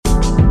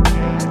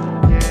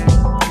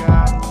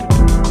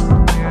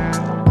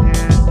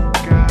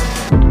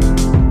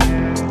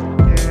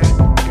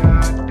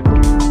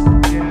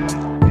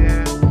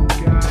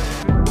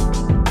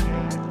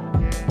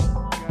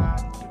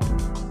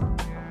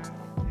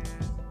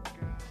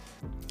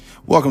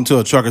Welcome to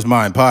a Trucker's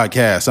Mind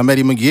podcast. I'm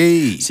Eddie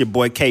McGee. It's your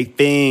boy K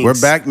Fings. We're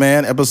back,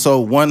 man.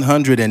 Episode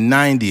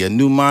 190, a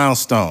new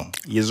milestone.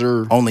 Yes,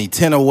 sir. Only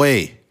 10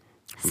 away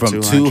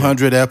from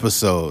 200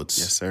 episodes.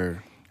 Yes,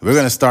 sir. We're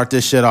going to start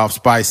this shit off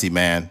spicy,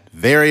 man.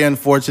 Very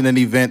unfortunate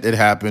event that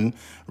happened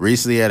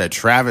recently at a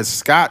Travis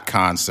Scott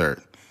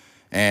concert.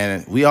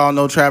 And we all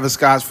know Travis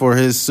Scott for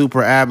his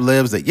super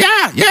ab-libs that,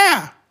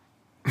 yeah,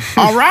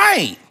 all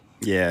right.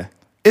 Yeah.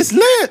 It's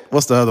lit.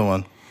 What's the other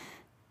one?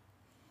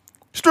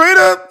 Straight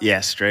up. Yeah,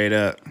 straight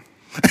up.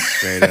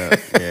 Straight up,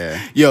 yeah.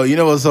 Yo, you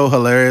know what's so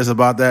hilarious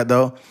about that,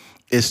 though?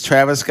 Is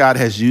Travis Scott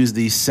has used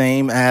these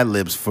same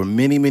ad-libs for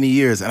many, many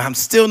years, and I'm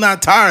still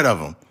not tired of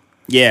them.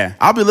 Yeah.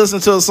 I'll be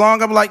listening to a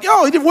song, I'm like,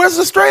 yo, where's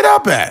the straight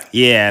up at?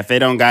 Yeah, if they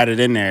don't got it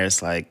in there,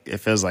 it's like, it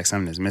feels like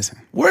something is missing.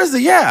 Where's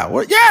the yeah?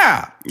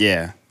 Yeah.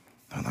 Yeah.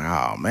 I'm like,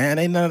 oh, man,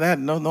 ain't none of that,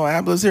 no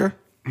ad-libs here?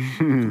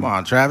 Come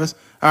on, Travis.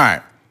 All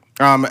right.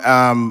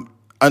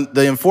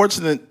 The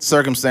unfortunate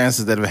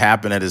circumstances that have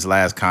happened at his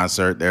last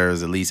concert, there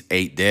is at least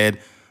 8 dead.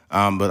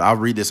 But I'll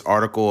read this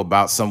article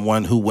about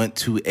someone who went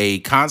to a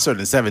concert in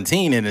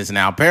 2017 and is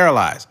now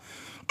paralyzed.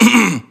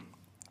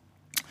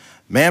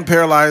 Man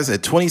paralyzed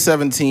at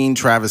 2017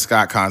 Travis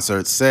Scott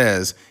concert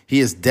says he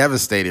is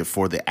devastated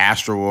for the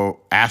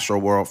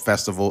Astroworld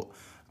Festival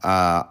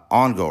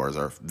ongoers,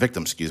 or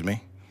victims, excuse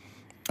me.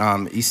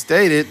 He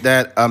stated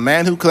that a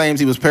man who claims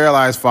he was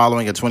paralyzed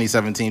following a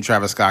 2017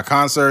 Travis Scott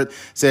concert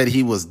said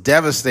he was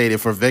devastated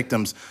for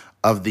victims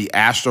of the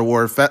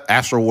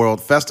Astroworld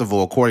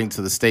Festival, according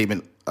to the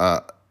statement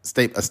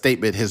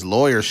his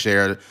lawyer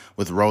shared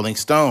with Rolling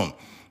Stone.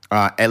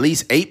 At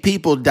least 8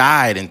 people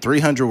died and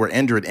 300 were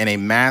injured in a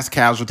mass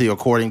casualty,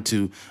 according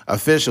to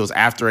officials,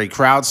 after a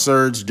crowd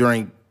surged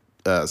during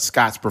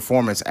Scott's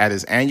performance at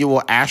his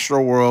annual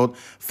Astroworld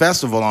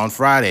Festival on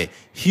Friday.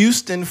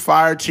 Houston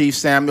Fire Chief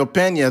Samuel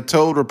Pena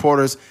told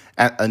reporters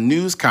at a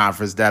news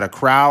conference that a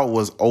crowd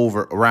was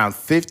around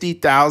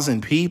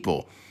 50,000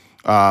 people.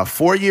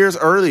 4 years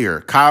earlier,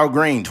 Kyle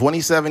Green,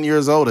 27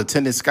 years old,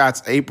 attended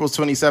Scott's April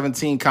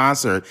 2017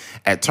 concert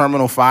at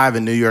Terminal 5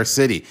 in New York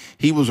City.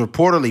 He was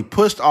reportedly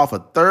pushed off a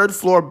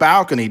third-floor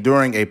balcony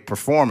during a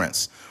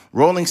performance.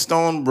 Rolling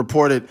Stone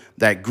reported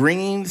that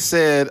Green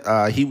said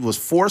he was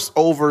forced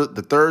over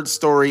the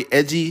third-story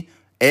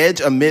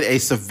edge amid a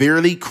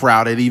severely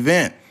crowded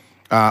event.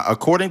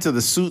 According to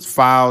the suit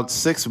filed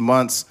 6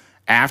 months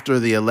after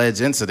the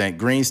alleged incident,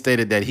 Green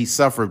stated that he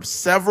suffered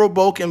several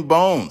broken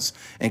bones,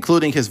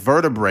 including his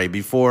vertebrae,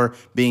 before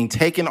being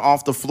taken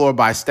off the floor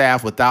by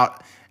staff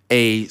without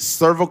a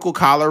cervical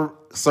collar,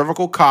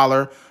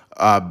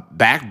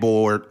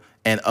 backboard,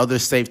 and other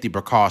safety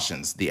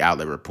precautions, the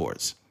outlet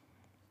reports.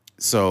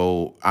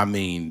 So, I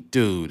mean,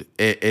 dude,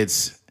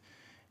 it's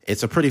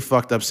a pretty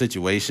fucked up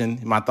situation.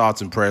 My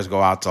thoughts and prayers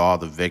go out to all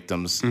the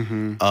victims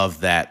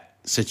of that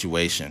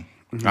situation.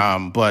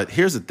 But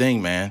here's the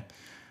thing, man.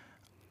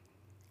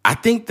 I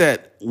think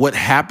that what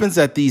happens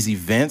at these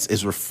events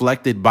is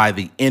reflected by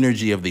the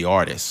energy of the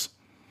artist.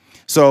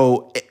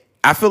 So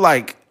I feel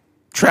like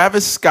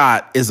Travis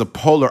Scott is a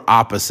polar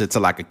opposite to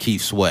like a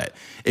Keith Sweat.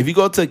 If you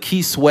go to a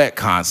Keith Sweat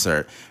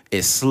concert,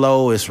 it's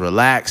slow, it's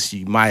relaxed.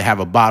 You might have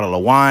a bottle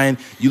of wine.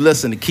 You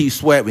listen to Keith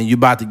Sweat when you're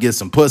about to get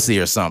some pussy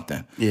or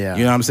something. Yeah.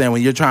 You know what I'm saying?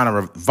 When you're trying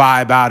to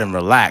vibe out and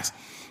relax.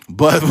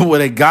 But with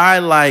a guy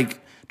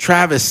like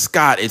Travis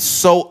Scott, it's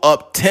so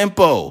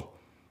up-tempo.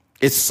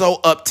 It's so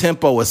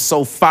up-tempo. It's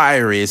so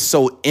fiery. It's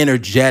so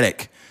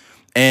energetic.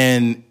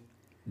 And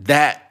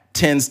that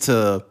tends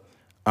to,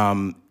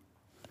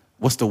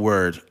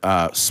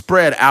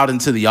 spread out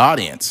into the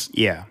audience.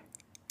 Yeah.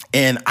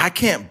 And I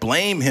can't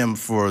blame him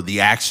for the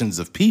actions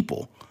of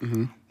people.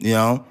 You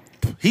know,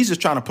 he's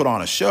just trying to put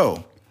on a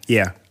show.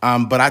 Yeah.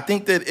 But I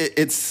think that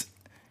is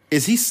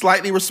he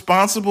slightly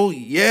responsible?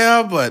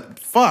 Yeah, but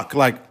fuck,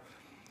 like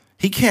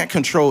he can't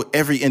control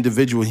every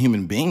individual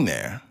human being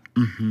there.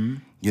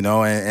 You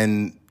know,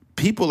 and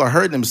people are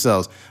hurting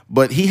themselves.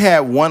 But he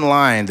had one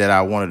line that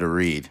I wanted to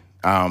read,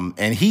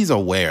 and he's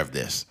aware of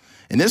this.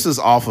 And this is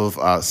off of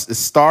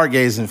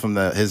Stargazing from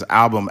his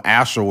album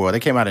Astroworld. It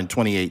came out in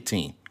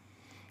 2018.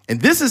 And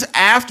this is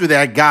after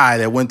that guy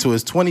that went to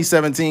his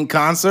 2017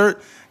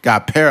 concert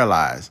got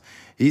paralyzed.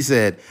 He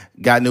said,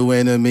 got new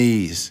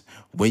enemies.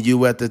 When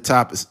you at the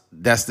top,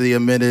 that's the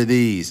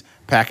amenities.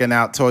 Packing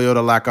out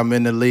Toyota like I'm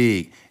in the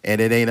league.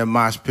 And it ain't a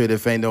mosh pit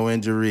if ain't no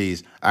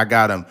injuries. I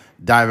got him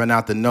diving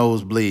out the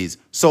nosebleeds.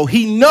 So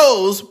he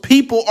knows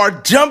people are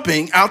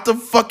jumping out the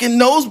fucking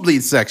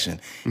nosebleed section.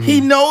 He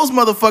knows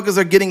motherfuckers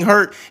are getting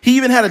hurt. He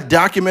even had a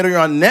documentary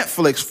on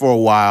Netflix for a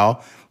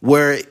while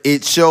where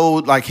it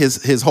showed like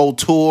his whole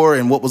tour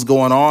and what was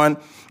going on.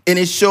 And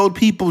it showed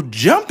people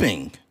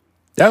jumping.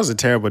 That was a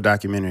terrible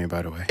documentary,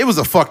 by the way. It was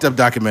a fucked up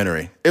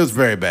documentary. It was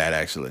very bad,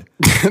 actually.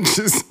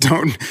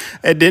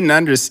 I didn't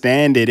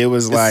understand it. It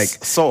was like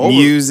so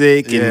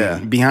music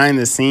and behind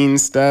the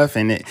scenes stuff.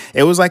 And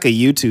it was like a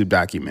YouTube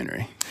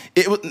documentary.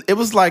 It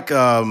was like,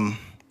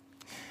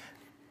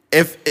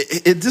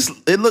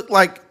 it looked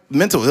like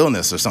mental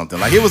illness or something.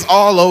 Like it was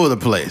all over the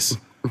place.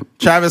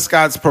 Travis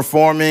Scott's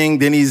performing,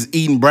 then he's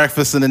eating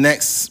breakfast in the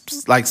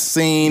next like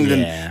scene. Yeah.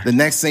 Then the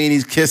next scene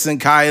he's kissing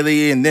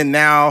Kylie, and then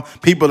now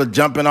people are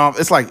jumping off.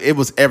 It's like it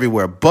was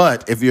everywhere.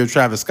 But if you're a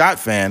Travis Scott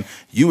fan,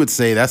 you would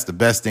say that's the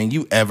best thing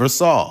you ever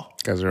saw.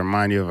 Because it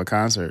remind you of a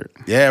concert.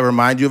 Yeah, it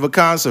remind you of a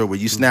concert where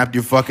you snapped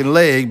your fucking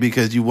leg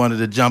because you wanted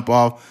to jump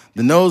off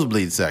the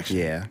nosebleed section.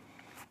 Yeah.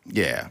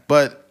 Yeah,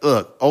 but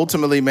look,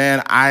 ultimately,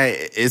 man,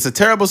 it's a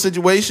terrible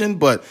situation,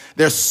 but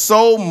there's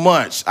so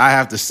much I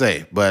have to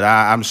say. But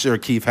I'm sure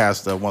Keith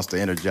wants to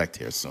interject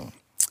here soon.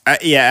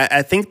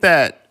 I think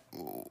that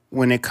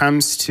when it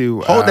comes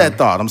to... Hold that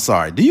thought. I'm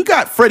sorry. Do you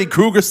got Freddy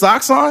Krueger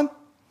socks on?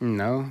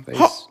 No.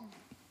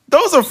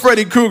 Those are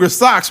Freddy Krueger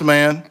socks,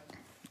 man.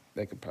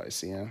 They could probably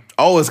see him.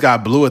 Oh, it's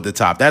got blue at the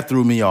top. That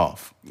threw me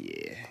off.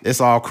 Yeah.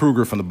 It's all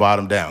Krueger from the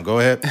bottom down. Go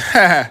ahead.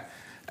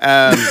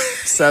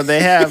 So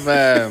they have...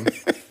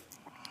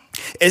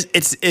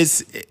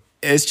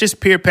 It's just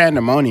pure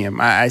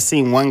pandemonium. I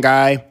seen one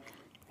guy,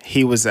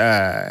 he was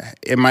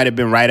it might have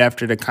been right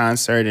after the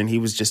concert, and he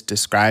was just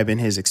describing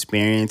his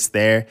experience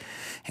there.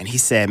 And he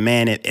said,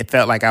 man, it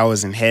felt like I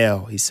was in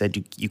hell. He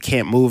said, you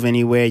can't move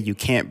anywhere, you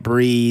can't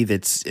breathe.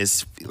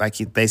 It's like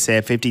they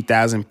said,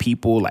 50,000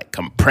 people like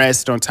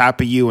compressed on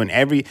top of you, and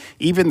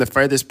even the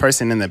furthest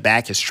person in the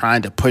back is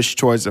trying to push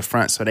towards the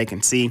front so they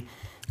can see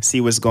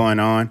what's going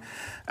on.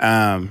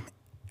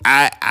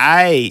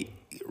 I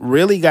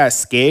really got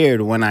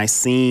scared when I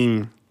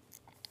seen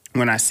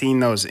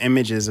those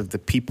images of the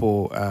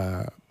people,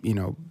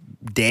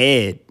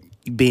 dead,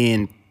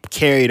 being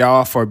carried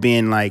off or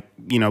being like,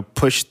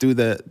 pushed through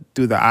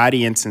the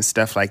audience and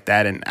stuff like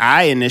that. And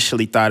I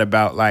initially thought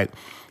about like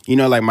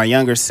my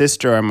younger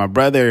sister or my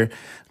brother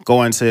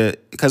going to,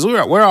 because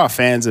we're all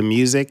fans of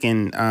music,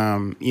 and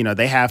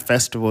they have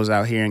festivals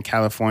out here in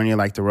California,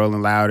 like the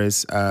Rolling Loud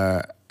is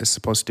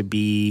supposed to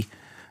be.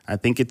 I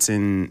think it's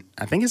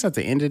at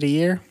the end of the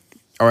year.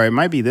 Or it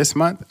might be this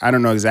month. I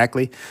don't know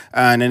exactly.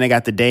 And then they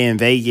got the day in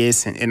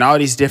Vegas and all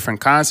these different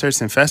concerts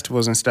and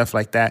festivals and stuff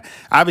like that.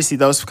 Obviously,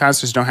 those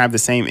concerts don't have the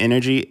same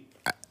energy.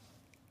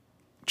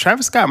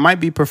 Travis Scott might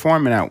be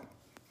performing out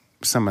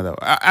some of those.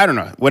 I don't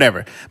know,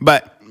 whatever.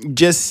 But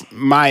just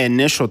my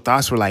initial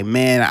thoughts were like,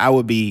 man, I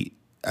would be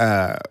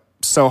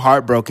so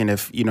heartbroken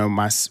if,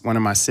 one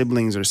of my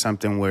siblings or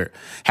something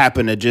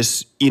happened to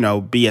just,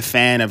 be a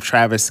fan of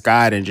Travis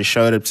Scott and just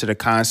showed up to the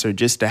concert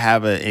just to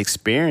have an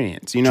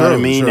experience. You know what I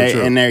mean? True.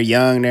 And they're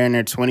young, they're in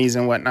their 20s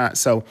and whatnot.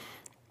 So,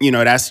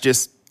 that's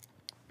just,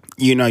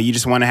 you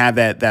just want to have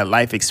that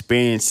life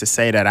experience to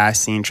say that I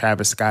seen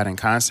Travis Scott in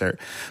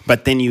concert.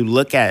 But then you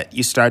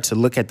start to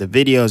look at the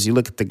videos, you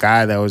look at the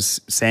guy that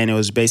was saying it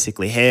was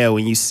basically hell,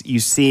 and you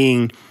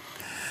seeing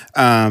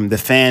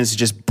the fans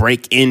just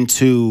break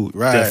into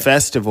the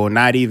festival,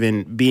 not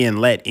even being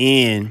let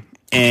in,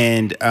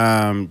 and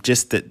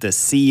just the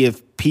sea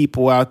of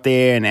people out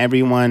there, and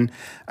everyone,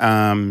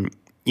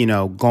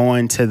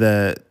 going to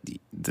the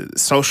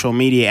social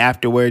media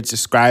afterwards,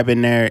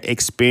 describing their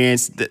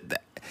experience.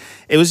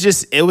 It was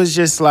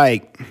just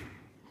like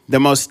the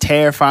most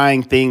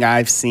terrifying thing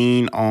I've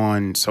seen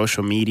on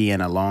social media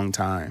in a long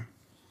time.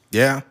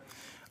 Yeah.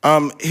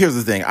 Here's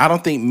the thing. I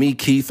don't think me,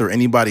 Keith, or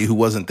anybody who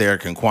wasn't there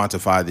can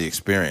quantify the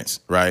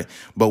experience, right?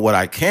 But what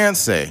I can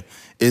say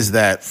is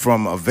that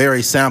from a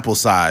very sample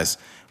size,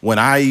 when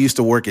I used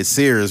to work at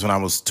Sears when I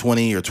was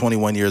 20 or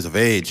 21 years of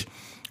age,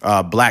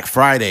 Black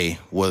Friday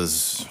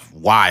was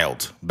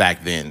wild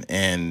back then.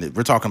 And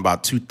we're talking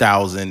about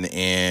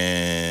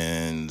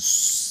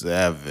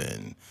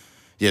 2007.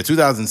 Yeah,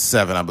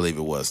 2007, I believe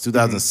it was.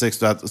 2006,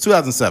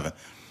 2007.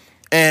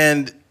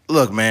 And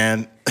look,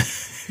 man,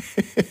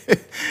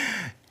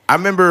 I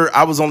remember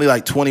I was only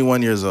like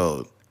 21 years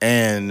old,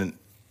 and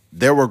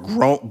there were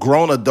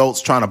grown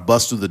adults trying to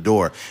bust through the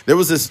door.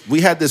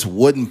 We had this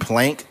wooden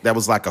plank that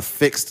was like a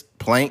fixed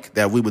plank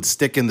that we would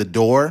stick in the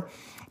door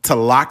to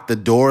lock the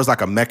doors,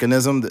 like a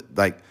mechanism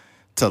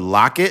to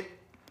lock it.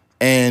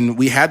 And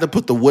we had to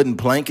put the wooden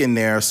plank in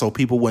there so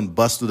people wouldn't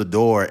bust through the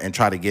door and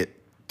try to get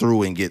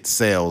through and get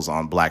sales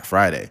on Black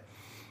Friday.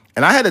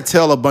 And I had to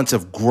tell a bunch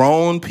of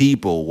grown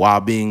people while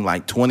being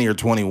like 20 or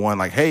 21,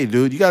 like, hey,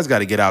 dude, you guys got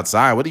to get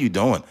outside. What are you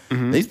doing?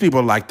 Mm-hmm. These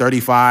people are like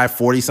 35,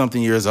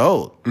 40-something years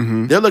old.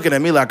 Mm-hmm. They're looking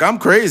at me like I'm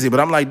crazy,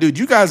 but I'm like, dude,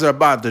 you guys are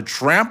about to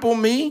trample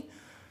me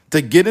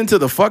to get into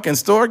the fucking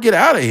store? Get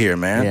out of here,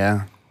 man.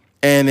 Yeah.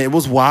 And it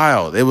was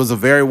wild. It was a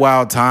very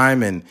wild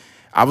time, and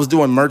I was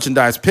doing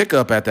merchandise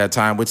pickup at that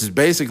time, which is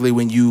basically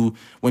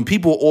when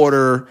people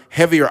order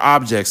heavier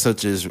objects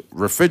such as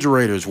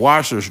refrigerators,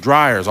 washers,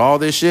 dryers, all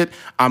this shit,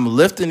 I'm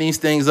lifting these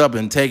things up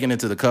and taking it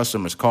to the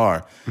customer's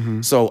car.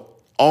 Mm-hmm. So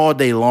all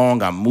day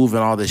long, I'm moving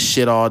all this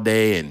shit all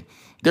day, and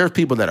there's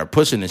people that are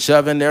pushing and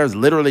shoving. There's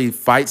literally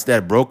fights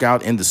that broke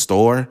out in the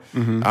store.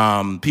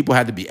 Mm-hmm. People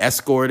had to be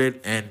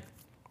escorted, and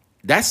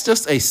that's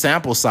just a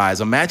sample size.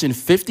 Imagine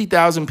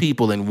 50,000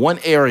 people in one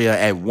area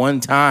at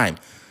one time.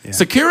 Yeah.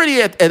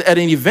 Security at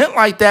an event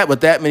like that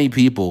with that many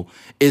people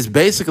is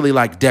basically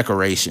like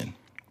decoration.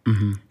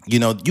 You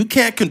know, you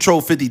can't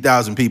control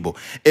 50,000 people.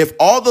 If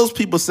all those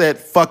people said,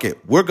 fuck it,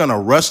 we're going to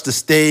rush the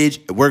stage,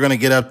 we're going to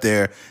get up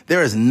there,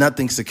 there is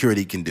nothing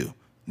security can do.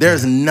 There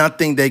is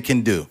nothing they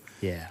can do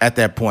at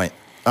that point.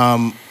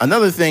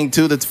 Another thing,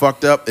 too, that's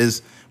fucked up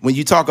is when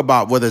you talk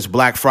about whether it's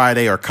Black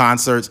Friday or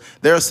concerts,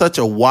 there's such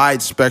a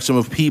wide spectrum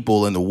of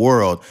people in the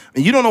world,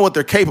 and you don't know what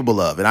they're capable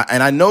of. And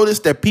I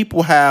noticed that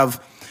people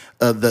have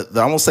I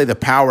won't say the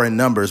power in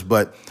numbers,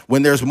 but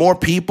when there's more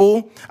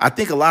people, I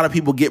think a lot of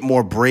people get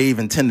more brave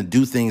and tend to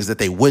do things that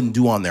they wouldn't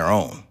do on their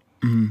own.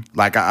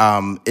 Like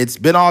it's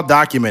been all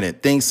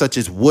documented. Things such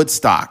as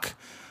Woodstock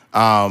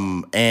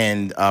and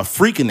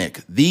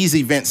Freaknik. These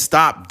events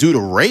stopped due to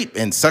rape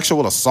and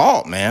sexual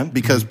assault, man,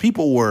 because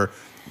people were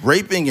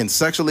raping and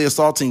sexually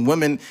assaulting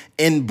women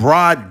in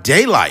broad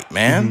daylight,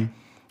 man.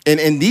 And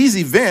in these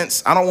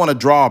events, I don't want to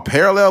draw a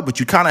parallel, but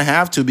you kind of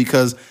have to,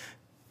 because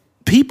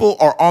people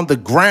are on the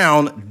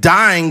ground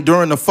dying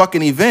during the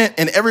fucking event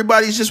and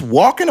everybody's just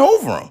walking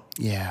over them.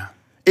 Yeah.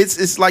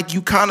 It's like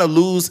you kind of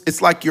lose.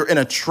 It's like you're in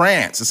a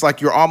trance. It's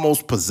like you're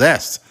almost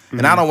possessed.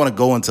 And I don't want to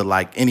go into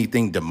like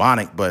anything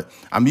demonic, but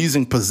I'm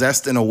using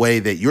possessed in a way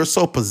that you're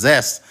so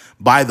possessed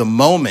by the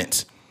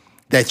moment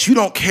that you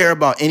don't care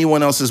about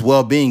anyone else's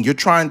well-being. You're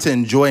trying to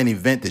enjoy an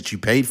event that you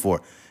paid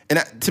for.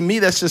 And to me,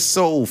 that's just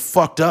so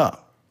fucked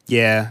up.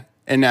 Yeah.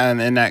 And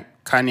in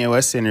that Kanye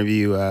West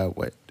interview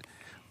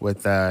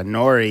with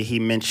Nori, he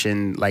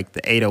mentioned like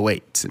the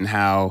 808s and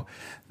how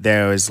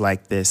there was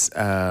like this,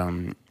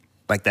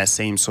 like that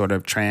same sort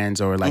of trance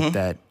or like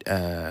that,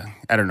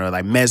 I don't know,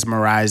 like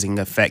mesmerizing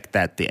effect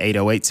that the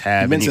 808s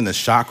have. You mentioned the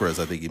chakras,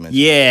 I think you mentioned.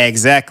 Yeah,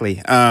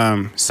 exactly.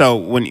 So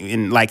when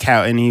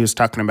he was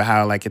talking about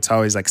how like it's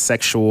always like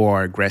sexual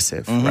or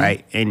aggressive,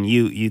 right? And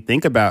you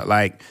think about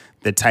like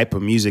the type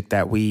of music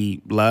that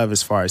we love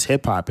as far as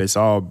hip hop, it's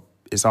all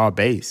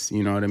bass.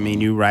 You know what I mean?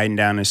 You riding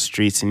down the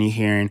streets and you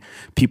hearing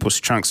people's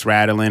trunks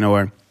rattling,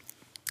 or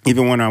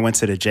even when I went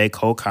to the J.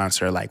 Cole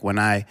concert, like when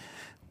I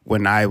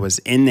was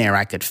in there,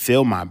 I could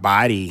feel my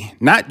body.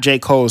 Not J.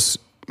 Cole's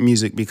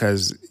music,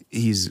 because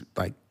he's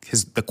like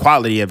the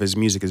quality of his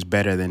music is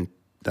better than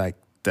like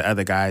the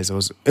other guys. It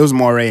was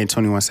Moray and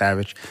 21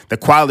 Savage. The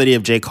quality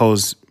of J.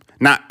 Cole's,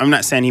 I'm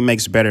not saying he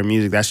makes better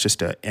music. That's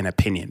just an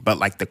opinion. But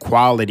like the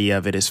quality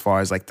of it, as far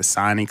as like the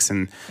sonics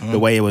and the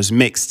way it was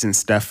mixed and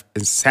stuff,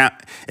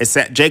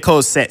 J.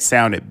 Cole's set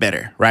sounded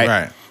better,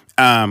 right?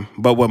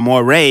 But with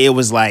Moray, it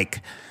was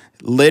like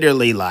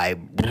literally like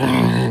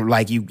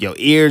your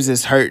ears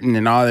is hurting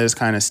and all this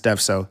kind of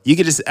stuff. So you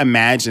could just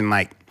imagine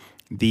like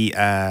the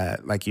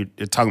like you're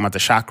talking about the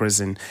chakras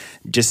and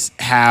just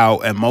how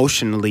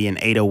emotionally an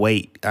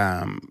 808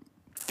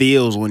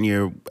 feels when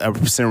you're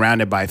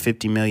surrounded by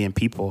 50 million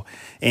people.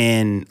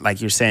 And like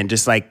you're saying,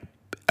 just like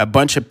a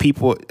bunch of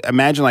people,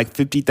 imagine like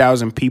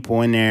 50,000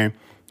 people in there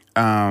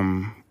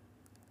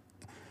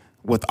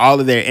with all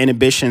of their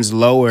inhibitions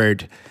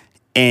lowered,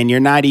 and you're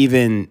not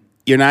even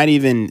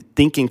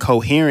thinking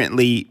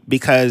coherently,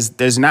 because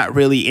there's not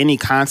really any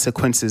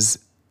consequences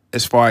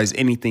as far as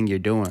anything you're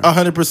doing.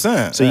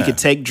 100%. So you could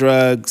take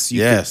drugs,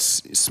 you could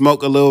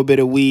smoke a little bit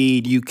of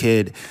weed, you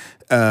could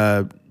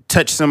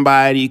touch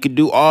somebody, you could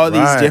do all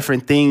these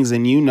different things,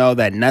 and you know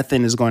that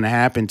nothing is going to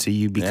happen to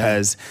you,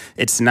 because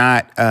it's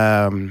not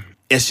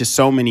it's just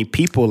so many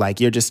people. Like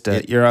you're just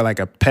you're like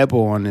a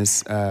pebble on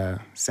this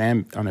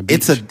sand on a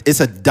beach. It's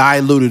a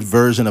diluted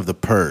version of The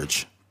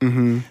Purge.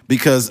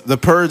 Because The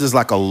Purge is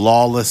like a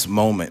lawless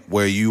moment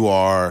where you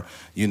are,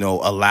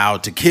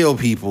 allowed to kill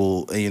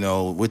people,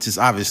 which is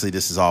obviously,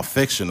 this is all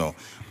fictional.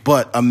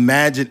 But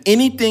imagine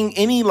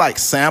any like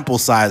sample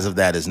size of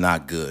that is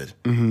not good,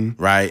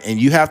 right?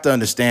 And you have to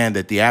understand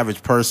that the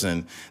average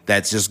person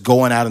that's just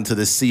going out into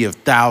the sea of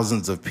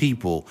thousands of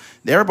people,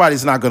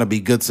 everybody's not going to be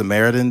good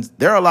Samaritans.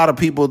 There are a lot of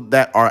people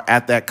that are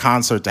at that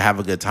concert to have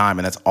a good time,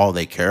 and that's all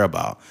they care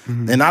about.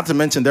 And not to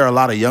mention, there are a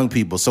lot of young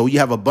people. So you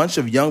have a bunch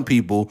of young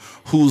people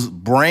whose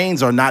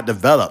brains are not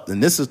developed.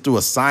 And this is through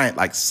a science,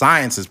 like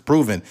science has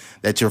proven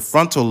that your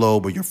frontal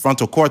lobe or your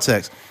frontal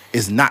cortex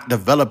is not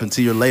developed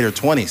until your later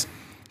 20s.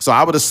 So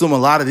I would assume a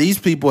lot of these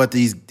people at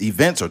these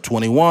events are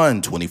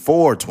 21,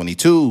 24,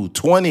 22,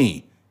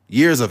 20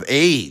 years of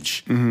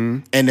age.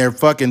 And they're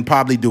fucking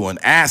probably doing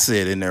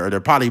acid, and they're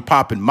probably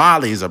popping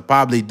mollies, or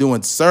probably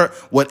doing syrup.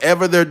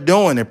 Whatever they're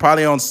doing, they're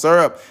probably on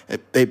syrup.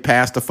 They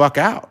pass the fuck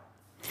out.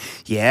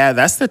 Yeah,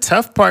 that's the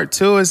tough part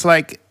too. Is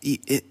like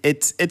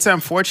it's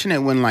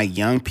unfortunate when like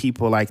young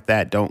people like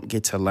that don't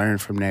get to learn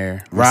from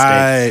their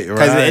mistakes.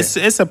 Because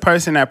it's a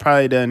person that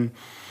probably done,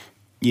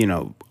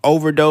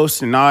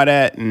 overdose and all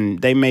that,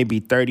 and they may be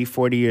 30,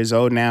 40 years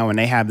old now, and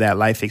they have that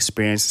life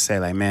experience to say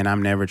like, man,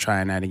 I'm never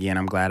trying that again.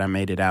 I'm glad I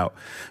made it out.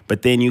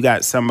 But then you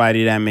got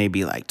somebody that may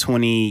be like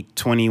 20,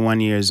 21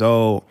 years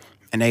old,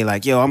 and they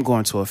like, yo, I'm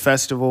going to a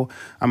festival.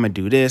 I'm going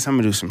to do this. I'm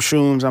going to do some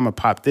shrooms. I'm going to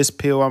pop this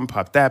pill. I'm going to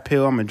pop that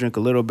pill. I'm going to drink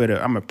a little bit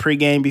of, I'm going to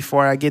pregame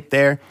before I get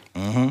there.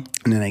 And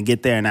then they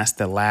get there, and that's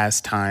the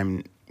last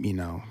time,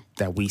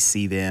 that we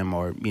see them,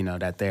 or,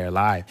 that they're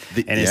alive.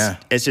 And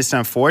it's just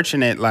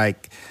unfortunate,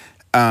 like,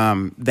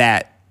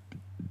 that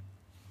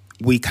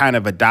we kind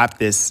of adopt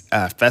this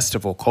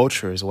festival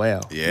culture as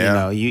well. Yeah. You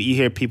know, you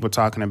hear people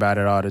talking about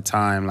it all the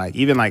time. Like,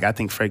 even like, I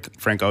think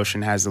Frank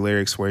Ocean has the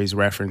lyrics where he's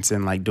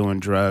referencing like doing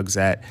drugs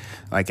at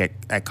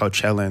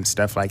Coachella and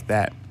stuff like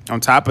that. On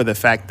top of the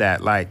fact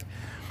that like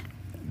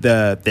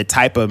the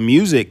type of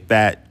music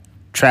that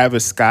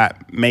Travis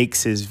Scott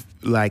makes is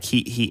like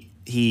he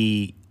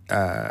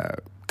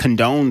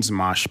condones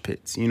mosh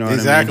pits. You know what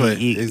I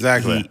mean?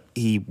 Exactly.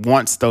 He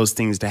wants those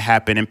things to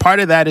happen, and part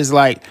of that is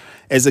like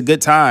it's a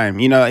good time.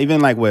 You know,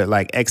 even like with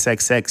like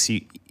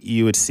XXX,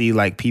 you would see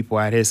like people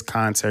at his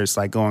concerts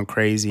like going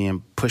crazy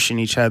and pushing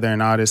each other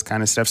and all this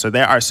kind of stuff. So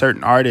there are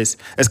certain artists.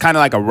 It's kind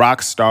of like a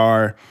rock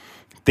star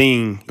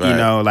thing, right. You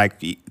know,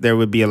 like there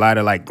would be a lot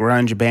of like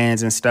grunge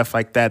bands and stuff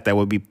like that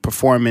would be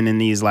performing in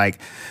these like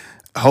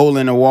hole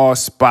in the wall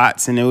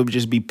spots, and it would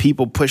just be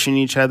people pushing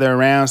each other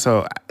around.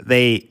 So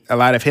a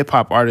lot of hip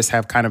hop artists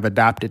have kind of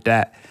adopted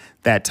that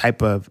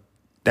type of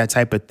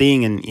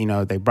thing, and you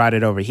know, they brought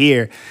it over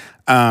here.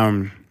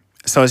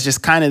 So it's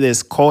just kind of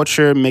this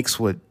culture mixed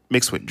with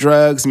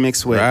drugs,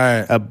 mixed with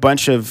right. a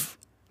bunch of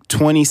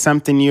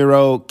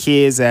 20-something-year-old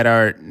kids that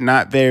are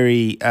not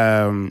very,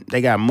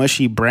 they got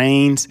mushy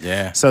brains.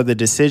 Yeah. So the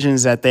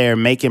decisions that they're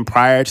making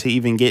prior to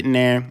even getting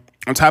there,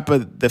 on top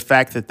of the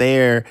fact that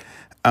they're,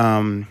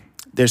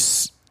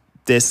 there's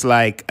this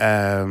like,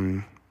 not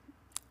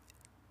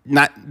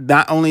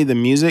only the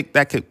music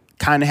that could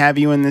kind of have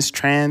you in this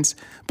trance,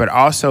 but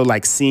also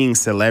like seeing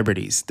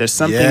celebrities. There's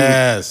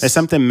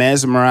something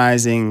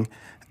mesmerizing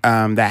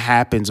that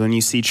happens when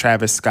you see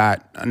Travis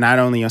Scott not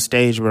only on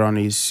stage but on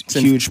these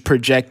huge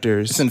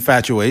projectors. It's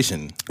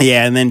infatuation.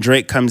 Yeah, and then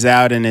Drake comes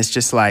out, and it's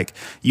just like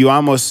you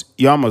almost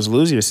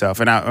lose yourself.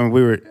 And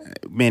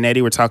me and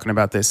Eddie were talking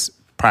about this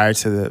prior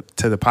to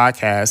the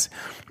podcast.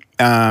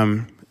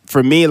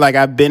 For me, like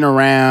I've been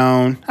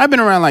around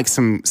like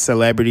some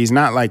celebrities,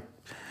 not like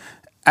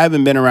I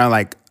haven't been around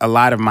like a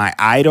lot of my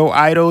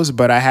idols,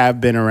 but I have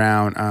been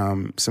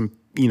around some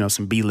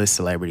B-list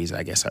celebrities,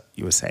 I guess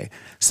you would say.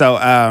 So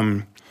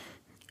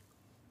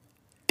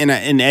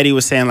and Eddie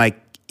was saying,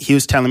 like, he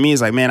was telling me,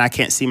 he's like, man, I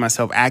can't see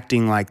myself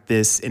acting like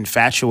this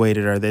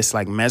infatuated or this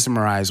like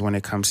mesmerized when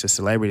it comes to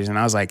celebrities. And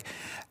I was like,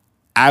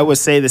 I would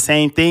say the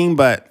same thing,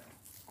 but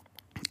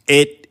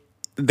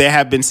there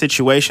have been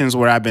situations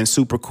where I've been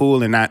super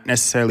cool and not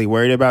necessarily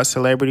worried about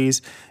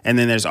celebrities. And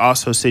then there's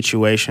also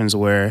situations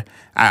where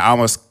I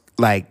almost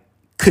like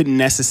couldn't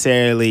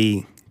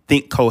necessarily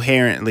think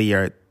coherently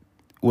or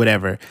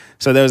whatever.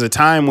 So there was a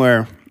time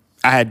where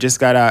I had just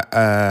got out,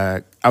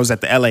 I was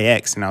at the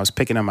LAX and I was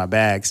picking up my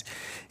bags,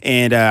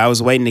 and I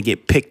was waiting to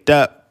get picked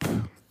up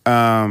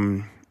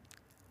to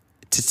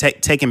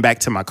taken back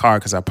to my car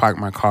because I parked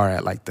my car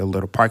at like the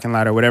little parking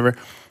lot or whatever.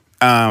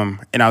 And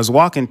I was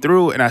walking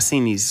through and I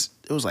seen it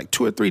was like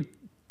 2 or 3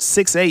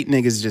 6'8"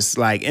 niggas just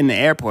like in the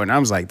airport. And I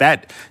was like,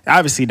 that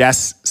obviously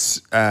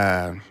that's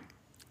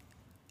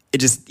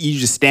you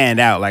just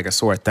stand out like a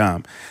sore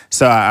thumb.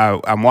 So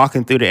I'm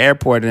walking through the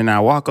airport and I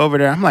walk over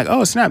there. I'm like,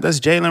 oh snap, that's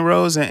Jalen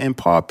Rose and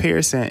Paul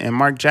Pierce and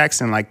Mark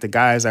Jackson, like the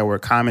guys that were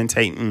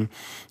commentating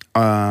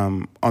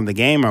on the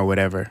game or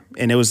whatever.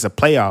 And it was the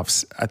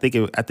playoffs. I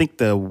think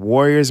the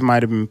Warriors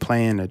might have been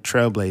playing the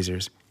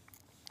Trailblazers.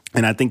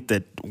 And I think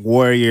the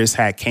Warriors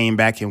had came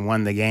back and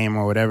won the game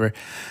or whatever.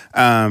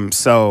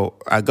 So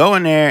I go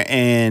in there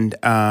and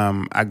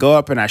I go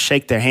up and I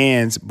shake their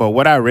hands. But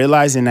what I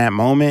realized in that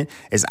moment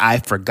is I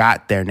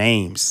forgot their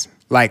names.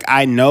 Like,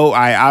 I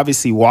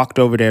obviously walked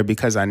over there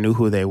because I knew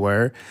who they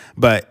were.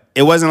 But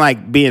it wasn't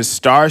like being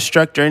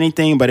starstruck or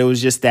anything, but it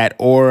was just that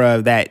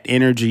aura, that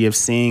energy of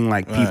seeing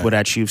like people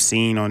that you've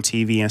seen on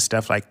TV and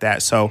stuff like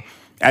that. So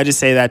I just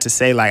say that to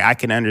say, like, I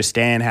can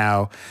understand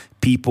how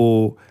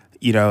people...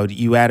 You know,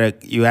 you at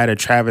a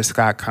Travis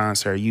Scott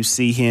concert, you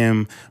see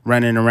him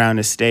running around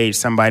the stage,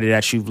 somebody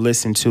that you've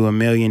listened to a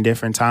million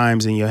different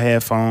times in your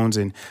headphones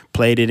and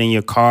played it in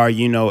your car.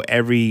 You know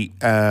every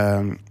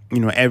word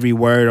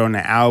on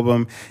the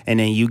album, and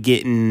then you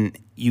getting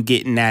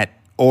that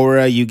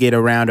aura. You get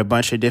around a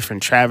bunch of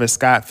different Travis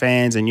Scott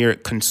fans, and you're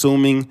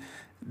consuming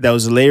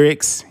those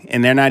lyrics,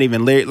 and they're not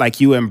even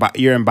like you're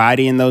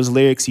embodying those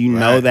lyrics. You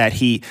know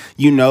that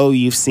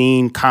you've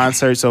seen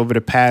concerts over the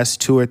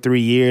past 2 or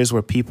 3 years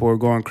where people are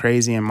going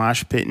crazy and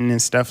mosh pitting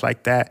and stuff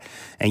like that,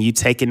 and you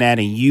taking that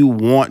and you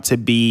want to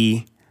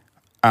be,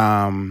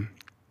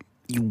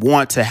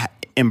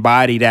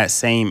 embody that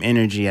same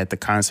energy at the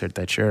concert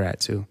that you're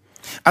at too.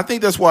 I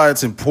think that's why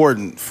it's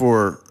important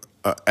for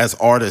as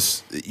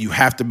artists, you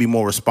have to be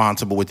more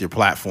responsible with your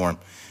platform.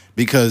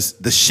 Because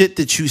the shit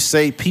that you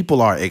say,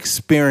 people are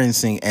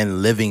experiencing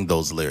and living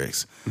those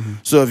lyrics. Mm-hmm.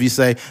 So if you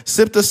say,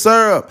 sip the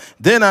syrup,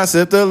 then I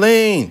sip the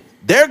lean,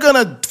 they're going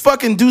to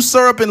fucking do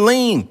syrup and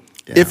lean.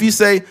 Yeah. If you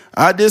say,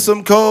 I did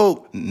some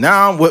coke,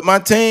 now I'm with my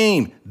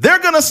team, they're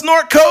going to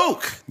snort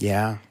coke.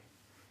 Yeah.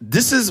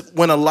 This is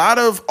when a lot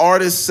of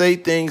artists say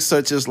things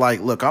such as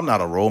like, look, I'm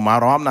not a role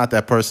model, I'm not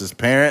that person's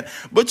parent,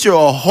 but you're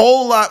a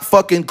whole lot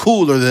fucking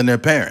cooler than their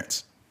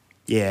parents.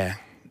 Yeah.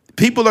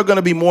 People are going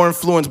to be more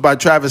influenced by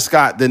Travis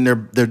Scott than their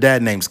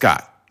dad named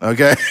Scott.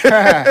 Okay,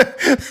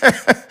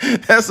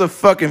 that's a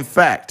fucking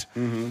fact.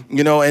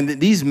 You know, and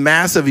these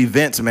massive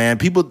events, man,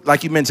 people,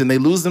 like you mentioned, they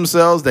lose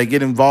themselves, they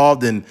get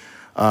involved in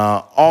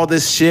all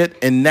this shit,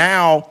 and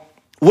now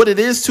what it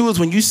is too is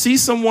when you see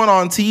someone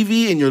on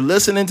TV and you're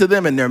listening to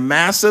them and they're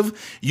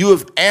massive, you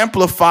have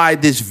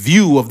amplified this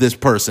view of this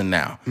person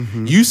now.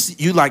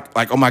 You like,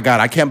 oh my God,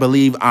 I can't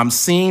believe I'm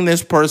seeing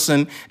this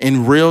person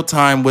in real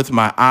time with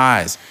my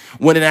eyes.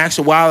 When in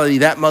actuality,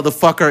 that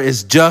motherfucker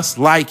is just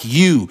like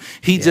you.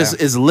 He just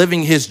is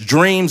living his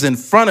dreams in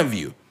front of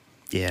you.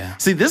 Yeah.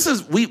 See, this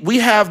is we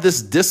have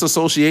this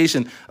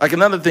disassociation. Like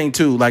another thing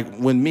too, like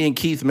when me and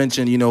Keith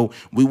mentioned, you know,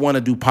 we want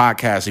to do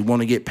podcasts, we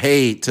want to get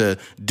paid to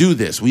do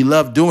this. We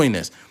love doing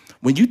this.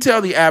 When you tell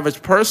the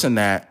average person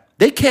that,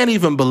 they can't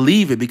even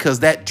believe it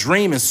because that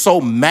dream is so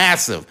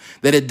massive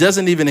that it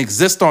doesn't even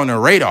exist on their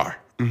radar.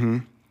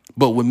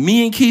 But when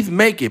me and Keith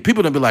make it,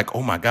 people don't be like,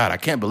 oh my God, I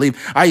can't believe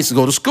I used to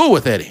go to school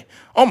with Eddie.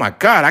 Oh my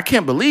God, I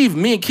can't believe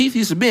me and Keith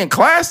used to be in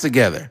class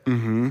together.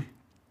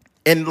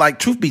 And like,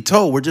 truth be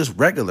told, we're just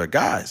regular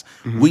guys.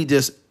 We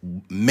just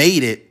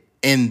made it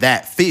in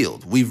that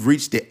field. We've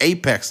reached the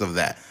apex of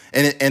that.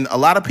 And a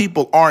lot of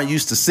people aren't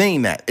used to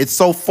seeing that. It's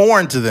so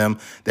foreign to them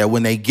that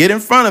when they get in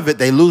front of it,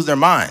 they lose their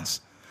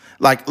minds.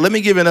 Like, let me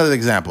give you another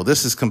example.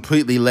 This is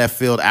completely left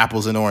field,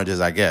 apples and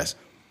oranges, I guess.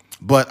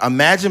 But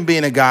imagine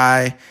being a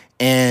guy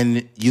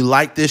and you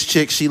like this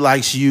chick, she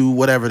likes you,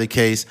 whatever the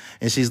case,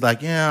 and she's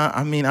like, yeah,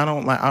 I mean, I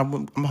don't like,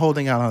 I'm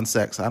holding out on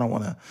sex. I don't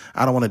want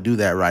to do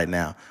that right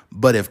now.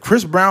 But if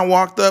Chris Brown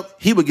walked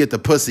up, he would get the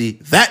pussy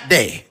that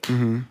day.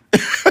 And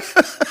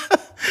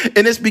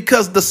it's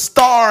because the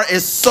star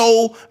is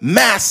so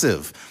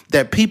massive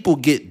that people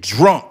get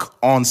drunk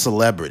on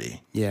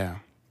celebrity. Yeah.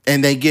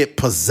 And they get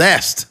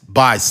possessed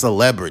by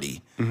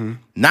celebrity.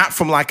 Not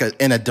from like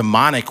in a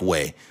demonic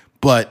way,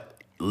 but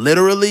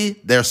literally,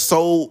 they're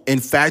so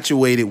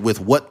infatuated with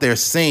what they're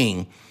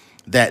seeing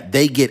that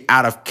they get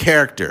out of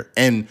character,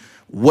 and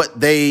what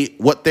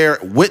they're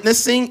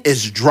witnessing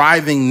is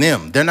driving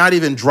them. They're not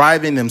even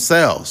driving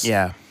themselves.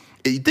 Yeah.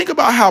 You think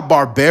about how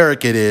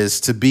barbaric it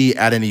is to be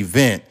at an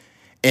event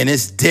and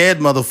it's dead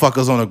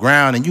motherfuckers on the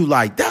ground, and you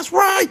like, that's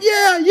right,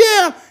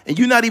 yeah, and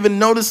you not even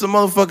notice a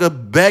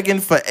motherfucker begging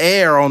for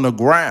air on the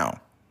ground.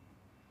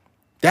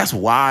 That's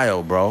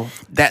wild, bro.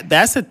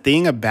 That's the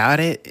thing about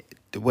it.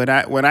 What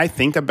I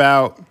think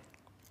about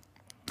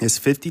is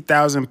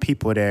 50,000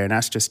 people there, and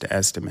that's just the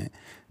estimate.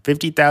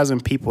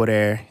 50,000 people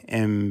there,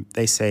 and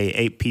they say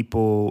 8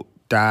 people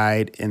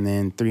died, and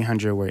then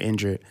 300 were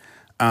injured.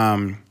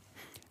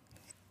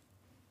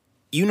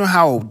 You know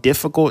how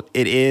difficult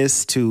it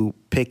is to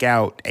pick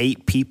out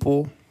 8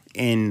 people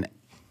in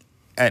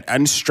an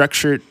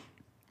unstructured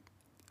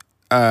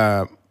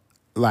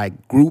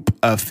like group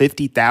of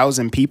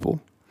 50,000 people.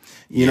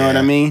 You know what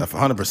I mean?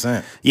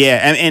 100%.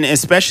 Yeah, and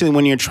especially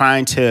when you're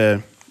trying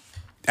to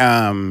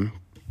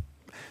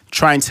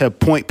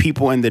point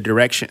people in the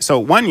direction. So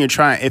one,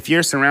 if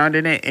you're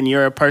surrounding it and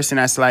you're a person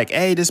that's like,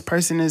 hey, this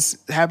person is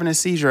having a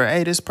seizure, or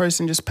hey, this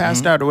person just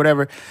passed out or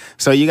whatever.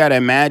 So you got to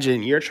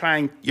imagine you're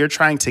trying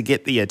to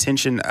get the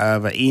attention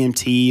of an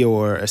EMT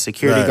or a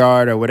security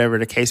guard or whatever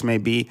the case may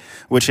be,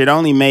 which it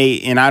only may,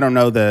 and I don't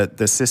know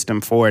the system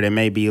for it. It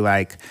may be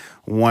like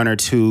 1 or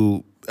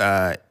 2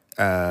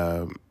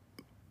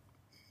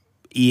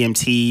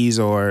 EMTs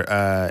or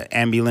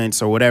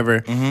ambulance or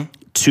whatever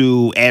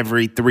to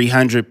every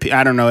 300.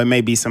 I don't know. It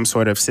may be some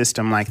sort of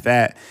system like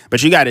that.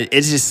 But you got it.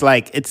 It's just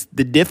like, it's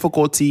the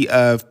difficulty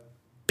of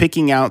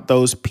picking out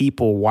those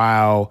people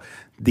while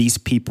these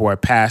people are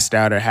passed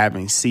out or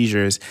having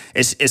seizures.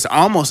 It's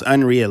almost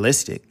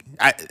unrealistic.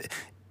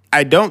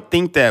 I don't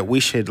think that we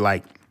should,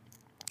 like,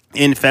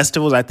 in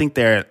festivals, I think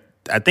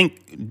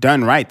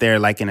done right, they're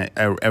like in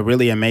a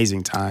really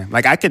amazing time.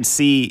 Like, I could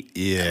see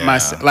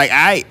myself, like,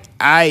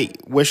 I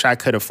wish I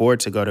could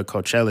afford to go to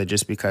Coachella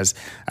just because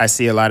I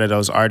see a lot of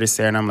those artists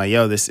there, and I'm like,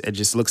 yo, it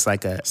just looks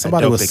like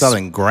somebody was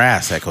selling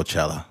grass at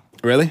Coachella.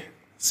 Really?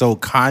 So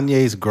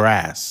Kanye's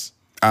grass.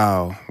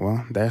 Oh,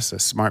 well, that's a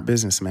smart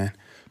business, man.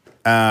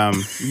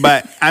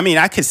 But I mean,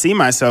 I could see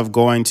myself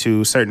going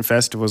to certain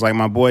festivals. Like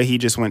my boy, he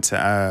just went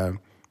to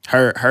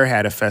her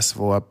had a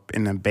festival up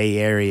in the Bay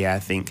Area, I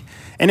think.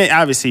 And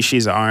obviously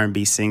she's an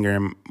R&B singer,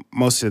 and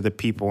most of the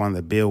people on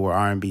the bill were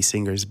R&B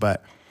singers.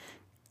 But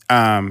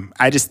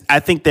I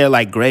think they're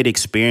like great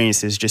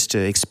experiences just to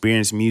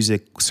experience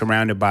music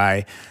surrounded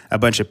by a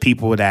bunch of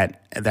people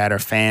that are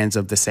fans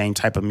of the same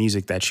type of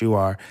music that you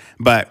are.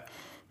 But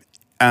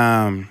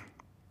I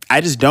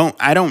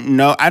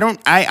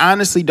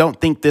honestly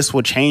don't think this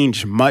will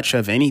change much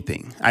of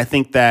anything. I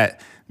think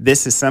that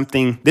this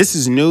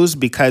is news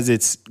because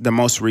it's the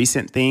most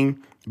recent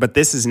thing, but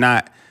this is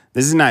not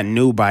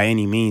new by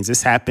any means.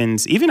 This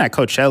happens even at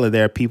Coachella.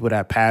 There are people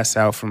that pass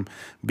out from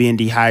being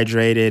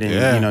dehydrated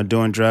and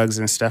doing drugs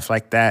and stuff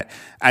like that.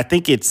 I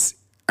think it's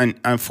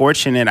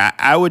unfortunate.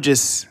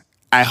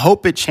 I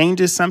hope it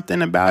changes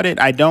something about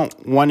it. I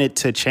don't want it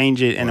to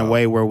change it in a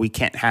way where we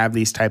can't have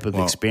these type of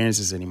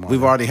experiences anymore.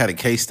 We've already had a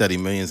case study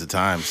millions of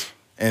times.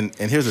 And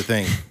here's the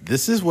thing.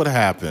 This is what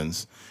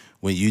happens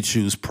when you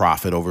choose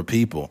profit over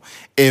people.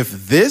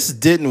 If this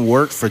didn't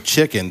work for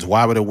chickens,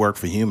 why would it work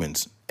for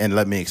humans? And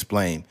let me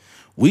explain.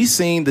 We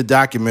seen the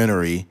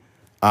documentary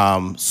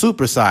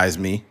Super Size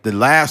Me, the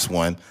last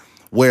one,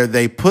 where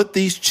they put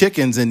these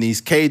chickens in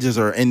these cages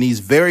or in these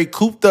very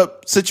cooped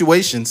up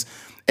situations,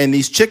 and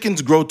these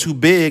chickens grow too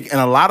big, and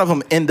a lot of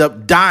them end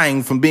up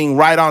dying from being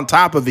right on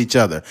top of each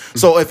other.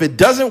 So if it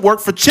doesn't work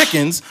for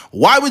chickens,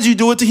 why would you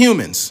do it to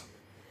humans?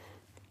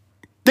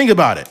 Think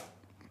about it.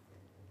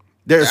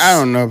 I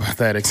don't know about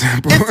that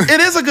example.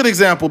 It is a good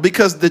example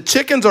because the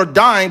chickens are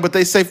dying, but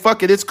they say,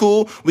 fuck it, it's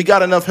cool. We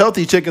got enough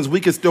healthy chickens. We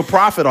can still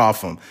profit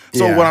off them.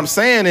 So what I'm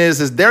saying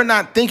is they're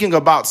not thinking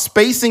about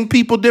spacing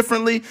people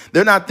differently.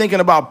 They're not thinking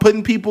about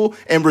putting people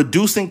and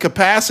reducing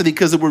capacity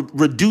because it would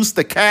reduce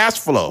the cash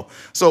flow.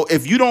 So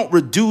if you don't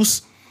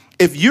reduce,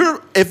 if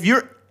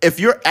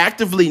you're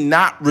actively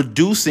not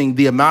reducing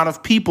the amount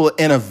of people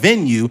in a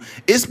venue,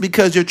 it's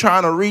because you're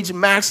trying to reach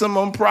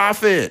maximum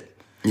profit.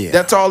 Yeah.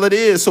 That's all it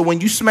is. So when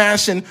you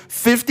smashing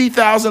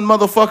 50,000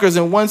 motherfuckers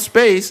in one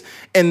space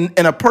and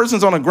a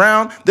person's on the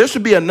ground, there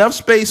should be enough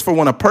space for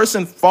when a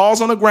person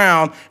falls on the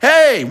ground,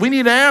 hey, we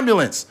need an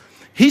ambulance.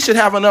 He should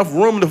have enough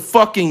room to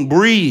fucking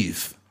breathe.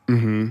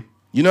 Mm-hmm.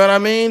 You know what I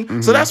mean?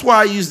 Mm-hmm. So that's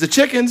why I use the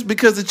chickens,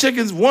 because the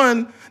chickens,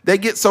 one, they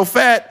get so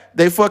fat,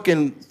 they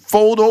fucking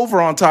fold over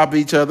on top of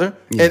each other,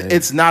 and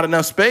it's not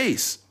enough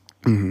space.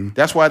 Mm-hmm.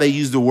 That's why they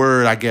use the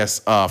word, I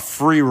guess,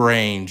 free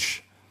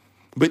range.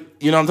 But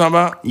you know what I'm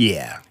talking about?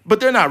 Yeah.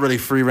 But they're not really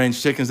free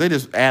range chickens. They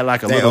just add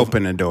like a little. They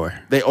open the door.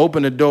 They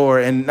open the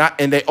door and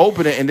they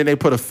open it and then they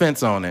put a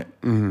fence on it.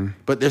 Mm-hmm.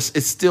 But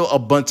it's still a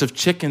bunch of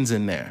chickens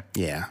in there.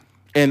 Yeah.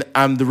 And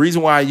the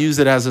reason why I use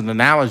it as an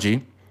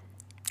analogy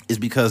is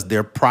because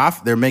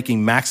they're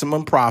making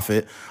maximum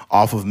profit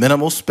off of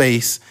minimal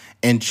space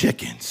and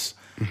chickens.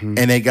 Mm-hmm.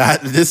 And they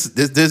got this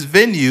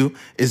venue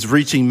is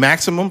reaching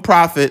maximum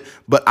profit.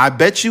 But I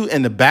bet you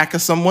in the back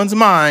of someone's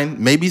mind,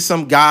 maybe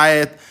some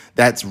guy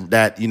had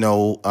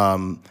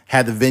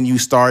the venue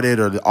started,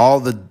 or all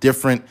the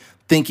different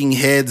thinking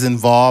heads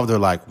involved are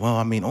like, well,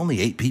 I mean,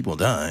 only 8 people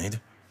died.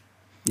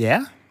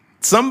 Yeah.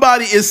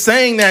 Somebody is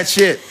saying that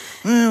shit.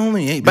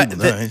 Only 8 people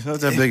died.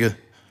 Not that big a...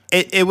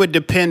 It would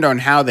depend on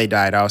how they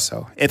died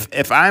also.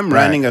 If I'm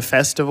running a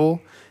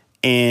festival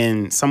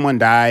and someone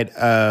died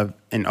of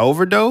an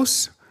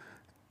overdose,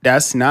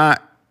 that's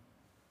not,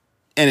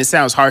 and it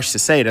sounds harsh to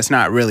say, that's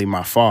not really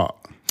my fault.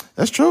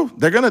 That's true.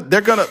 They're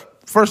gonna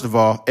first of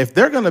all, if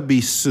they're going to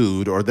be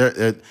sued, or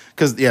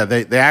because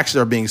they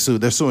actually are being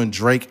sued. They're suing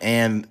Drake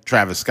and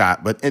Travis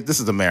Scott, but this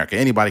is America.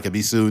 Anybody can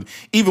be sued,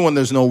 even when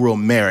there's no real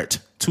merit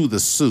to the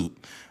suit.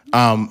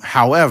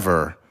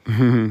 However,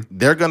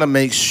 they're going to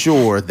make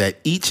sure that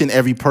each and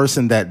every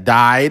person that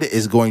died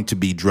is going to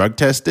be drug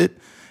tested,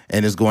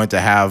 and it's going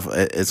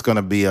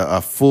to be a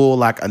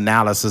full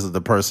analysis of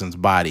the person's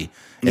body.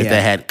 If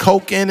they had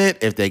coke in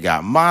it, if they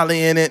got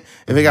Molly in it,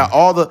 if they got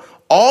all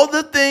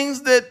the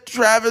things that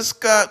Travis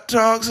Scott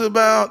talks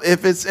about,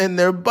 if it's in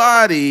their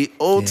body,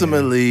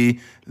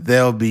 ultimately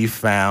they'll be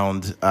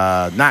found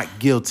not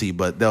guilty,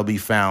 but they'll be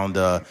found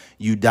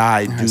you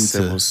died due to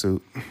civil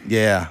suit.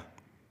 Yeah.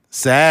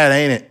 Sad,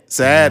 ain't it?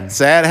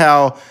 Sad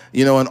how,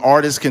 an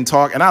artist can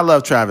talk, and I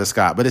love Travis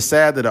Scott, but it's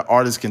sad that an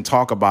artist can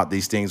talk about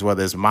these things,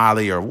 whether it's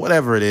Molly or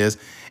whatever it is,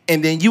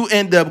 and then you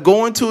end up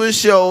going to a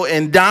show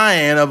and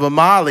dying of a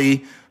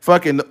Molly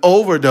fucking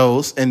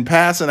overdose and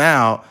passing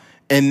out.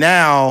 And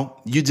now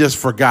you just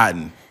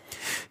forgotten.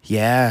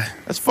 Yeah.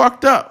 That's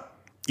fucked up.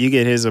 You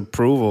get his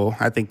approval.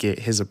 I think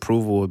his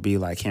approval would be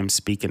like him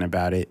speaking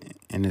about it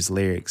in his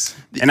lyrics.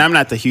 And I'm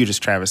not the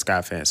hugest Travis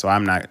Scott fan, so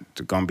I'm not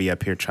going to be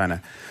up here trying to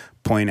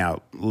point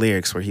out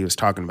lyrics where he was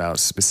talking about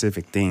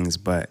specific things.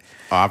 But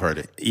I've heard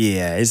it.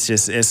 Yeah, it's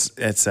just, it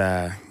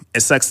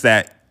sucks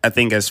that I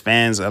think as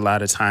fans, a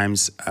lot of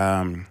times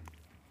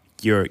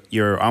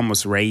you're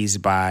almost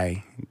raised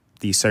by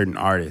these certain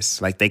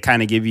artists. Like they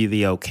kind of give you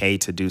the okay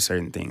to do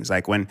certain things.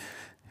 Like when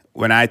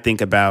I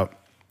think about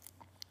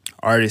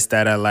artists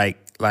that are like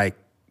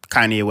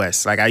Kanye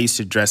West, like I used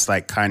to dress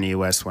like Kanye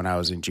West when I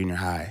was in junior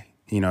high.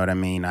 You know what I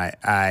mean?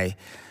 I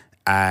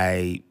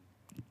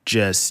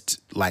just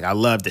I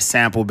love the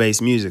sample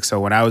based music. So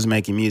when I was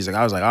making music,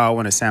 I was like, oh, I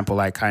want to sample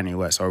like Kanye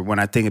West. Or when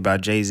I think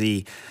about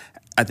Jay-Z,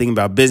 I think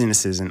about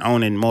businesses and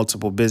owning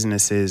multiple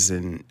businesses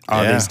and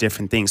all these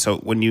different things. So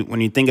when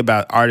you think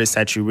about artists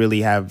that you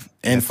really have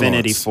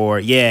affinity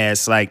for,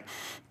 it's like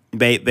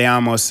they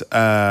almost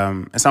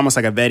it's almost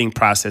like a vetting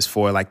process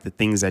for like the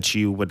things that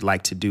you would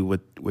like to do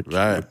with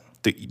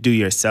do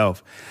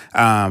yourself.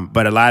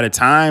 But a lot of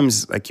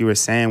times, like you were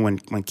saying,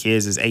 when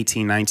kids is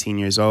 18, 19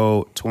 years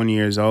old, 20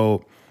 years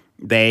old,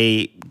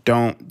 they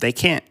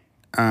can't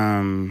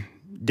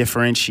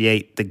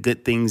differentiate the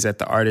good things that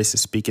the artist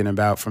is speaking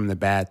about from the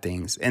bad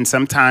things. And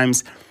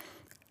sometimes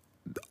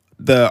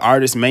the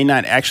artist may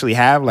not actually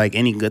have like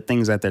any good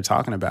things that they're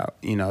talking about.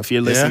 If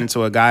you're listening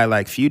to a guy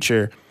like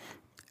Future,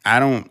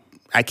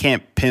 I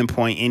can't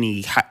pinpoint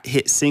any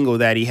hit single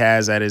that he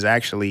has that is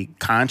actually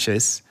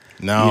conscious.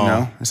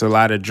 No. It's a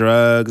lot of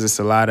drugs. It's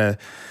a lot of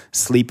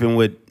sleeping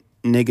with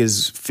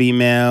niggas,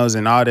 females,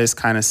 and all this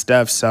kind of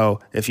stuff. So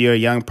if you're a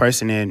young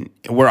person, and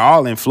we're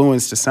all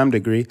influenced to some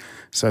degree.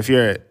 So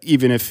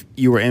even if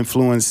you were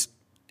influenced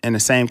in the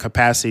same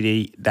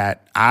capacity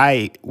that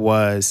I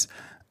was,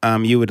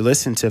 you would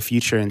listen to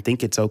Future and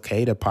think it's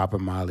okay to pop a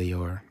Molly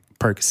or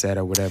Percocet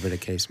or whatever the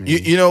case may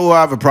be. You know who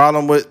I have a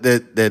problem with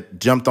that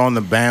jumped on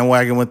the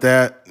bandwagon with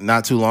that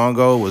not too long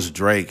ago was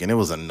Drake, and it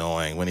was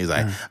annoying when he's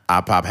like, I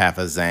pop half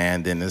a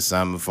Xan, then there's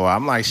something before.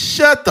 I'm like,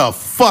 shut the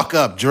fuck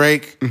up,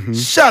 Drake.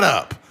 Shut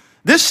up.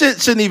 This shit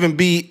shouldn't even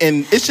be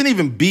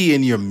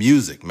in your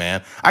music,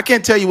 man. I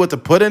can't tell you what to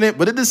put in it,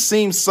 but it just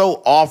seems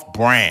so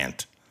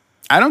off-brand.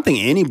 I don't think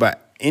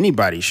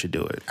anybody should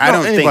do it.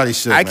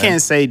 I can't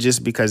say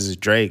just because it's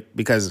Drake,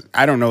 because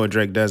I don't know what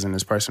Drake does in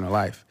his personal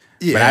life.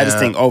 Yeah. But I just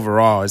think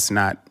overall it's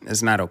not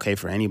okay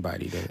for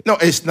anybody to. No,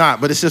 it's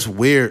not, but it's just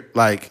weird.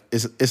 Like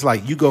it's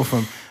like you go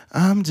from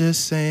I'm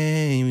just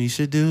saying we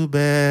should do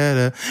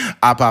better.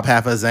 I pop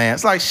half a Xan.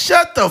 It's like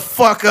shut the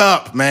fuck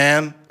up,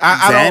 man.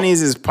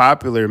 Xannies is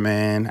popular,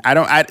 man.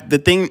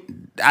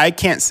 I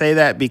can't say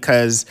that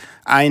because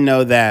I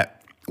know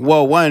that,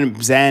 well, one,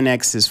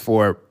 Xanax is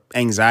for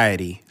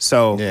anxiety.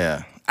 So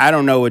yeah. I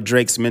don't know what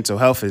Drake's mental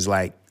health is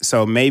like.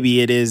 So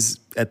maybe it is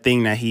a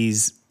thing that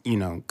he's,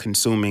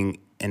 consuming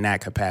in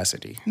that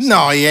capacity.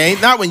 No, he ain't.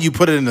 Not when you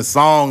put it in a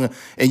song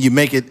and you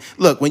make it.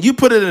 Look, when you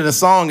put it in a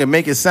song and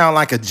make it sound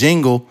like a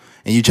jingle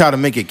and you try to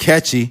make it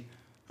catchy,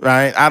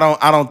 right? I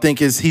don't think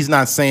he's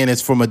not saying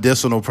it's for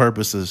medicinal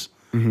purposes.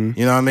 Mm-hmm.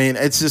 You know what I mean?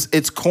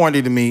 It's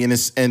corny to me, and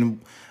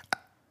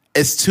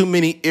it's too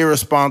many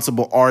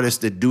irresponsible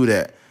artists that do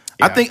that.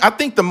 Yeah. I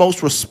think the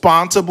most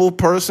responsible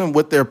person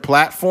with their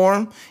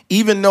platform,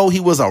 even though he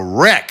was a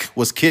wreck,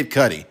 was Kid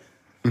Cudi.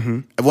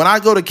 Mm-hmm. When I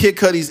go to Kid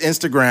Cudi's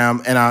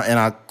Instagram and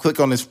I click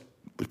on his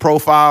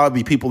profile, it'd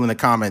be people in the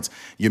comments,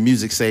 your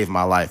music saved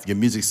my life. Your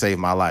music saved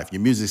my life.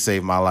 Your music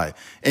saved my life.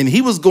 And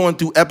he was going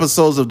through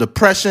episodes of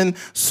depression,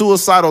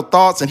 suicidal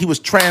thoughts, and he was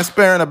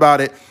transparent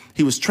about it.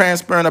 He was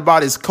transparent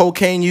about his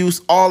cocaine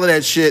use, all of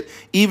that shit,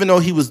 even though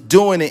he was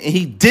doing it, and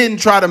he didn't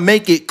try to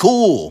make it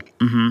cool.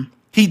 Mm-hmm.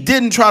 He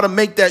didn't try to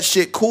make that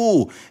shit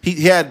cool.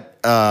 He had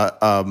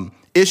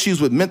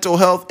issues with mental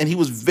health, and he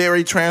was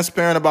very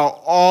transparent about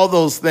all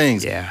those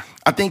things. Yeah.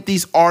 I think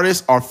these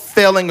artists are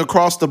failing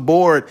across the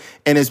board,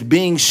 and it's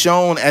being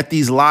shown at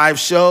these live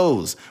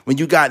shows. When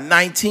you got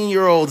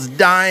 19-year-olds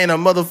dying of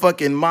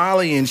motherfucking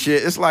Molly and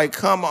shit, it's like,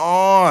 come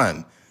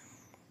on.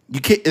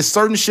 It's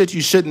certain shit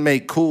you shouldn't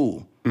make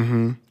cool.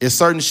 Mm-hmm. It's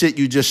certain shit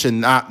you just should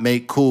not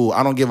make cool.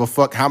 I don't give a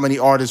fuck how many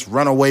artists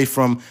run away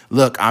from,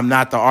 look, I'm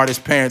not the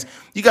artist parents.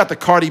 You got the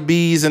Cardi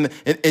B's and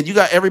you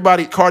got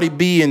everybody, Cardi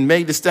B and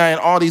Meg Thee Stallion,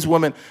 all these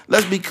women.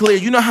 Let's be clear.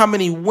 You know how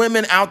many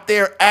women out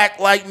there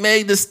act like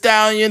Meg Thee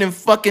Stallion and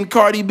fucking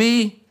Cardi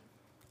B?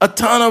 A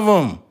ton of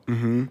them.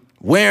 Mm-hmm.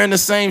 Wearing the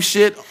same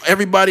shit.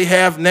 Everybody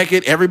half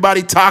naked.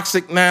 Everybody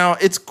toxic now.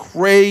 It's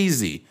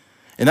crazy.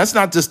 And that's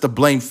not just to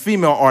blame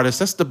female artists.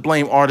 That's to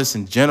blame artists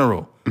in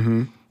general.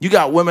 Mm-hmm. You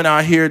got women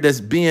out here that's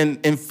being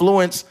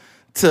influenced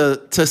to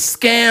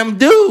scam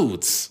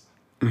dudes.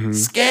 Mm-hmm.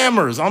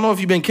 Scammers. I don't know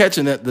if you've been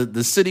catching that,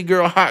 the city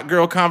girl, hot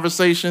girl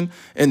conversation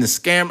and the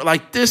scam.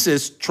 Like, this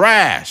is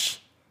trash.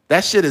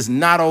 That shit is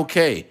not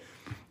okay.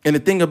 And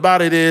the thing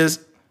about it is,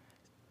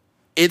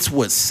 it's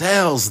what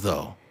sells,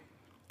 though.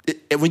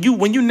 When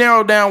you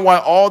narrow down why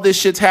all this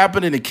shit's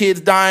happening, the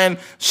kids dying,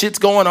 shit's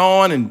going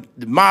on, and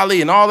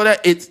Molly and all of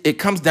that, it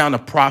comes down to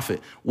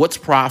profit. What's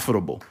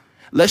profitable?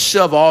 Let's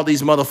shove all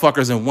these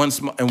motherfuckers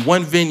in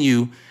one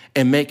venue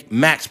and make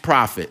max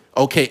profit.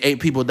 Okay, 8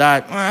 people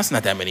died. That's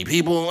not that many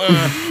people.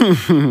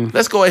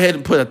 Let's go ahead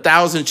and put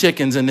 1,000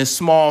 chickens in this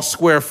small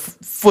square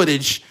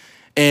footage,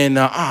 and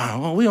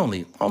we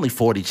only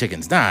 40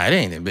 chickens died. It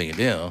ain't that big a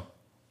deal.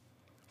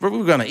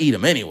 We're gonna eat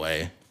them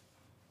anyway.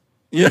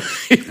 Yeah.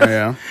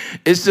 Yeah.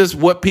 It's just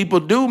what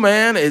people do,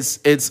 man.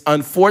 It's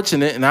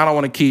unfortunate, and I don't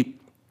want to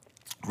keep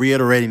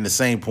reiterating the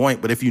same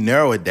point, but if you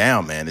narrow it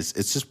down, man, it's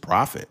just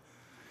profit.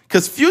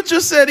 Because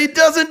Future said he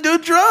doesn't do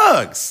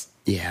drugs.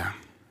 Yeah.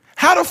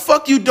 How the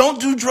fuck you don't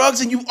do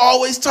drugs and you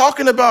always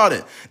talking about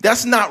it?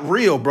 That's not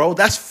real, bro.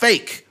 That's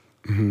fake.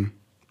 Mm-hmm.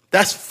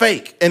 That's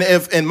fake.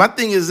 And my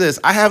thing is this,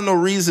 I have no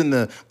reason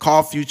to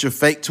call Future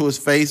fake to his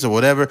face or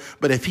whatever,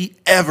 but if he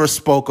ever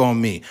spoke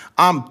on me,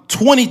 I'm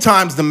 20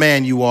 times the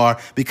man you are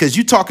because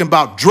you talking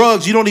about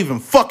drugs you don't even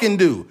fucking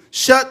do.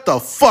 Shut the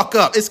fuck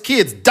up. It's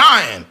kids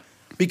dying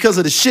because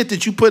of the shit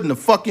that you put in the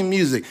fucking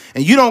music,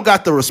 and you don't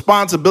got the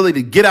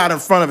responsibility to get out in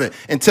front of it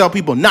and tell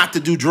people not to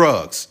do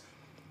drugs.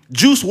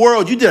 Juice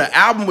WRLD, you did an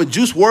album with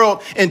Juice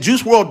WRLD, and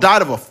Juice WRLD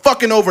died of a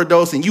fucking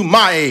overdose, and you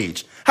my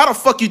age. How the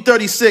fuck you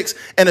 36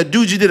 and a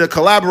dude you did a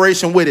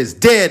collaboration with is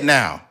dead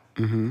now?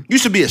 Mm-hmm. You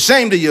should be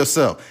ashamed of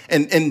yourself.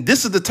 And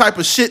this is the type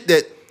of shit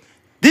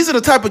these are the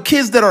type of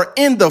kids that are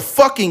in the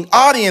fucking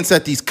audience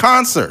at these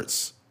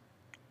concerts.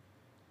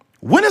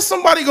 When is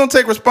somebody going to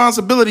take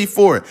responsibility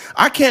for it?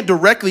 I can't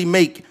directly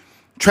make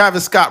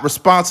Travis Scott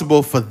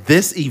responsible for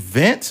this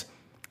event,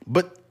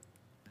 but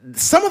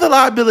some of the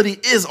liability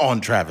is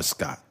on Travis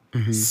Scott.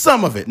 Mm-hmm.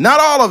 Some of it. Not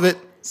all of it.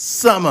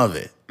 Some of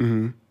it.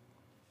 Mm-hmm.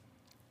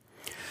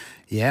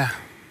 Yeah,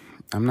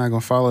 I'm not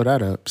gonna follow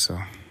that up. So,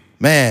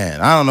 Man,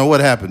 I don't know what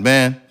happened,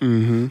 man.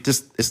 Mm-hmm.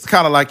 Just it's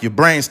kind of like your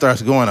brain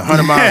starts going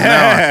 100 miles an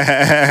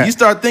hour. You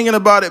start thinking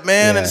about it,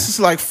 man, and it's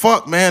just like,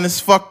 fuck, man, it's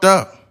fucked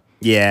up.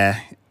 Yeah,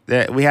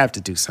 we have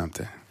to do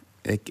something.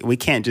 We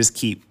can't just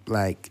keep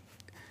like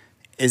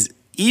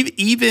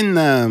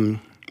even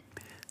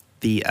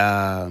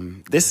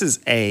this is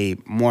a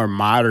more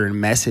modern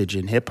message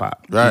in hip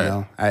hop. Right. You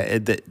know,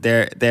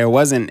 there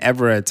wasn't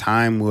ever a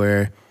time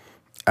where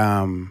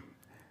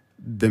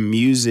the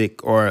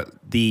music or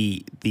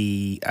the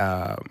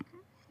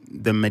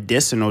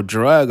medicinal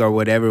drug or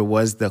whatever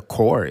was the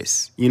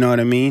chorus. You know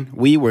what I mean?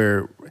 We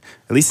were,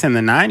 at least in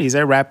the 90s,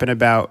 they're rapping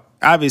about,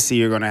 obviously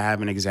you're going to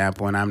have an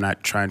example, and I'm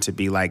not trying to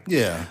be like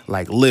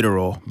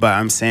literal, but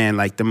I'm saying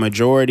like the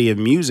majority of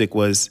music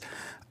was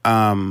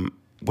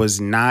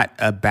not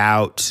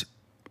about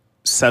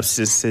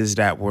substances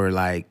that were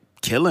like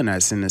killing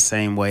us in the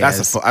same way.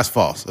 That's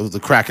false. It was the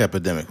crack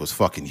epidemic was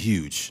fucking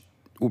huge.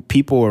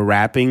 People were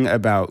rapping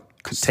about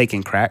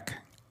taking crack.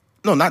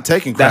 No, not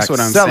taking crack. That's what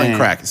I'm selling saying.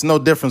 Crack. It's no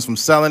difference from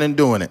selling and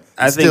doing it.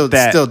 I think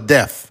that still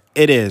death.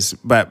 It is,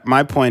 but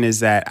my point is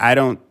that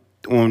in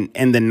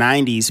the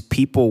 90s,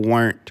 people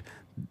weren't.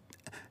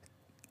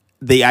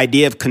 The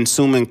idea of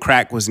consuming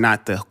crack was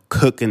not the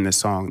hook in the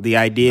song. The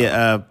idea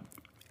of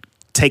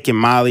taking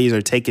Molly's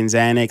or taking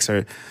Xanax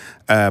or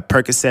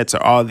Percocets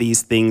or all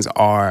these things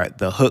are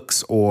the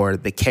hooks or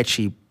the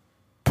catchy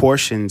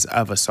portions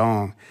of a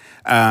song.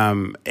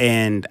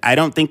 And I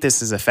don't think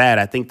this is a fad.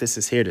 I think this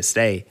is here to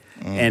stay.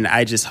 And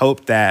I just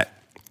hope that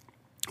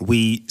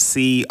we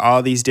see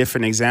all these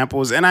different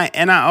examples. And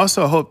I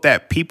also hope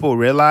that people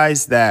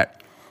realize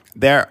that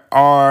there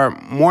are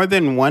more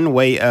than one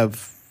way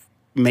of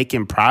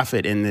making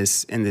profit in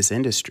this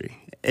industry.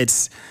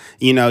 It's,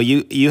 you know,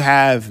 you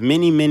have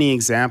many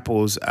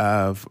examples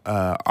of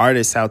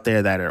artists out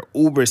there that are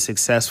uber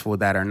successful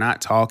that are not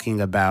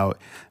talking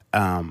about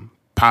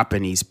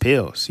popping these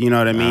pills. You know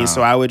what I mean?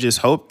 So I would just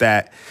hope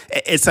that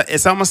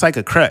it's almost like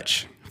a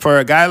crutch for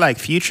a guy like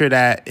Future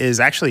that is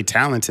actually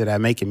talented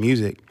at making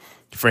music.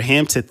 For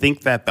him to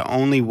think that the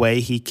only way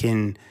he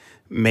can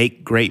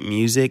make great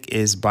music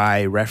is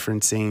by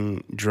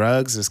referencing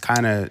drugs is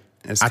kind of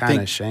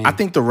a shame. I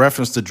think the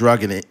reference to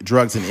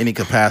drugs in any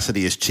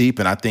capacity is cheap,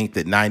 and I think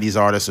that 90s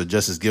artists are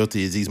just as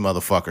guilty as these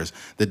motherfuckers.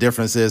 The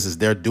difference is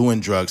they're doing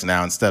drugs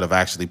now instead of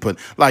actually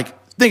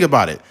think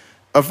about it.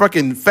 A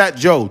fucking Fat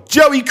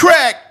Joey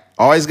Crack,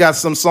 always got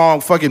some song,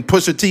 fucking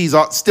Pusha T's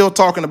still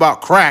talking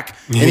about crack,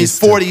 and he's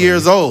 40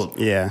 years old.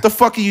 Yeah. The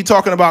fuck are you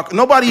talking about?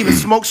 Nobody even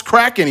smokes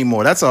crack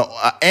anymore. That's a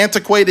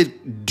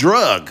antiquated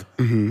drug,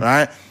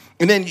 right?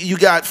 And then you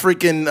got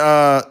freaking,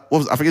 I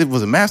forget,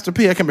 was it Master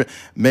P? I can't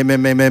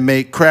remember.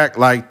 Make crack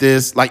like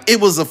this. Like,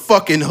 it was a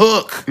fucking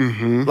hook.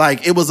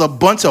 Like, it was a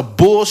bunch of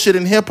bullshit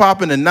in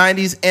hip-hop in the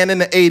 90s and in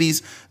the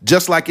 80s,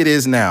 just like it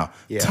is now.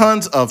 Yeah.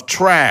 Tons of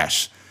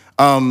trash.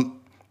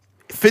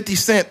 50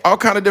 Cent, all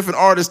kind of different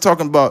artists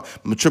talking about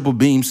my triple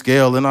beam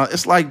scale and all.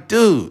 It's like,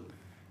 dude,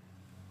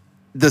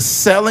 the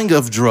selling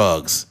of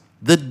drugs,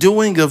 the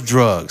doing of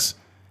drugs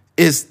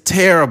is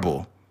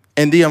terrible.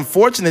 And the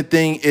unfortunate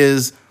thing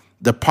is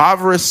the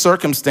impoverished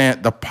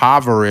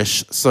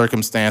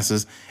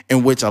circumstances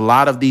in which a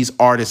lot of these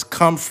artists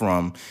come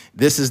from,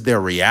 this is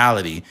their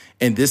reality.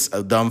 And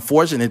the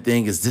unfortunate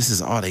thing is this is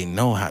all they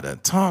know how to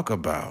talk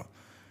about.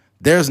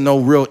 There's no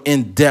real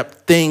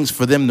in-depth things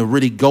for them to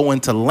really go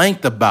into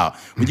length about.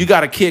 When you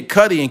got a Kid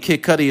Cudi, and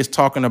Kid Cudi is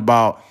talking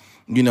about,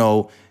 you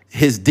know,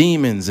 his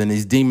demons and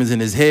his demons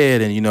in his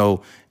head, and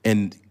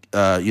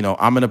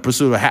I'm in a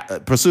pursuit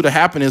of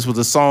happiness was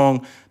a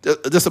song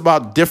just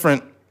about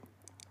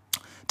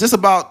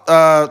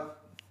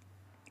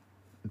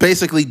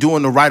basically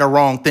doing the right or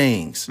wrong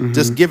things,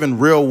 just giving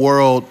real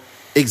world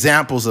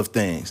examples of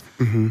things.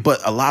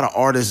 But a lot of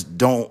artists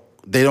don't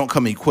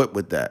come equipped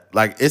with that.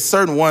 Like, it's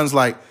certain ones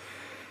like,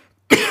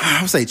 I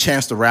would say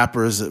Chance the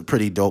Rapper is a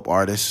pretty dope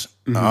artist.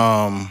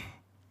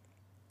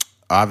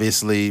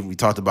 Obviously, we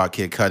talked about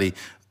Kid Cudi.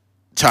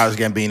 Childish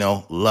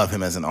Gambino, love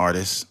him as an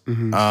artist.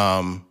 It's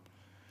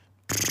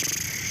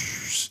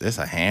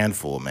a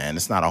handful, man.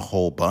 It's not a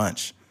whole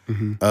bunch.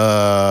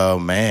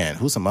 Man,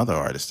 who's some other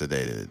artists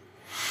today that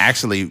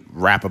actually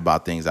rap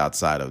about things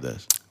outside of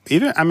this?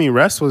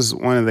 Russ was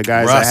one of the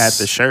guys that had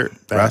the shirt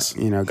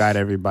that got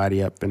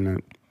everybody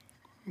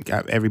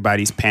got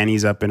everybody's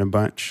panties up in a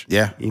bunch.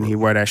 Yeah. He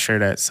wore that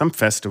shirt at some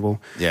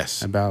festival.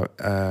 Yes. About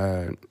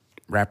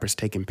rappers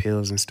taking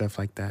pills and stuff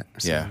like that.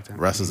 Yeah, like that.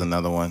 Russ is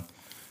another one.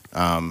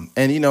 And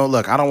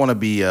look, I don't want to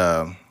be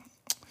a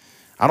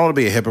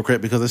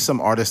hypocrite because there's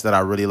some artists that I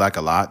really like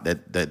a lot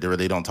that they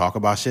really don't talk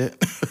about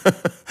shit.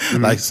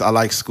 Like, I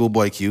like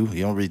Schoolboy Q.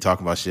 He don't really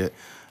talk about shit.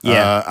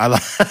 Yeah,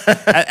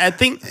 I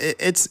think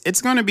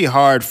it's going to be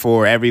hard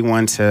for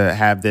everyone to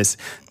have this.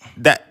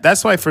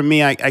 That's why for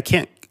me, I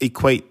can't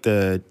equate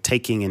the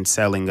taking and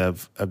selling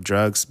of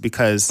drugs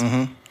because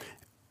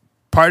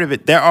part of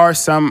it, there are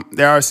some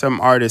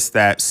artists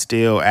that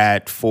still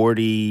at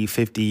 40,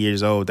 50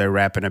 years old, they're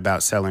rapping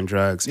about selling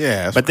drugs.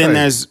 Yeah, that's but then crazy.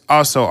 there's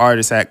also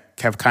artists that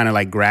have kind of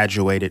like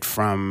graduated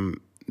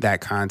from that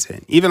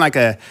content. Even like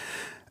a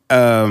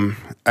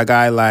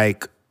guy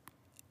like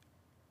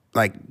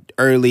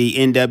early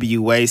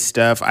NWA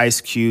stuff,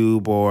 Ice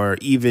Cube, or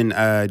even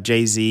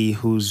Jay-Z,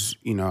 who's,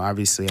 you know,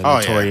 obviously a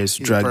notorious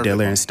He's drug a perfect dealer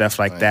one. and stuff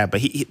like that. But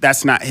he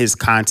that's not his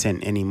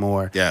content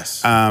anymore.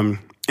 Yes.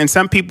 And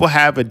some people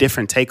have a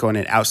different take on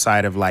it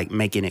outside of like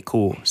making it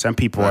cool. Some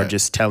people are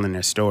just telling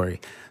their story.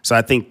 So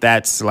I think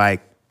that's a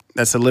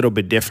little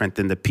bit different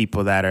than the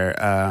people that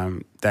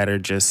are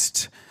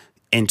just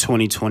in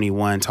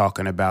 2021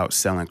 talking about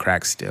selling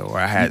crack still, or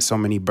I had so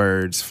many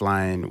birds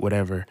flying,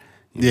 whatever.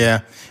 Yeah,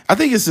 I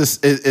think it's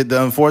just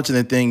the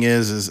unfortunate thing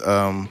is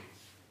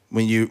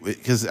when you,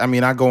 because I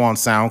mean I go on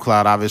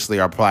SoundCloud. Obviously,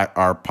 our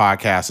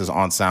podcast is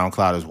on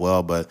SoundCloud as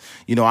well. But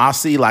you know, I'll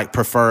see like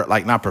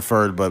not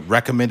preferred, but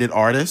recommended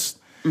artists,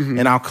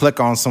 and I'll click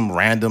on some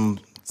random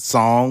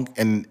song,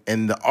 and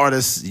the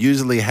artist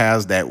usually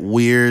has that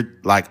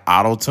weird like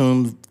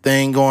auto-tune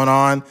thing going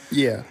on.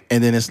 Yeah,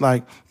 and then it's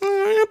like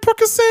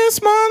Percocet,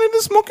 smiling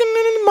and smoking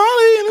and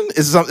Molly, and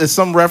it's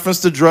some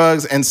reference to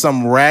drugs and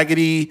some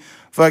raggedy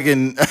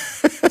fucking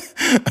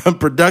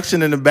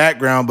production in the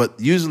background, but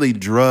usually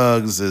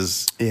drugs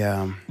is.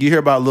 yeah. You hear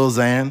about Lil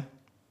Xan?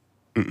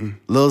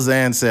 Lil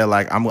Xan said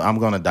like I'm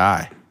gonna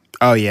die.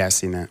 Oh yeah, I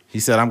seen that. He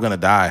said I'm gonna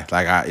die.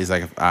 Like it's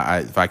like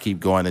if I keep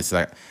going, it's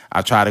like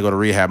I try to go to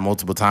rehab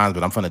multiple times,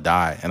 but I'm gonna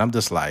die. And I'm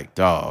just like,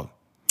 dog.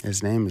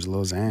 His name is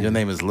Lil Xan. Your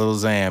name is Lil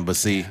Xan, but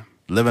see,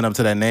 living up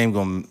to that name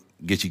gonna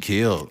get you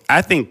killed.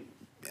 I think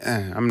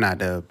I'm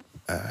not a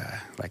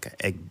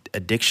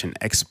addiction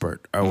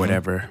expert or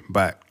whatever,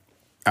 but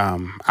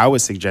I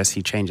would suggest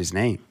he change his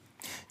name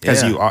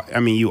because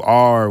you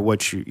are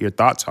what your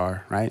thoughts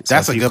are, right? So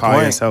That's if a you good call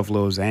point. yourself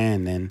Lil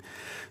Xan, then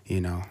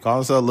you know Call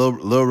yourself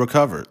Lil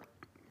Recovered.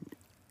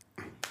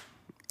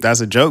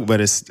 that's a joke,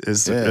 but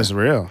it's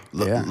real.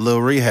 Yeah,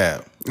 Lil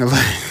Rehab.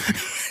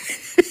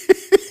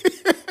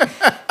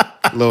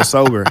 Lil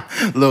sober,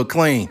 Lil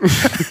Clean.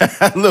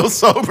 Lil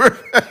Sober.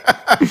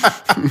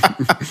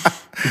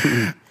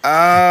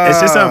 it's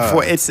just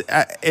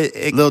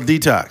unfortunate. Lil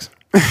Detox.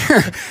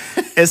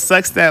 It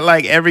sucks that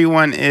like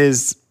everyone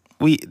is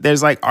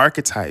there's like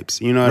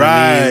archetypes, you know what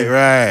I mean?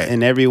 Right.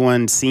 And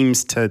everyone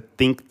seems to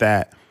think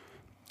that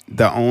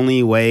the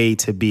only way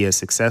to be a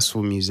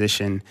successful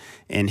musician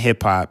in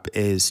hip hop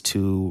is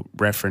to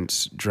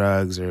reference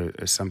drugs or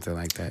something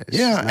like that.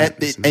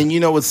 And you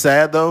know what's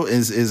sad though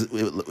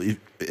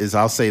is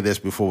I'll say this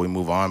before we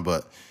move on,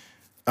 but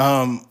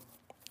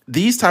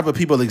these type of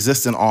people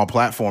exist in all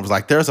platforms.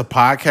 Like there's a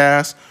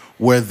podcast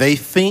where they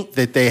think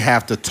that they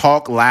have to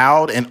talk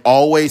loud and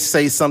always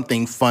say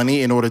something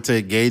funny in order to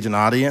engage an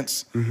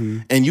audience.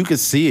 And you can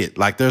see it.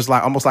 Like there's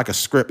like almost like a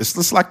script. It's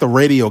just like the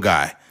radio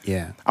guy.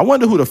 Yeah. I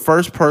wonder who the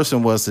first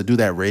person was to do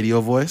that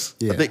radio voice.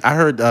 Yeah. I think I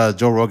heard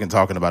Joe Rogan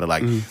talking about it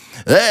like,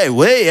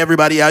 hey,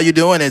 everybody, how you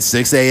doing? It's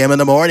 6 a.m. in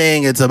the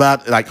morning. It's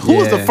about like, who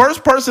was the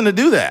first person to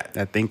do that?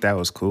 I think that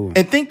was cool.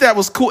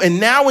 And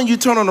now when you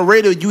turn on the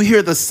radio, you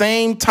hear the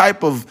same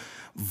type of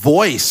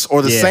voice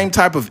or the same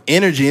type of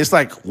energy. It's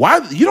like, why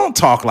you don't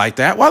talk like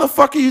that? Why the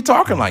fuck are you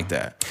talking like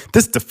that?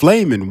 This the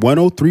Flame in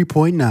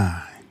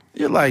 103.9.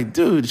 You're like,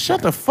 dude,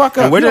 shut the fuck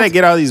up. And where did I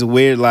get all these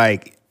weird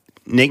like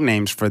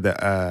nicknames for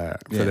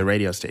the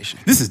radio station?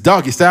 This is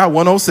Doggy Style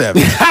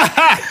 107.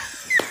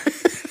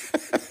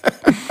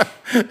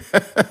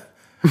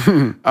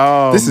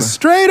 This is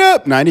Straight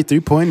Up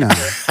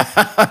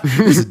 93.9.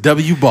 This is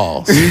W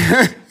Balls.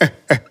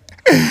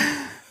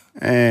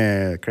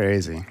 Yeah,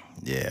 crazy.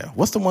 Yeah.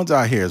 What's the ones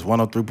out here? It's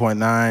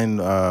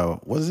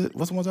 103.9. What is it?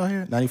 What's the ones out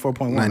here?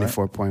 94.1.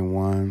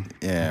 94.1. Right?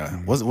 Yeah.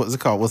 What's it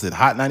called? Was it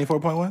Hot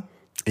 94.1?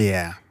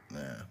 Yeah.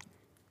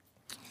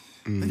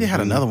 They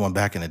had another one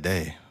back in the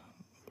day.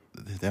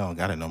 They don't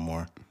got it no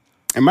more.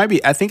 It might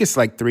be. I think it's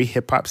like 3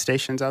 hip hop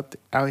stations out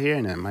here,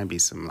 and it might be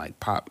some like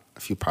a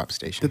few pop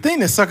stations. The thing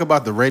that suck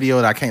about the radio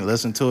that I can't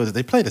listen to is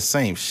they play the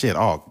same shit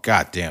all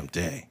goddamn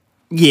day.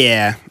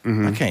 Yeah,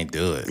 I can't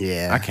do it.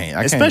 Yeah, I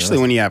can't. Especially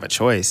when you have a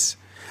choice.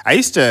 I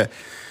used to,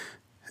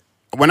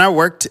 when I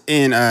worked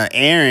in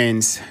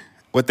Aaron's,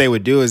 what they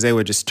would do is they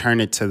would just turn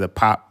it to the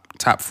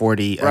top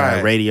 40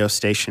 radio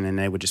station, and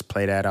they would just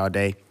play that all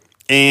day.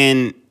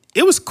 And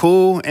it was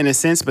cool in a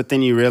sense, but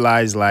then you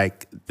realize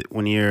like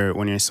when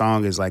your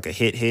song is like a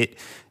hit,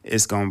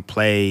 it's gonna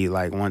play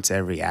like once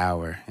every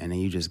hour, and then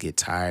you just get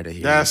tired of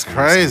hearing. That's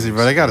crazy,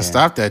 bro. They got to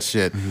stop that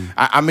shit.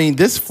 I mean,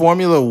 this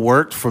formula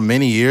worked for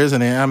many years,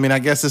 and I mean, I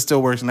guess it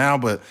still works now,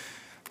 but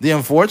the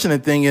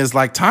unfortunate thing is,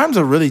 like, times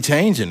are really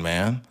changing,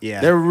 man.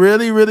 Yeah. They're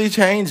really, really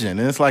changing.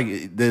 And it's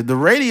like the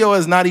radio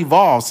has not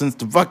evolved since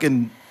the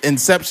fucking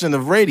inception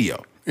of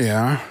radio.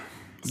 Yeah.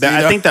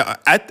 I think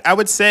that I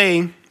would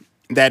say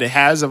that it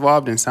has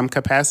evolved in some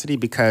capacity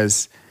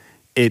because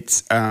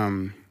it's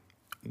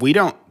we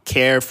don't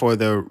care for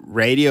the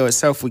radio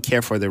itself, we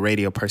care for the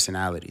radio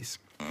personalities.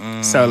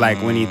 So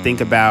like when you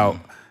think about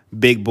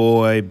Big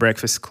Boy,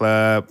 Breakfast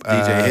Club,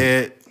 DJ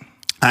Hit.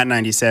 Hot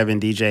 97,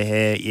 DJ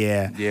Head,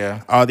 yeah.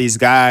 Yeah. All these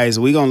guys,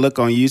 we gonna look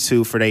on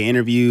YouTube for their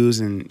interviews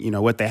and,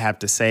 what they have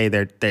to say,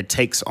 their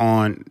takes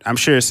on. I'm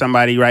sure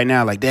somebody right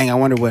now like, dang, I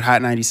wonder what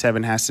Hot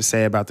 97 has to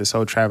say about this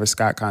whole Travis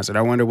Scott concert.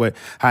 I wonder what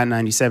Hot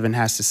 97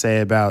 has to say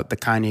about the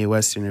Kanye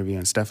West interview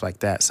and stuff like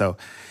that. So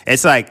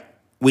it's like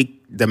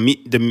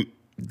the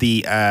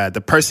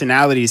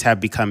personalities have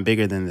become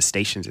bigger than the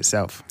stations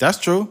itself. That's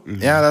true.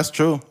 Mm-hmm. Yeah, that's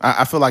true.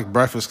 I feel like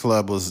Breakfast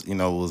Club was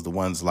the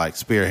ones like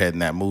spearheading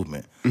that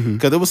movement.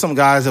 Because there was some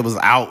guys that was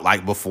out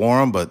like before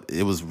them, but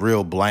it was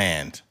real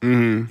bland.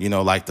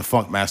 Like the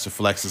Funkmaster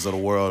Flexes of the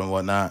world and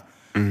whatnot.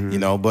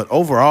 But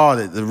overall,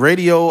 the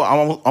radio,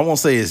 I won't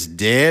say it's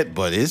dead,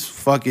 but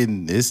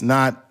it's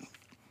not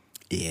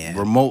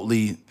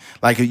remotely.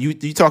 Like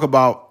you talk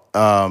about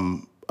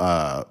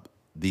I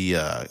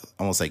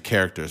won't say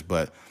characters,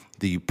 but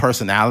the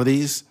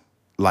personalities,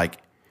 like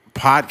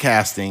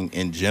podcasting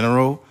in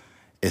general,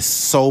 is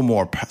so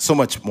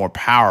much more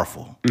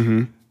powerful.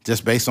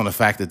 Just based on the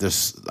fact that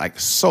there's like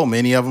so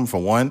many of them,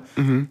 for one,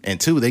 and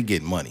two, they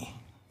get money.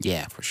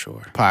 Yeah, for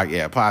sure.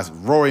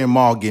 Rory and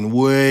Maul getting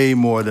way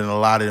more than a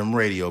lot of them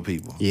radio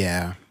people.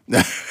 Yeah,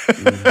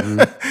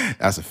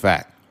 that's a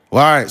fact.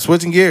 Well, all right,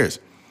 switching gears.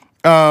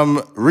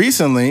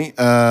 Recently,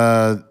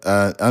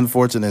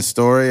 unfortunate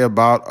story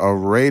about a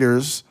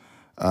Raiders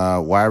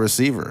wide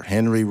receiver,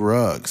 Henry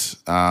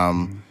Ruggs.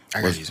 I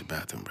gotta use the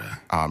bathroom, bro.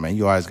 Oh, man,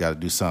 you always got to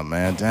do something,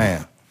 man.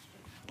 Damn.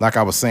 Like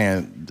I was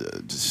saying,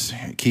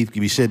 Keith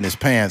could be shitting his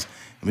pants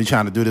and be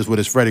trying to do this with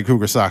his Freddy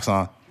Krueger socks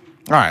on.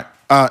 All right.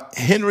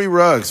 Henry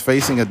Ruggs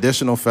facing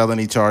additional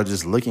felony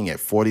charges, looking at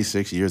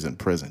 46 years in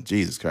prison.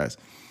 Jesus Christ.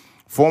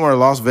 Former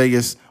Las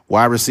Vegas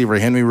wide receiver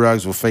Henry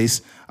Ruggs will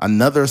face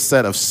another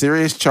set of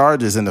serious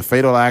charges in the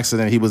fatal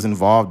accident he was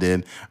involved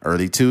in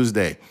early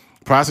Tuesday.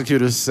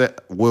 Prosecutors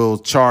will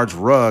charge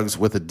Ruggs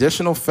with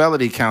additional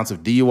felony counts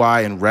of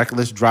DUI and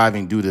reckless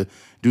driving due to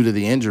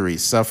the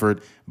injuries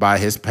suffered by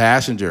his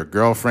passenger,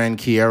 girlfriend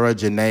Kiera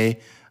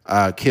Janae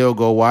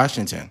Kilgo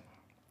Washington.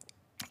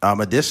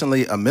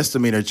 Additionally, a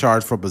misdemeanor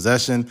charge for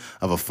possession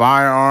of a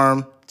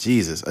firearm.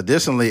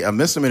 Additionally, a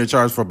misdemeanor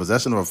charge for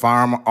possession of a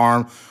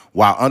firearm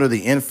while under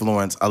the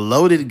influence. A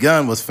loaded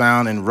gun was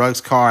found in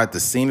Ruggs' car at the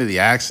scene of the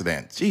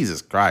accident.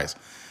 Jesus Christ.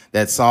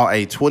 That saw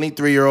a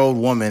 23-year-old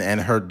woman and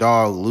her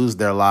dog lose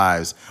their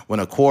lives when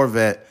a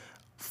Corvette,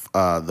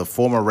 the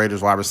former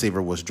Raiders wide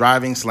receiver, was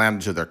driving, slammed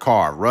into their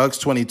car. Ruggs,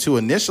 22,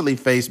 initially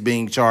faced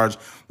being charged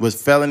with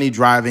felony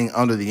driving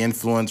under the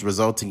influence,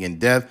 resulting in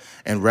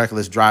death, and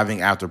reckless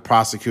driving after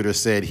prosecutors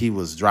said he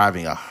was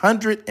driving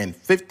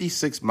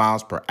 156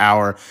 miles per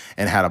hour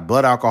and had a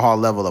blood alcohol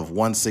level of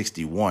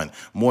 161,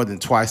 more than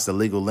twice the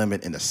legal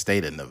limit in the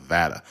state of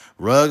Nevada.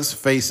 Ruggs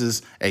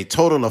faces a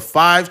total of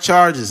 5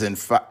 charges and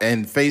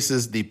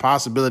faces the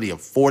possibility of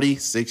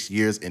 46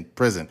 years in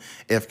prison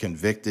if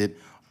convicted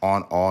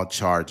on all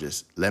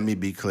charges. Let me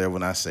be clear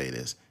when I say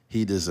this.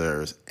 He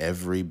deserves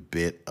every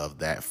bit of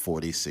that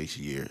 46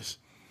 years.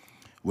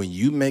 When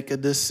you make a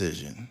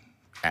decision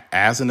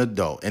as an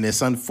adult, and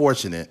it's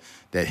unfortunate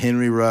that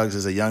Henry Ruggs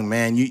is a young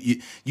man,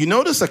 you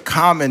notice a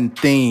common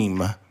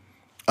theme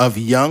of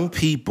young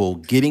people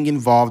getting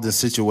involved in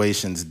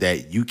situations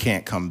that you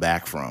can't come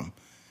back from.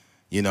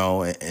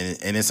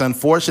 And it's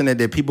unfortunate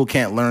that people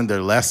can't learn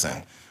their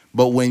lesson.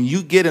 But when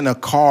you get in a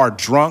car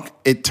drunk,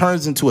 it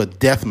turns into a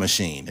death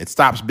machine. It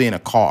stops being a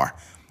car.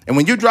 And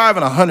when you're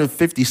driving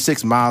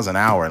 156 miles an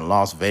hour in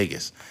Las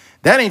Vegas,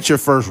 that ain't your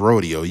first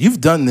rodeo.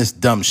 You've done this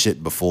dumb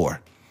shit before.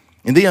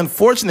 And the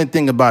unfortunate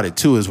thing about it,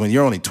 too, is when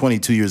you're only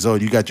 22 years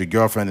old, you got your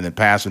girlfriend in the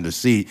passenger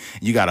seat,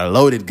 you got a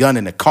loaded gun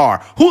in the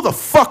car. Who the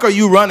fuck are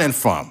you running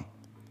from?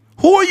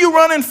 Who are you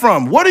running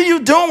from? What are you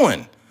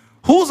doing?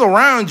 Who's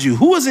around you?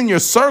 Who is in your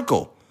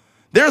circle?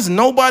 There's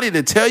nobody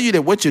to tell you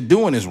that what you're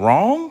doing is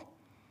wrong.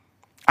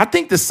 I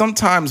think that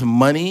sometimes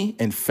money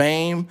and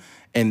fame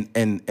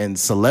and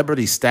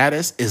celebrity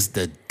status is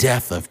the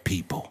death of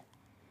people.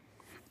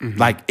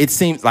 Like, it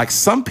seems like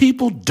some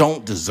people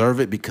don't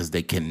deserve it because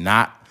they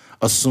cannot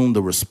assume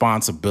the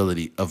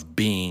responsibility of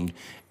being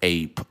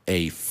a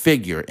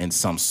figure in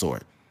some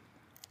sort.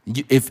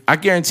 If I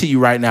guarantee you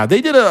right now, they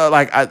did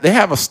they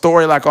have a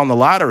story like on the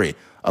lottery.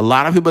 A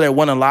lot of people that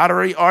won a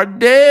lottery are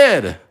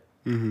dead.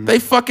 They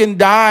fucking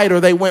died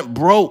or they went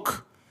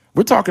broke.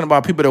 We're talking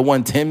about people that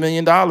won $10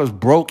 million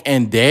broke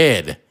and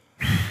dead,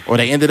 or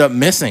they ended up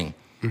missing.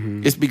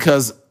 It's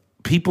because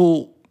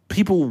people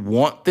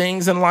want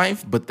things in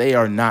life, but they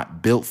are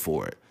not built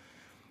for it.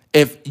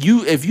 If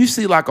you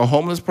see like a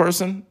homeless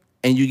person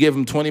and you give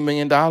him $20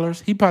 million,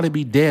 he'd probably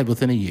be dead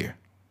within a year.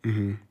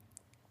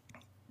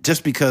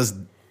 Just because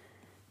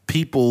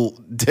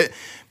people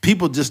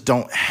just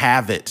don't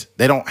have it.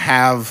 They don't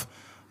have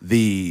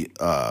the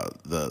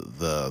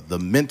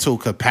mental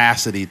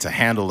capacity to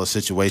handle a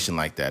situation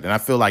like that. And I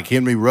feel like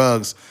Henry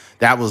Ruggs,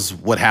 that was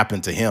what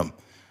happened to him.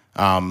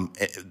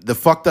 The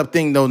fucked up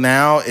thing though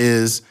now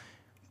is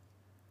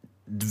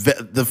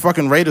the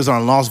fucking Raiders are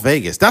in Las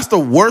Vegas. That's the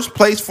worst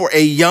place for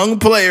a young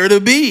player to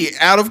be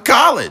out of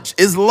college,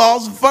 is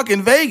Las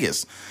fucking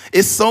Vegas.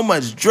 It's so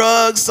much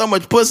drugs, so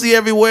much pussy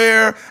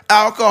everywhere,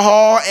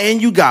 alcohol,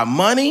 and you got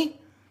money.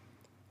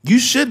 You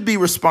should be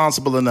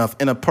responsible enough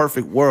in a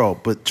perfect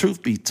world. But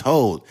truth be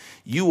told,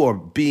 you are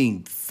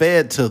being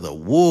fed to the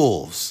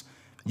wolves.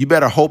 You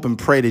better hope and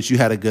pray that you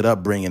had a good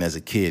upbringing as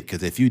a kid,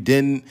 because if you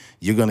didn't,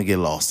 you're going to get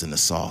lost in the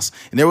sauce.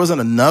 And there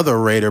wasn't another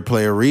Raider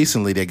player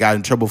recently that got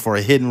in trouble for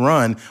a hit and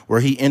run where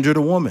he injured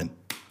a woman.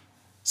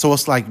 So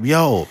it's like,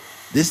 yo,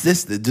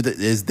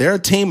 is there a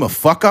team of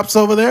fuck-ups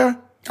over there?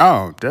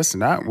 Oh, that's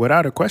not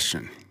without a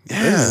question.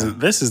 Yeah.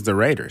 This is the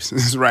Raiders.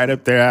 This is right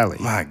up their alley.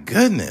 My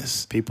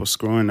goodness. People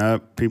screwing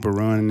up, people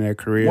ruining their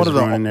careers,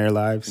 ruining their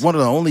lives. One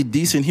of the only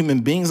decent human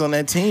beings on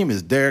that team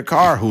is Derek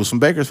Carr, who's from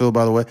Bakersfield,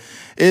 by the way,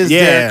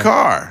 Derek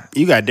Carr.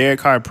 You got Derek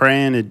Carr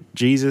praying to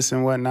Jesus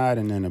and whatnot,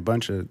 and then a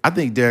bunch of... I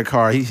think Derek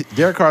Carr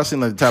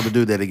seemed like the type of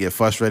dude that'd get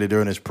frustrated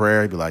during his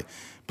prayer. He'd be like,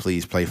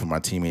 please play for my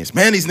teammates.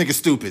 Man, these niggas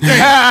stupid.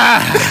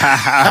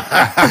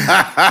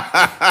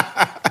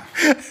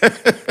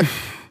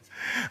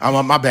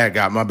 My bad,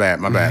 God. My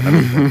bad. Let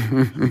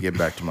me get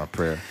back to my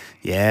prayer.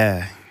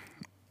 Yeah,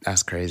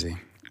 that's crazy.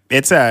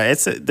 It's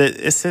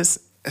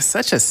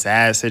such a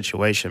sad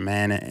situation,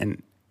 man.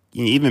 And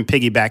even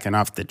piggybacking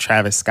off the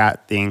Travis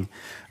Scott thing,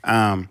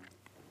 when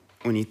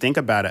you think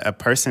about it, a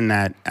person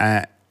that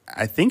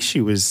I think she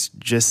was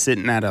just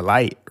sitting at a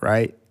light,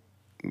 right?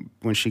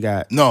 When she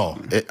got...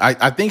 No,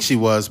 I think she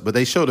was, but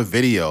they showed a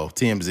video.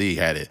 TMZ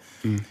had it.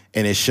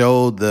 And it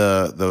showed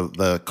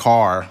the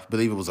car. I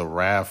believe it was a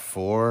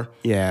RAV4.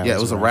 Yeah, it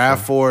was a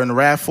RAV4. And the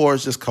RAV4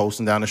 is just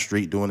coasting down the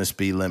street doing the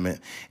speed limit.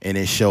 And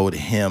it showed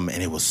him,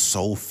 and it was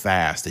so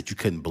fast that you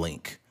couldn't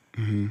blink.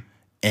 Mm-hmm.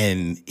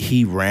 And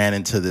he ran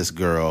into this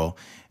girl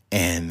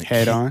and...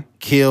 Head on?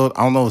 Killed...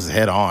 I don't know if it was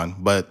head on,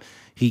 but...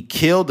 He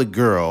killed the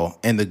girl,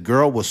 and the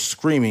girl was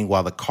screaming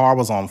while the car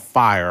was on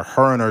fire.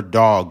 Her and her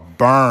dog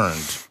burned.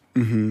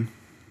 Mm-hmm.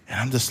 And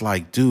I'm just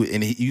like, dude,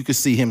 and you could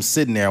see him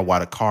sitting there while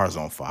the car's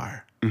on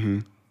fire. Mm-hmm.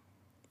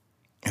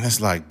 And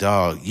it's like,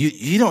 dog,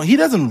 he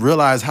doesn't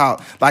realize how,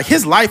 like,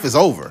 his life is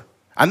over.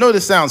 I know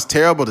this sounds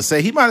terrible to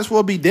say. He might as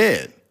well be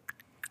dead.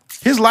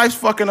 His life's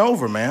fucking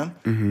over, man.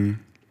 Mm-hmm.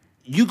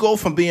 You go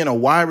from being a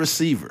wide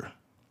receiver,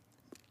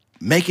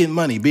 making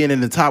money, being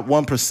in the top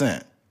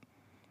 1%,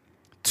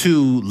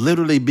 to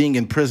literally being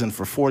in prison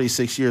for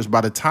 46 years.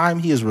 By the time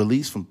he is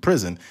released from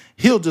prison,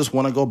 he'll just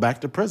want to go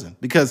back to prison,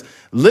 because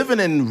living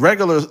in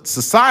regular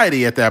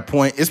society at that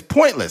point is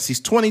pointless.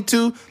 He's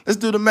 22. Let's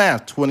do the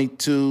math.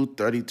 22,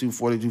 32,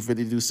 42,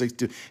 52,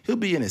 62. He'll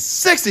be in his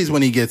 60s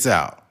when he gets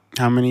out.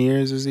 How many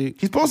years is he?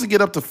 He's supposed to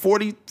get up to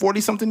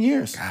 40-something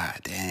years.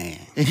 God damn.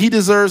 And he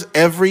deserves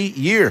every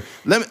year.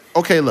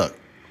 Okay, look.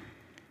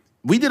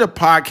 We did a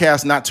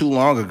podcast not too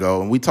long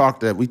ago, and we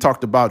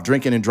talked about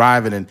drinking and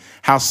driving and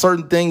how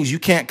certain things you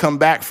can't come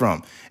back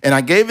from. And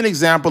I gave an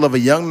example of a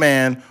young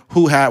man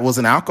who was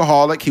an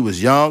alcoholic. He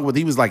was young, but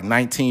he was like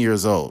 19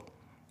 years old.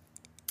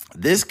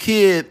 This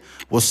kid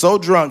was so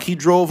drunk, he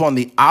drove on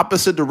the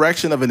opposite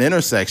direction of an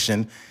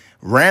intersection,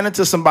 ran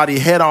into somebody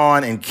head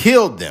on, and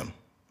killed them,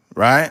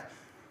 right?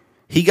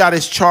 He got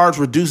his charge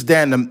reduced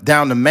down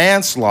to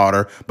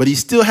manslaughter, but he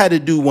still had to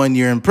do 1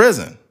 year in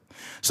prison.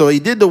 So he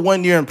did the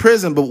 1 year in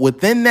prison, but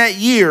within that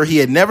year, he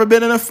had never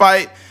been in a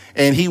fight,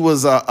 and he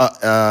was,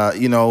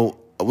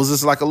 was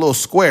just like a little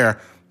square.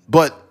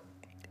 But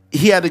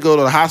he had to go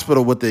to the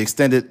hospital with the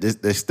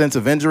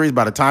extensive injuries.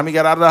 By the time he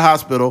got out of the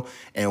hospital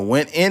and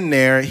went in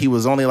there, he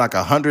was only like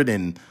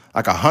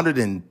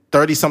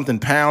 130 something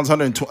pounds,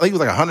 120. I think he was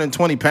like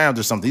 120 pounds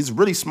or something. He's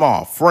really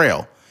small,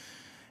 frail.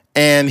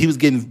 And he was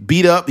getting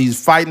beat up.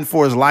 He's fighting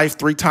for his life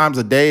 3 times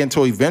a day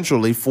until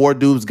eventually 4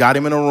 dudes got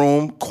him in a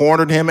room,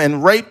 cornered him,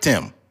 and raped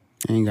him.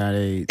 And he got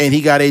AIDS. And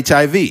he got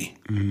HIV,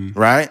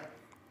 right?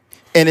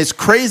 And it's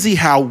crazy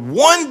how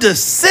one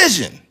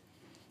decision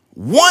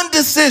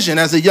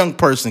as a young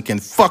person can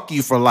fuck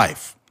you for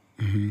life.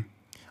 Mm-hmm.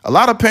 A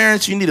lot of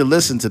parents, you need to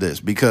listen to this,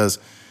 because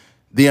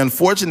the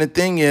unfortunate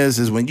thing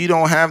is when you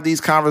don't have these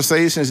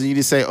conversations and you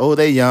just say, oh,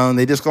 they young,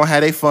 they just gonna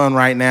have their fun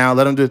right now,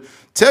 let them do it.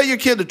 Tell your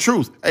kid the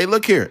truth. Hey,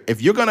 look here.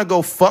 If you're gonna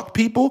go fuck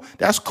people,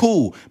 that's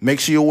cool. Make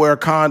sure you wear a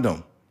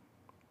condom.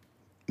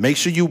 Make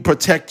sure you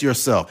protect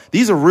yourself.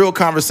 These are real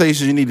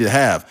conversations you need to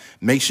have.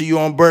 Make sure you're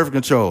on birth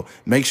control.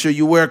 Make sure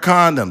you wear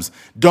condoms.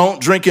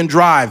 Don't drink and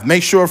drive.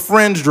 Make sure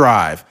friends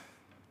drive.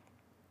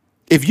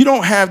 If you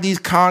don't have these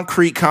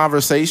concrete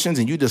conversations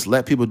and you just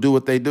let people do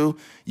what they do,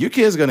 your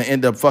kid's gonna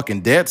end up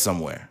fucking dead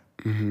somewhere.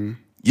 Mm-hmm.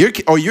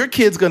 Your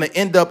kid's gonna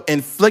end up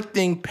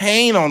inflicting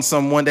pain on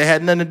someone that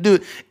had nothing to do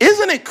with it.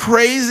 Isn't it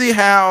crazy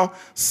how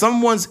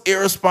someone's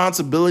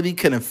irresponsibility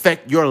can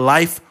affect your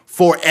life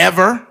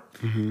forever?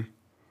 Mm-hmm.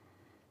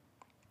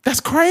 That's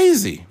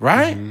crazy,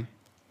 right? Mm-hmm.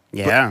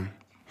 Yeah.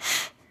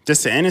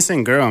 Just an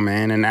innocent girl,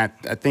 man. And I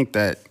think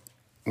that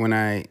when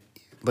I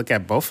look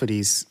at both of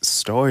these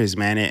stories,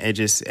 man,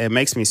 it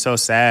makes me so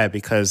sad,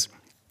 because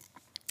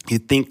you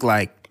think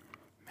like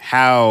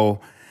how,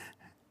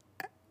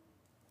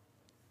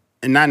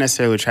 and not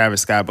necessarily with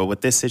Travis Scott, but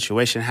with this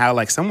situation, how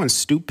like someone's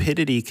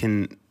stupidity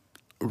can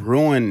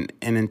ruin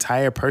an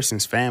entire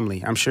person's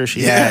family. I'm sure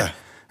she had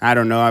I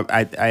don't know.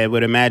 I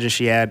would imagine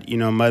she had,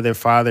 mother,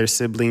 father,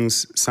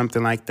 siblings,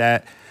 something like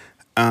that.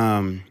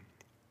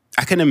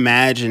 I can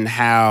imagine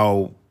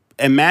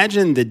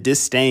imagine the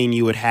disdain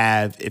you would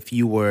have if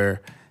you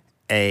were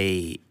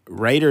a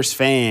Raiders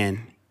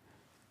fan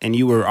and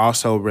you were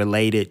also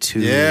related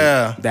to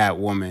that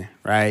woman,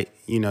 right?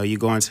 You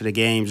go into the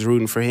games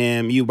rooting for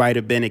him. You might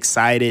have been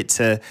excited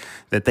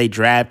that they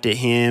drafted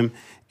him,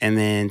 and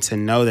then to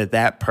know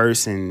that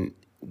person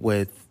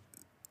with,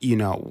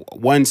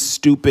 one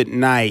stupid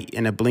night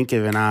in a blink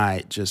of an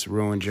eye just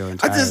ruined your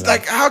entire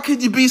life. How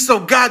could you be so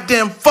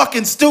goddamn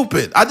fucking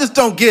stupid? I just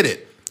don't get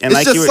it. And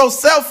it's just so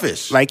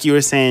selfish. Like you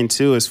were saying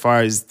too, as far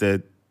as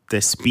the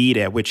speed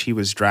at which he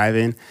was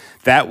driving,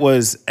 that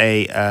was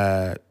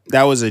a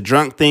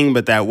drunk thing,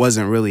 but that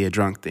wasn't really a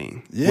drunk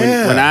thing.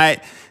 Yeah.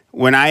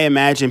 When I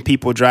imagine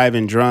people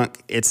driving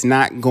drunk, it's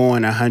not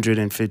going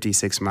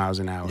 156 miles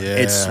an hour. Yeah.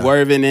 It's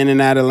swerving in and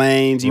out of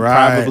lanes. You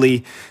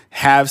probably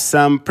have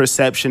some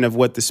perception of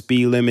what the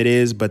speed limit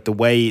is, but the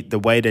way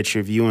that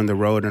you're viewing the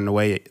road and the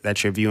way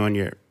that you're viewing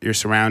your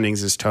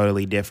surroundings is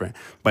totally different.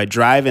 But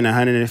driving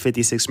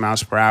 156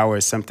 miles per hour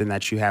is something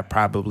that you have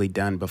probably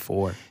done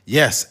before.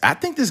 Yes, I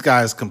think this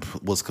guy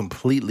was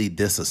completely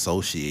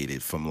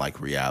disassociated from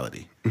like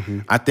reality. Mm-hmm.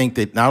 I think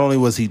that not only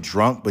was he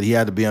drunk, but he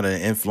had to be under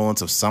the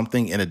influence of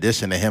something in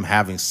addition to him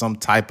having some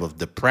type of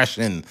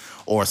depression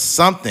or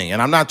something.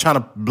 And I'm not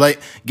trying to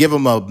give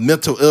him a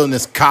mental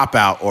illness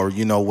cop-out or,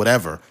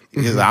 whatever.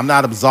 Because I'm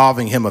not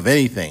absolving him of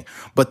anything.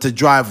 But to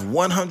drive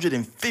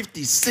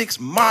 156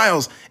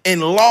 miles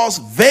in Las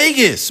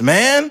Vegas,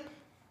 man.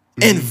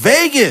 Mm-hmm. In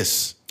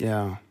Vegas.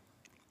 Yeah.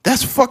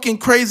 That's fucking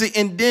crazy.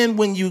 And then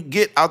when you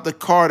get out the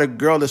car, the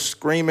girl is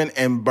screaming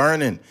and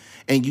burning.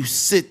 And you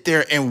sit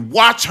there and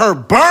watch her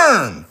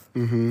burn.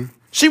 Mm-hmm.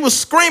 She was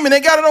screaming. They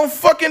got it on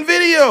fucking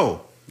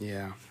video.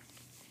 Yeah.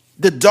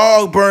 The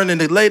dog burned and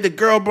the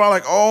girl burned.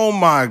 Like, oh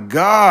my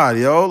God,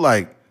 yo.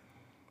 Like,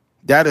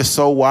 that is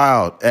so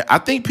wild. I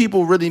think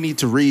people really need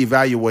to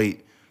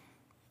reevaluate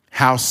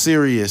how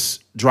serious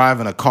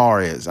driving a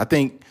car is. I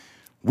think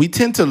we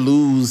tend to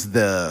lose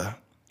that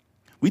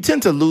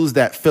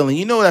feeling.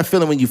 You know that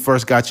feeling when you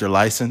first got your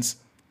license?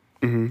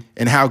 Mm-hmm.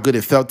 And how good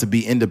it felt to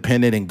be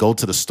independent and go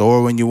to the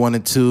store when you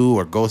wanted to,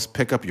 or go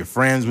pick up your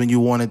friends when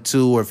you wanted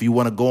to, or if you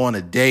want to go on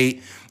a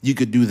date, you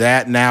could do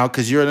that now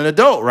because you're an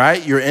adult,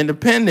 right? You're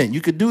independent.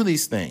 You could do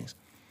these things.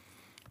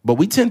 But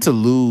we tend to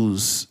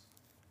lose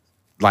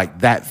like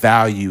that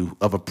value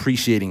of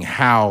appreciating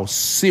how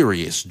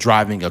serious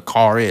driving a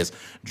car is.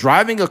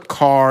 Driving a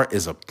car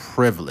is a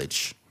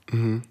privilege.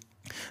 Mm-hmm.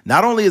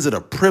 Not only is it a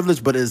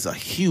privilege, but it is a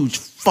huge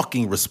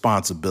fucking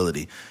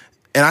responsibility.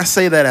 And I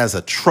say that as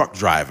a truck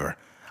driver.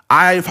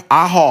 I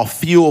haul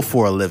fuel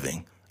for a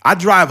living. I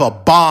drive a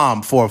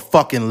bomb for a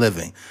fucking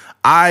living.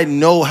 I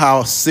know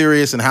how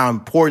serious and how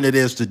important it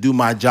is to do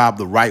my job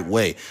the right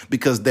way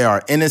because there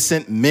are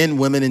innocent men,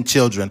 women, and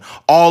children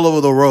all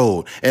over the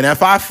road. And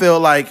if I feel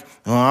like,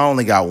 I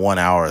only got 1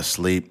 hour of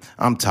sleep,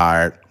 I'm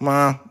tired,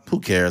 who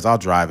cares? I'll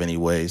drive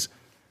anyways.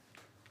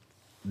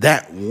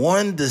 That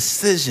one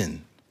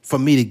decision for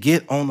me to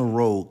get on the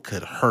road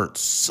could hurt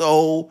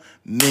so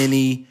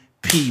many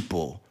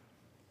people.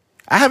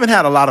 I haven't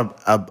had a lot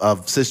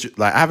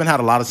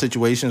of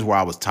situations where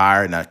I was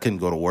tired and I couldn't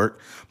go to work.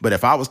 But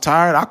if I was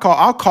tired, I'll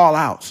call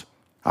out.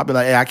 I'll be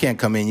like, hey, I can't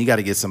come in. You got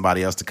to get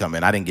somebody else to come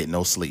in. I didn't get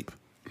no sleep.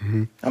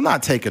 Mm-hmm. I'm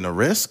not taking a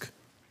risk.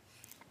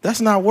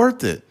 That's not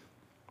worth it.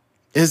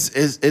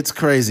 It's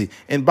crazy.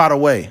 And by the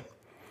way,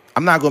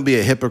 I'm not going to be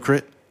a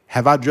hypocrite.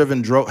 Have I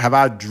driven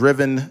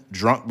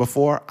drunk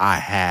before? I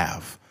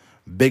have.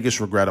 Biggest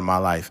regret of my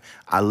life.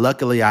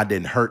 Luckily, I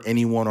didn't hurt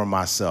anyone or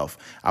myself.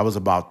 I was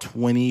about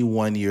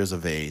 21 years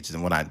of age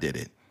when I did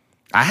it.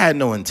 I had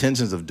no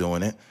intentions of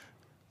doing it,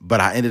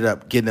 but I ended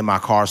up getting in my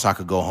car so I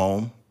could go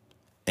home.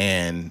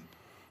 And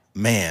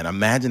man,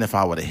 imagine if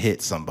I would have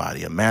hit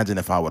somebody. Imagine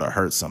if I would have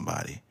hurt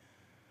somebody.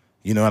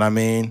 You know what I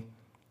mean?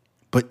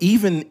 But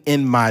even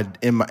in my,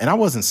 and I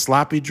wasn't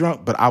sloppy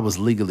drunk, but I was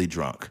legally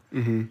drunk.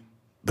 Mm-hmm.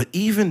 But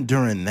even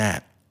during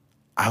that,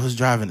 I was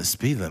driving the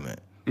speed limit.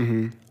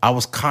 Mm-hmm. I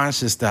was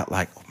conscious that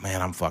like, oh,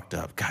 man, I'm fucked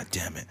up. God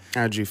damn it.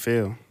 How'd you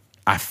feel?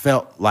 I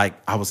felt like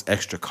I was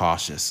extra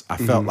cautious. I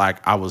felt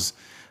like I was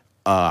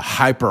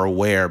hyper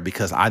aware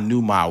because I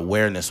knew my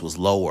awareness was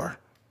lower.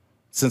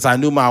 Since I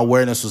knew my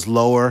awareness was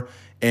lower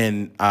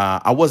and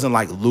I wasn't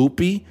like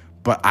loopy,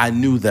 but I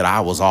knew that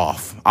I was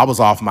off. I was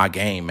off my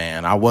game,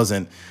 man. I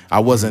wasn't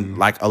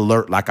like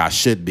alert like I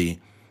should be.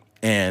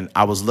 And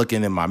I was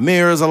looking in my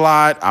mirrors a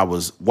lot. I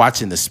was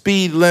watching the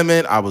speed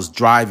limit. I was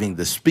driving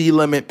the speed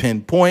limit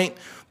pinpoint,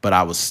 but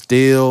I was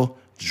still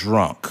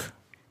drunk.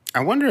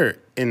 I wonder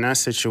in that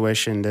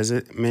situation, does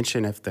it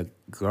mention if the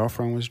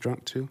girlfriend was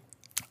drunk too?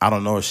 I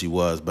don't know if she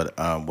was, but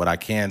what I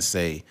can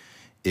say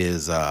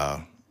is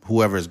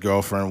whoever his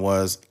girlfriend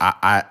was,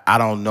 I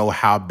don't know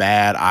how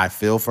bad I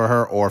feel for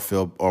her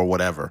or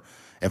whatever.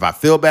 If I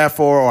feel bad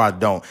for her or I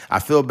don't. I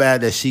feel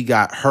bad that she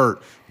got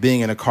hurt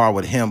being in a car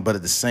with him, but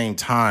at the same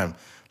time,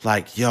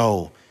 like,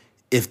 yo,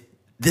 if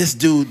this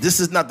dude, this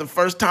is not the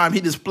first time he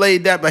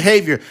displayed that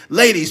behavior.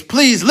 Ladies,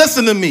 please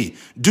listen to me.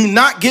 Do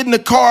not get in the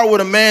car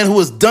with a man who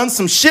has done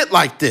some shit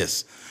like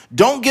this.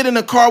 Don't get in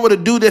the car with a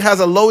dude that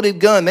has a loaded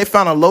gun. They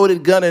found a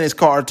loaded gun in his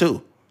car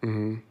too.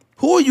 Mm-hmm.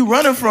 Who are you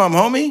running from,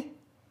 homie?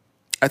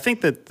 I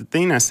think that the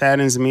thing that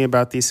saddens me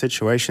about these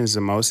situations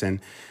the most, and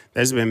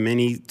there's been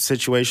many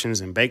situations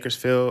in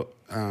Bakersfield,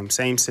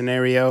 same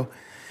scenario,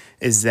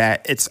 is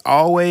that it's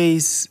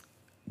always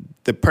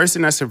the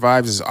person that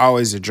survives is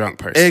always a drunk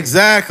person.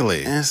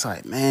 Exactly. And it's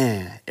like,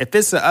 man, if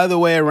it's the other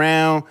way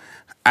around,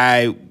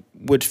 I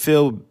would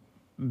feel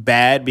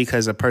bad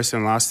because a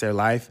person lost their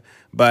life.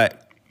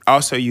 But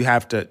also you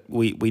have to,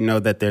 we know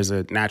that there's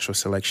a natural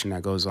selection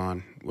that goes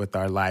on with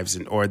our lives,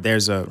 or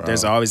there's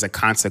always a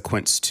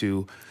consequence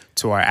to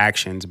our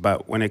actions.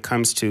 But when it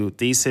comes to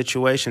these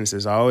situations,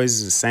 there's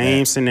always the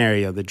same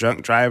scenario. The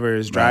drunk driver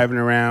is driving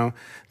around,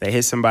 they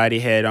hit somebody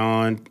head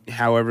on,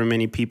 however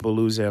many people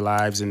lose their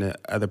lives and the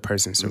other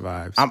person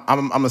survives. I'm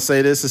going to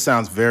say this. It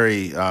sounds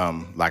very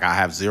like I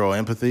have zero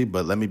empathy,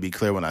 but let me be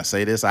clear when I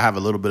say this. I have a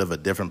little bit of a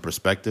different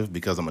perspective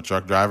because I'm a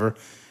truck driver.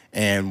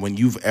 And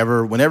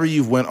whenever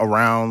you've went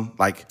around,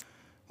 like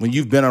when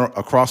you've been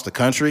across the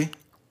country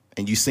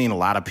and you've seen a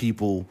lot of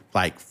people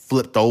like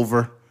flipped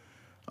over,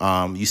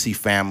 you see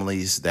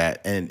families that,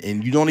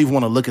 and you don't even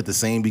want to look at the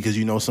scene because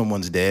you know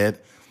someone's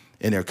dead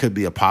and there could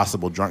be a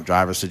possible drunk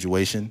driver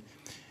situation.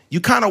 You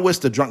kind of wish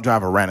the drunk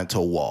driver ran into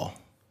a wall.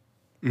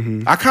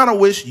 Mm-hmm. I kind of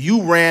wish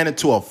you ran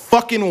into a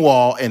fucking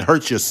wall and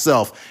hurt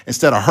yourself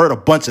instead of hurt a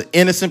bunch of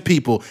innocent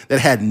people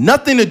that had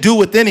nothing to do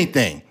with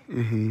anything.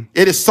 Mm-hmm.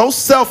 It is so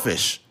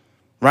selfish,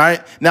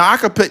 right? Now, I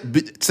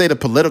could say the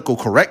political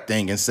correct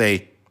thing and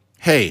say,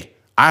 hey,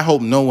 I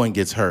hope no one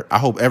gets hurt. I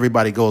hope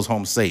everybody goes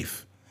home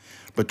safe.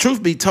 But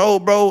truth be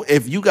told, bro,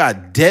 if you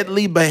got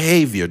deadly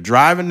behavior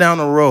driving down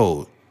the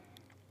road,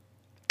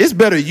 it's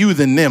better you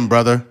than them,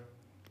 brother.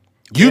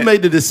 You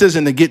made the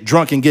decision to get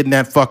drunk and get in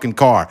that fucking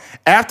car.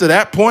 After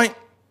that point,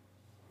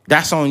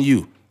 that's on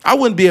you. I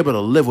wouldn't be able to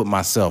live with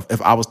myself if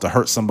I was to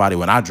hurt somebody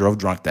when I drove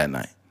drunk that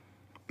night.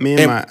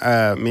 Me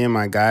and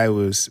my guy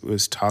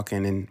was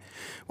talking, and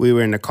we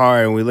were in the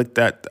car and we looked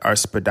at our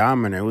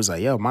speedometer. It was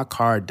like, yo, my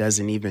car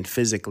doesn't even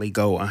physically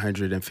go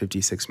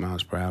 156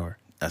 miles per hour.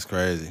 That's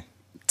crazy.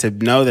 To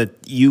know that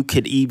you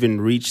could even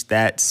reach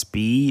that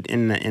speed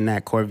in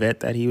that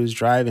Corvette that he was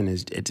driving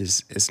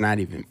it's not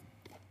even,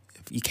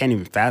 you can't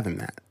even fathom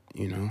that,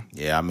 you know?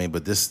 Yeah, I mean,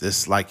 but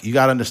this like, you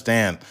got to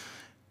understand,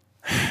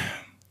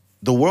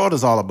 the world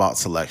is all about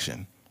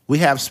selection. We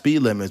have speed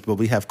limits, but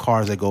we have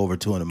cars that go over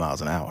 200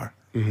 miles an hour.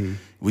 Mm-hmm.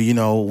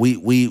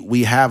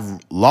 We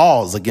have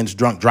laws against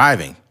drunk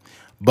driving,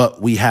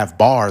 but we have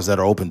bars that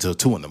are open till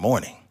 2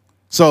 a.m.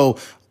 So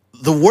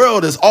the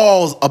world is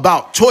all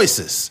about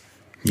choices.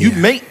 You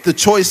make the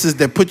choices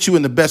that put you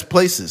in the best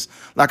places.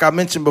 Like I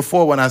mentioned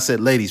before when I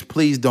said, ladies,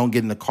 please don't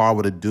get in the car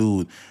with a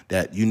dude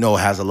that you know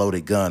has a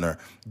loaded gun, or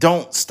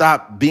don't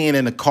stop being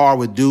in the car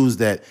with dudes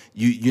that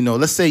you know,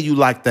 let's say you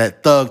like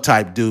that thug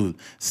type dude.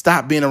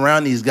 Stop being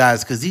around these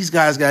guys because these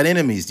guys got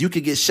enemies. You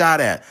could get shot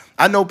at.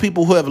 I know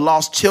people who have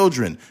lost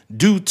children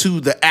due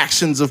to the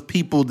actions of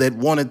people that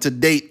wanted to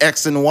date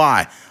X and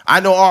Y. I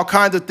know all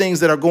kinds of things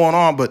that are going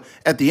on, but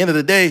at the end of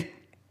the day,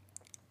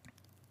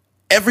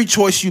 every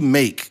choice you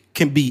make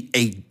can be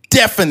a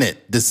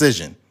definite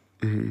decision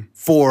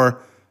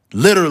for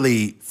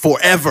literally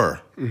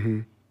forever. Mm-hmm.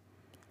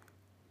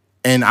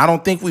 And I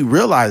don't think we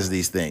realize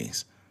these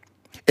things.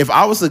 If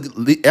I was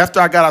to,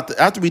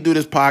 after we do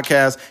this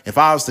podcast, if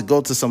I was to go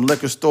to some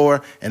liquor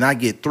store and I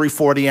get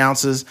 340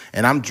 ounces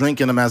and I'm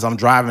drinking them as I'm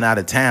driving out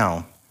of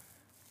town,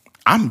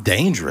 I'm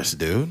dangerous,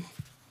 dude.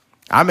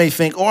 I may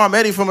think, oh, I'm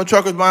Eddie from a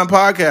Trucker's Mind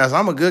podcast.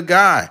 I'm a good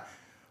guy.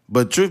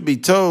 But truth be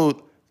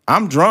told,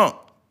 I'm drunk.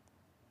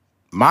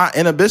 My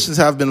inhibitions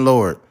have been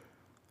lowered.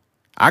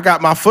 I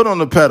got my foot on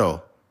the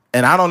pedal,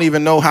 and I don't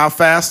even know how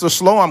fast or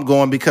slow I'm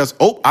going because,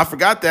 I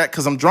forgot that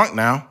because I'm drunk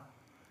now.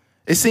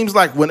 It seems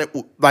like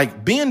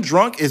being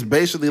drunk is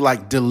basically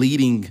like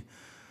deleting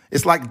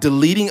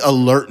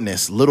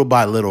alertness little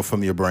by little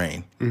from your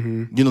brain.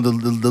 Mm-hmm. You know,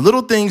 the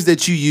little things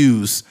that you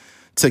use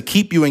to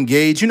keep you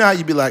engaged. You know how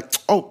you'd be like,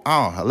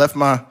 I left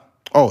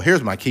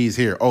here's my keys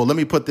here. Oh, let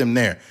me put them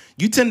there.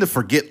 You tend to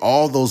forget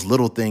all those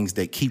little things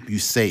that keep you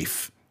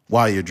safe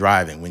while you're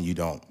driving when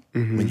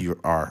you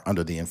are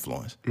under the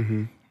influence.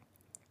 Mm-hmm.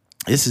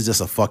 This is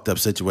just a fucked up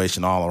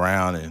situation all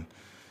around. And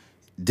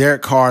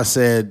Derek Carr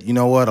said, you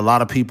know what? A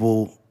lot of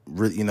people,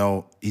 you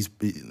know,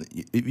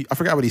 I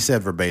forgot what he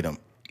said verbatim,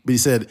 but he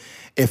said,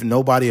 if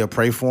nobody will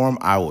pray for him,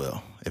 I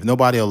will. If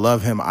nobody will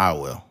love him, I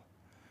will.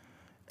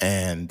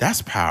 And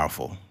that's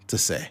powerful to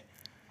say.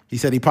 He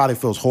said he probably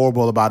feels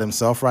horrible about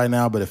himself right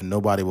now, but if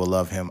nobody will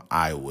love him,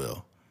 I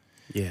will.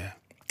 Yeah.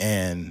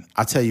 And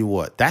I tell you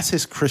what, that's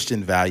his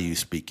Christian value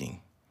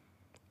speaking,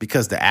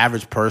 because the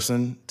average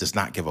person does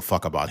not give a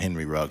fuck about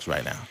Henry Ruggs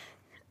right now.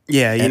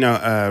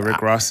 Yeah,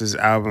 Rick Ross's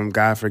album,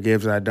 God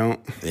Forgives, I Don't.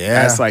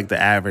 Yeah. That's like the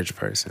average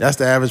person. That's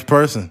the average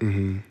person.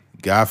 Mm-hmm.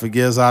 God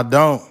forgives, I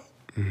don't.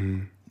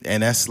 Mm-hmm.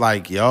 And that's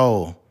like,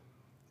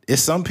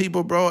 It's some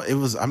people, bro.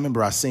 I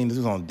remember I seen this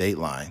was on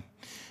Dateline.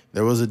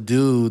 There was a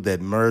dude that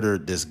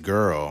murdered this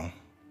girl.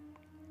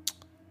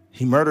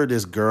 He murdered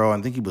this girl, I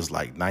think he was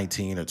like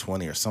 19 or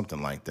 20 or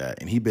something like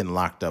that. And he'd been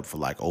locked up for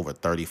like over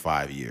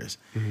 35 years.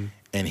 Mm-hmm.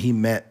 And he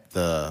met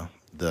the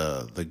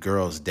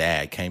girl's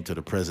dad, came to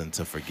the prison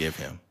to forgive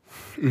him.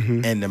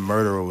 Mm-hmm. And the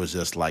murderer was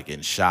just like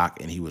in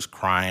shock, and he was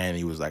crying.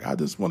 He was like, I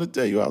just want to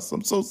tell you, I'm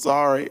so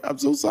sorry. I'm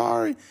so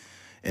sorry.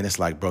 And it's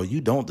like, bro,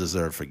 you don't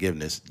deserve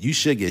forgiveness. You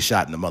should get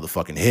shot in the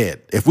motherfucking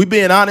head. If we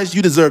being honest,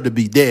 you deserve to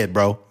be dead,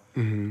 bro.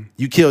 Mm-hmm.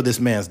 You killed this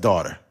man's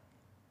daughter.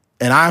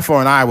 An eye for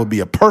an eye would be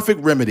a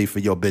perfect remedy for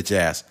your bitch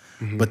ass.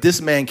 Mm-hmm. But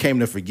this man came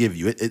to forgive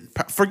you.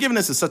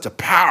 Forgiveness is such a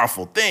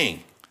powerful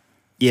thing.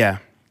 Yeah.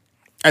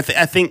 I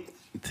think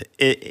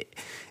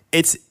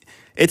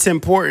it's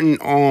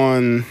important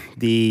on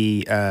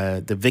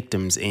the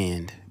victim's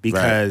end,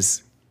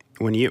 because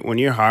when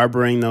you're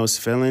harboring those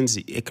feelings,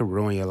 it could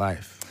ruin your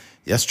life.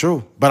 That's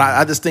true. But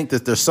I just think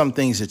that there's some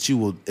things that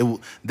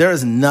there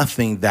is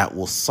nothing that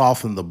will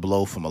soften the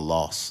blow from a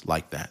loss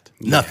like that.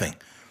 Yeah. Nothing.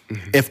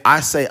 Mm-hmm. If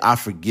I say I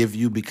forgive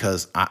you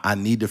because I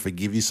need to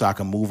forgive you so I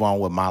can move on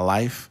with my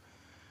life,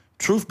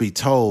 truth be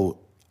told,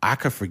 I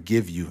could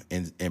forgive you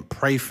and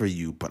pray for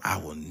you, but I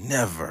will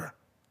never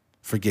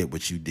forget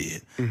what you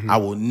did. Mm-hmm. I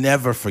will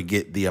never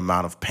forget the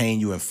amount of pain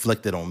you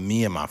inflicted on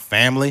me and my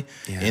family,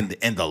 and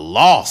the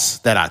loss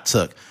that I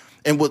took.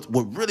 And what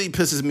really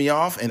pisses me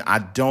off, and I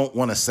don't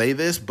want to say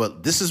this,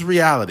 but this is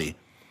reality.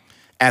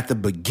 At the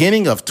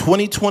beginning of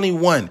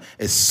 2021,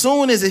 as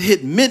soon as it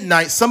hit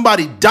midnight,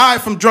 somebody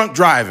died from drunk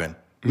driving.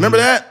 Remember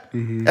that?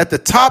 Mm-hmm. At the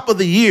top of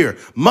the year,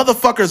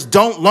 motherfuckers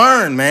don't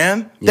learn,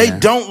 man. Yeah. They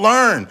don't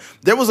learn.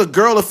 There was a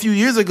girl a few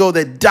years ago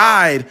that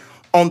died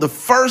on the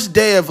first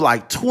day of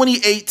like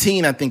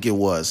 2018, I think it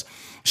was.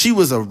 She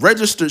was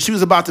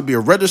about to be a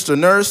registered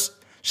nurse.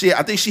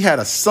 I think she had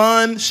a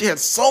son. She had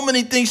so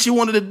many things she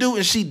wanted to do,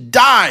 and she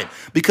died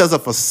because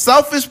of a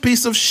selfish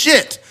piece of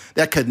shit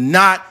that could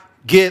not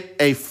get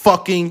a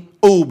fucking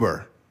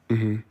Uber.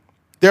 Mm-hmm.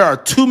 There are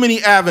too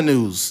many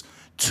avenues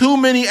to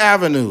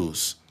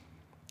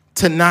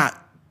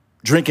not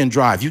drink and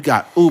drive. You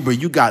got Uber,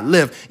 you got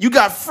Lyft, you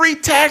got free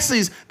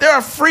taxis. There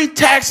are free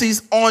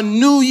taxis on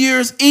New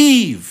Year's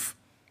Eve,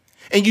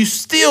 and you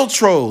still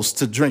chose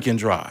to drink and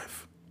drive.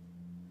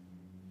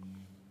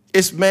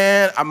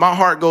 My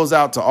heart goes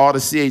out to all the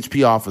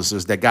CHP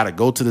officers that got to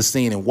go to the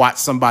scene and watch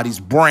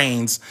somebody's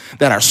brains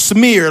that are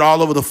smeared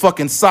all over the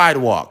fucking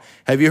sidewalk.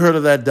 Have you heard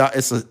of that?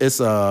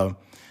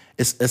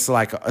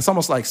 It's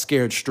almost like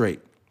Scared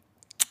Straight.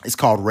 It's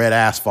called Red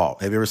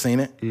Asphalt. Have you ever seen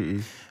it?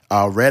 Mm-mm.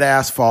 Red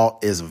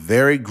Asphalt is a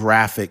very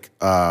graphic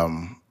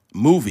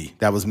movie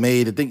that was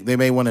made. I think they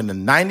made one in the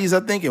 90s,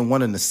 I think, and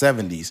one in the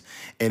 70s.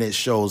 And it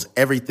shows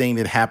everything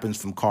that happens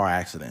from car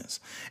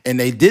accidents. And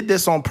they did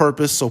this on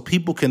purpose so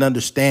people can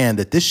understand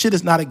that this shit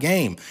is not a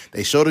game.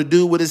 They showed a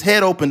dude with his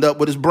head opened up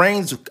with his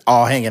brains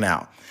all hanging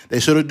out.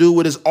 They showed a dude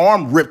with his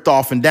arm ripped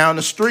off and down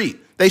the street.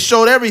 They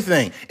showed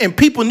everything. And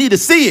people need to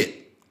see it.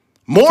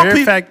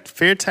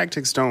 Fear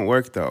tactics don't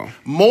work, though.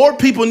 More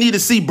people need to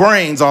see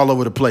brains all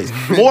over the place.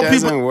 More it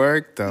doesn't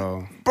work,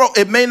 though. Bro,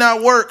 it may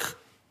not work.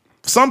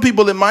 Some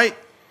people it might.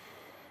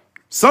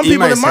 Some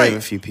people it might. Save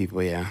a few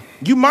people, yeah.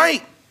 You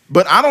might.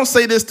 But I don't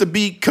say this to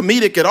be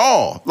comedic at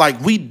all.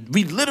 Like, we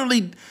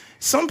literally,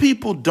 some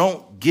people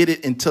don't get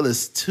it until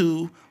it's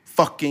too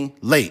fucking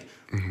late.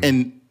 Mm-hmm.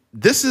 And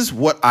this is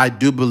what I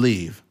do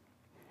believe.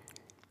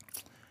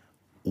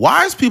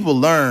 Wise people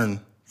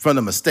learn from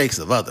the mistakes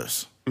of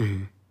others.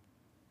 Mm-hmm.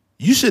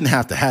 You shouldn't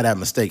have to have that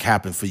mistake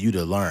happen for you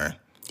to learn.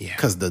 Yeah.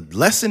 Because the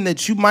lesson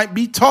that you might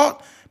be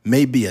taught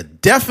may be a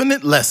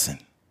definite lesson.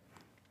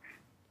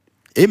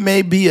 It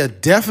may be a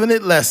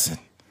definite lesson.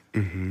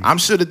 Mm-hmm. I'm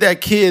sure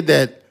that kid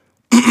that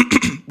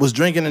was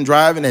drinking and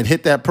driving and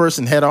hit that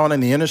person head on in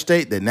the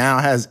interstate that now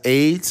has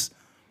AIDS,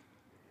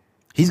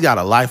 he's got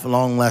a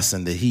lifelong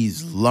lesson that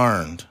he's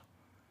learned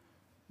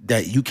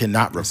that you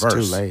cannot reverse.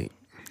 It's too late.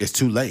 It's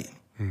too late.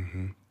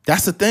 Mm-hmm.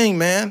 That's the thing,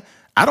 man.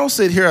 I don't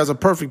sit here as a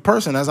perfect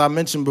person, as I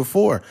mentioned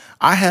before.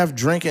 I have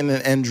drinking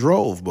and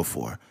drove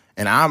before,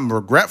 and I'm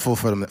regretful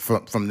from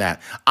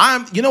that.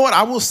 You know what?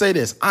 I will say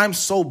this. I'm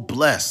so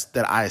blessed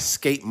that I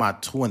escaped my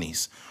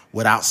 20s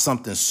without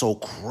something so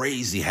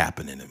crazy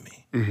happening to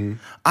me. Mm-hmm.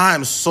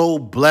 I'm so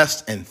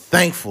blessed and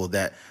thankful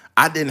that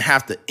I didn't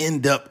have to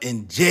end up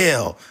in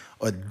jail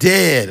or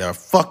dead or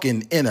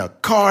fucking in a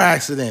car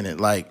accident.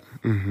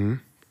 And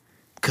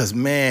because,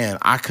 man,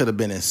 I could have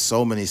been in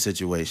so many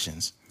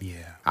situations.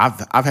 Yeah.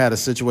 I've had a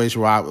situation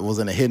where I was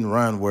in a hit and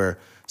run where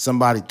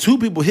two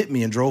people hit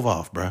me and drove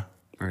off, bro.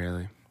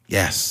 Really?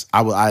 Yes.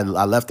 I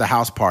left the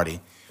house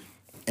party,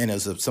 and there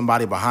was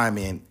somebody behind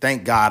me, and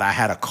thank God I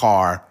had a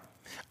car.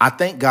 I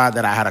thank God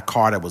that I had a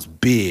car that was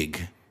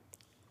big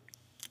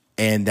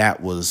and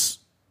that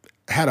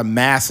had a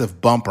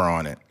massive bumper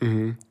on it.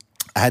 Mm-hmm.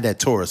 I had that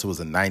Taurus. It was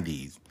a 90, I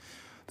think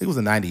it was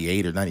a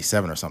 98 or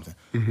 97 or something.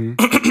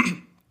 Mm-hmm.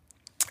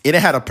 It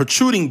had a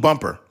protruding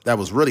bumper that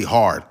was really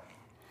hard.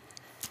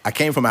 I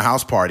came from a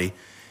house party,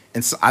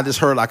 and so I just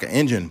heard like an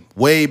engine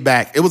way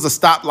back. It was a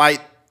stoplight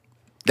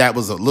that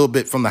was a little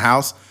bit from the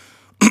house.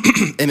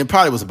 And it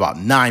probably was about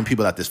 9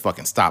 people at this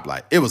fucking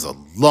stoplight. It was a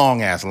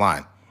long-ass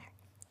line.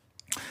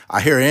 I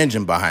hear an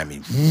engine behind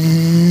me.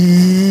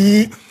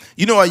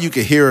 You know how you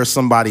could hear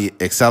somebody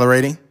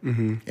accelerating?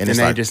 Mm-hmm. And it's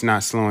like, just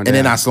not slowing down. And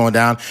they're not slowing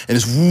down. And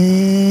it's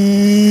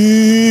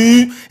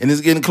and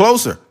it's getting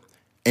closer.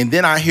 And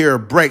then I hear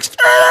brakes.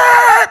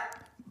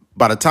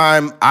 By the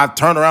time I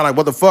turned around like,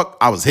 what the fuck?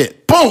 I was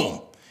hit. Boom!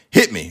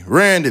 Hit me.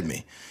 Rear-ended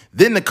me.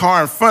 Then the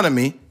car in front of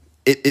me,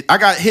 I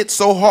got hit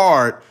so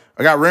hard.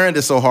 I got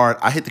rear-ended so hard,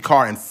 I hit the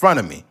car in front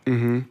of me.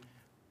 Mm-hmm.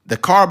 The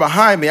car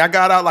behind me, I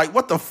got out like,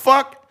 what the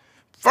fuck?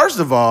 First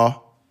of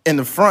all, in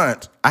the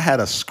front, I had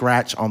a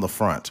scratch on the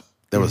front.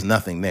 There was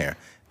nothing there.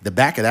 The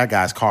back of that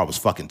guy's car was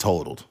fucking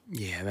totaled.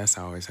 Yeah, that's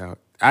always how.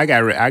 I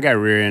got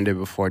rear-ended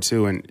before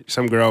too, and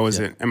some girl was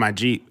in my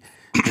Jeep,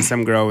 and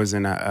some girl was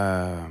in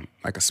a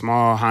like a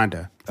small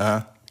Honda.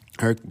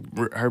 Her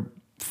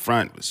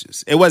front was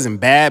just, it wasn't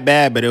bad,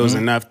 but it was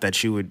enough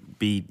that you would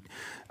be.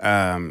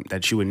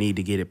 That you would need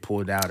to get it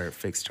pulled out or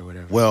fixed or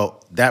whatever.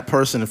 Well, that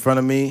person in front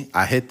of me,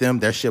 I hit them.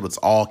 Their shit was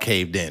all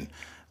caved in.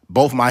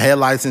 Both my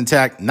headlights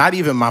intact. Not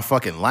even my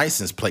fucking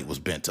license plate was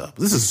bent up.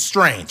 This is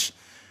strange.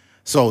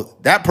 So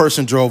that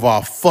person drove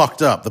off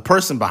fucked up. The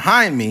person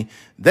behind me,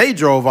 they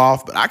drove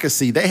off, but I could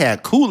see they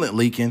had coolant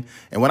leaking.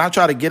 And when I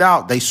tried to get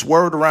out, they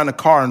swerved around the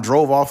car and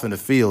drove off in the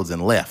fields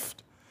and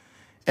left.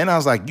 And I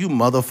was like, you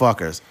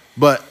motherfuckers.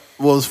 But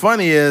what was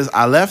funny is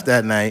I left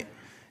that night.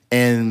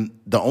 And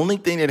the only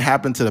thing that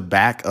happened to the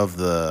back of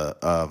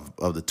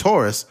the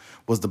Taurus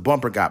was the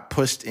bumper got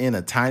pushed in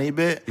a tiny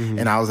bit,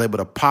 and I was able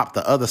to pop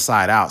the other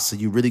side out, so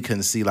you really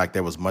couldn't see like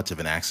there was much of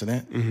an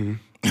accident.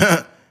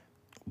 Mm-hmm.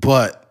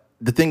 But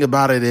the thing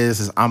about it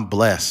is I'm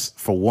blessed,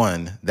 for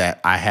one,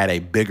 that I had a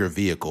bigger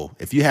vehicle.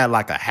 If you had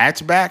like a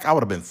hatchback, I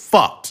would have been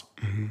fucked.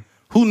 Mm-hmm.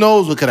 Who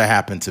knows what could have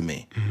happened to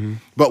me? Mm-hmm.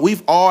 But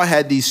we've all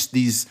had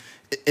these,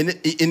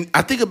 and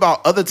I think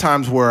about other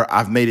times where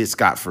I've made it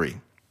scot-free.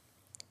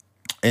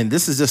 And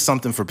this is just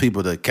something for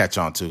people to catch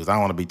on to because I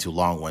don't want to be too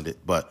long-winded.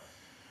 But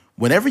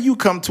whenever you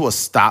come to a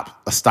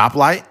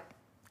stoplight,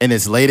 and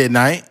it's late at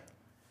night,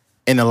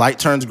 and the light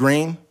turns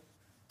green,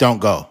 don't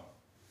go.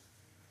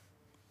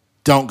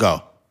 Don't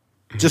go.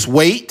 Just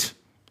wait,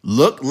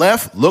 look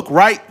left, look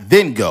right,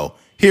 then go.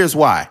 Here's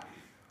why.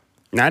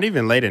 Not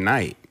even late at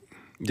night,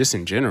 just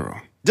in general.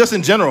 Just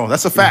in general,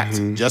 that's a fact.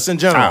 Mm-hmm. Just in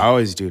general. I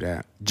always do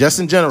that. Just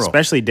in general.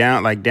 Especially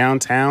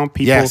downtown,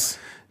 people,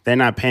 they're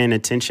not paying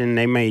attention.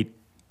 They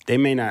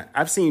may not.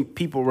 I've seen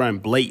people run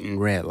blatant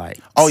red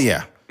lights. Oh,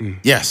 yeah.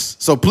 Yes.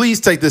 So please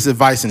take this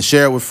advice and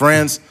share it with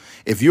friends.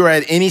 If you're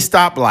at any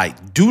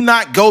stoplight, do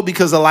not go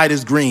because the light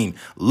is green.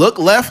 Look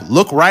left,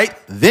 look right,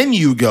 then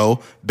you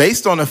go,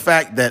 based on the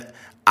fact that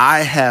I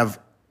have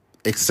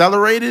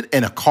accelerated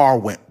and a car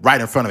went right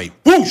in front of me.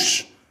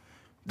 Whoosh!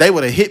 They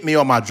would have hit me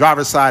on my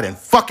driver's side and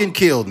fucking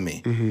killed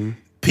me. Mm-hmm.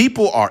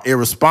 People are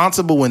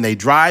irresponsible when they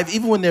drive,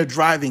 even when they're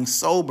driving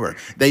sober.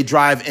 They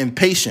drive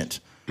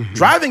impatient. Mm-hmm.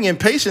 Driving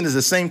impatient is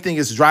the same thing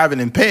as driving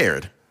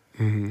impaired.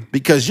 Mm-hmm.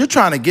 Because you're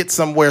trying to get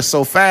somewhere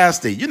so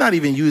fast that you're not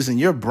even using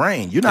your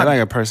brain. You're not like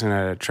a person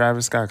at a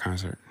Travis Scott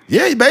concert.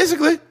 Yeah,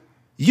 basically.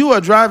 You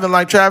are driving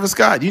like Travis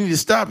Scott. You need to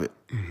stop it.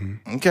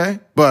 Mm-hmm. Okay?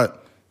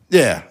 But,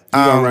 yeah.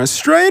 You're going to run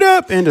straight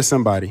up into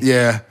somebody.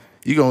 Yeah.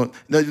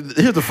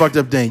 Here's the fucked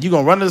up thing. You're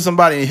going to run into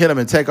somebody and hit them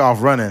and take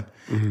off running.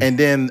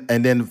 Mm-hmm.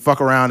 And then fuck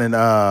around and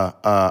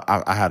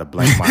I had a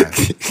blank mind.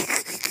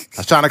 I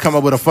was trying to come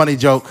up with a funny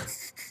joke.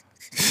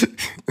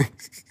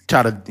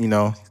 Try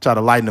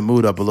to lighten the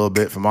mood up a little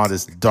bit from all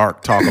this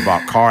dark talk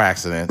about car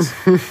accidents.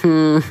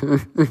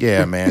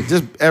 Yeah, man.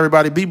 Just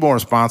everybody be more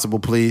responsible,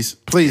 please.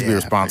 Please be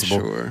responsible.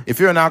 Sure. If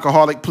you're an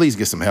alcoholic, please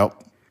get some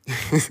help.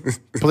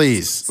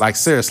 Please. Like,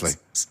 seriously.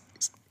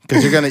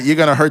 Because you're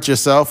gonna hurt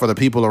yourself or the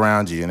people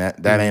around you, and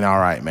that ain't all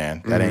right,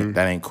 man. That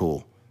ain't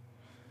cool.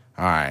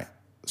 All right.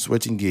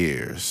 Switching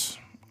gears.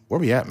 Where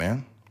we at,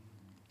 man?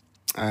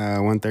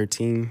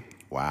 113.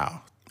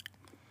 Wow.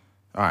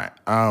 All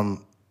right.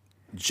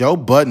 Joe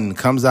Budden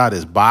comes out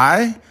as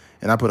bi,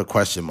 and I put a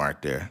question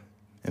mark there.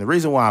 And the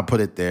reason why I put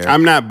it there...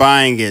 I'm not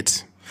buying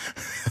it.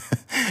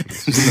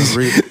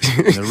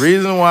 The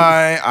reason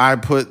why I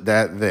put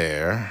that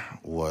there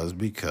was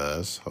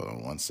because... Hold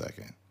on 1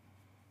 second.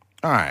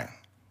 All right.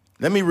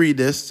 Let me read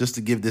this just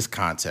to give this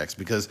context,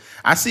 because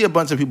I see a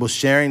bunch of people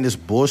sharing this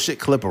bullshit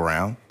clip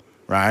around,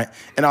 right?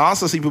 And I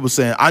also see people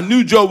saying, I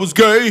knew Joe was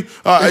gay.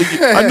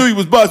 I knew he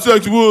was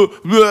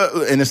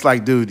bisexual. And it's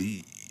like, dude...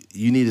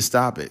 You need to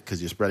stop it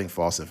because you're spreading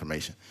false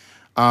information.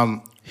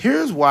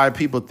 Here's why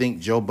people think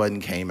Joe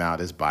Budden came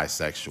out as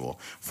bisexual.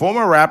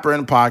 Former rapper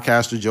and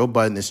podcaster Joe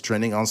Budden is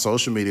trending on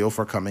social media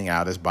for coming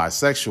out as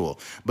bisexual.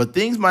 But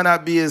things might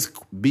not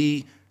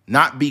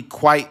be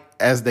quite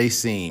as they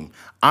seem.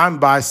 I'm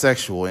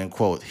bisexual, end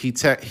quote. He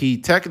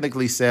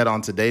technically said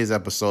on today's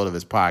episode of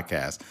his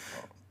podcast.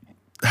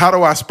 How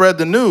do I spread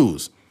the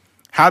news?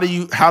 How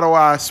do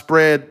I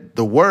spread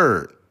the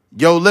word?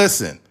 Yo,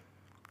 listen.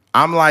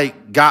 I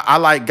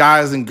like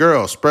guys and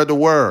girls. Spread the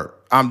word.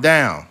 I'm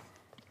down.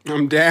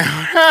 I'm down.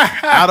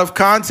 Out of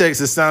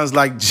context, it sounds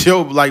like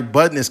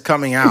Budden is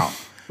coming out.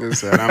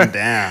 Listen, I'm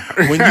down.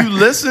 When you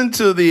listen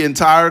to the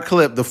entire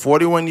clip, the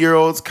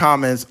 41-year-old's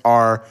comments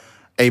are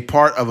a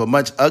part of a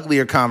much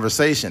uglier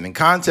conversation. In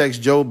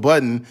context, Joe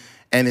Budden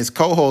and his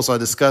co-hosts are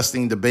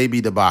discussing the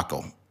baby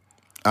debacle.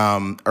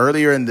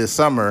 Earlier in the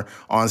summer,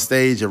 on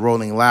stage at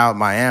Rolling Loud,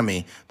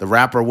 Miami, the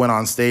rapper went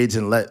on stage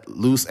and let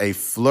loose a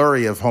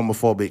flurry of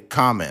homophobic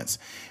comments.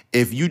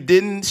 If you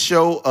didn't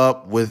show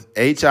up with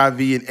HIV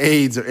and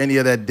AIDS or any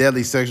of that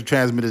deadly sexually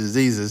transmitted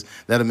diseases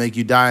that'll make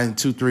you die in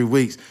 2-3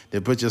 weeks,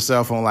 then put your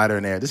cell phone lighter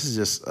in there. This is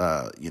just,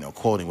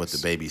 quoting what the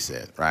baby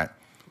said, right?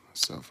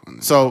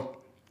 So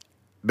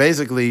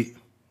basically,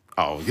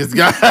 this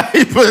guy,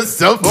 he put his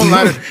cell phone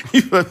lighter. He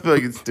was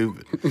fucking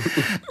stupid.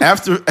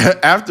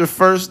 After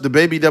first, the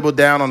baby doubled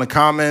down on the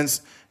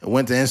comments and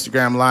went to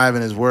Instagram Live,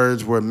 and his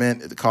words were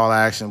meant to call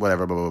action,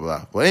 whatever, blah, blah,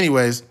 blah. Well,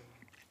 anyways,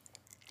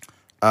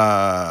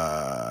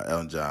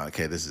 Elton John.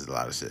 Okay, this is a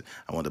lot of shit.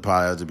 I want the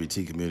poly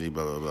LGBT community,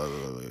 blah, blah, blah,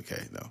 blah, blah.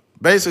 Okay, no.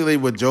 Basically,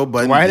 what Joe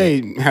Budden Why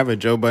did, they have a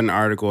Joe Budden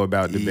article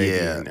about the baby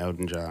and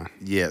Elton John?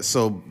 Yeah,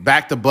 so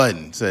back to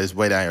Budden. So it's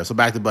way down here. So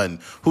back to Budden,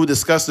 who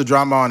discussed the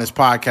drama on his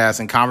podcast.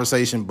 In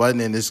conversation,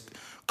 Budden and his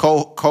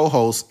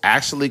co-host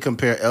actually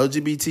compare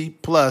LGBT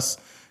plus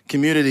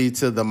community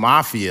to the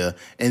mafia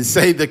and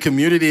say the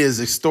community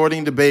is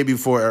extorting the baby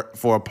for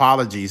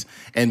apologies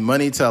and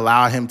money to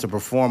allow him to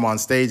perform on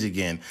stage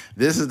again.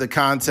 This is the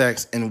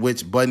context in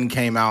which Budden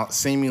came out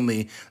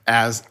seemingly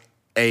as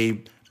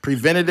a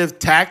preventative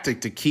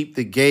tactic to keep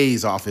the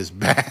gays off his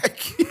back.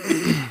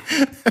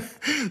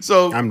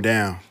 So I'm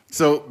down.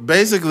 So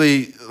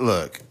basically,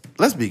 look,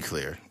 let's be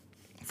clear.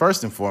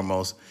 First and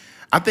foremost,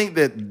 I think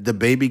that the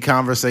baby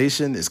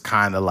conversation is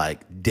kind of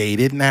like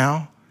dated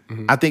now.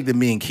 I think that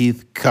me and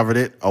Keith covered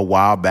it a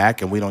while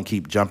back, and we don't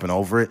keep jumping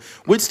over it,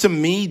 which to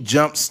me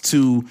jumps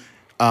to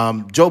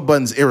Joe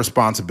Budden's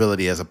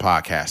irresponsibility as a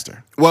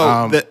podcaster.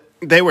 Well,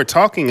 they were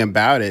talking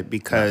about it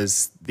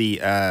because he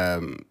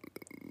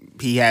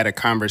had a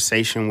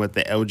conversation with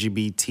the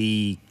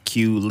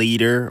LGBTQ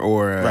leader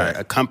or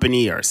a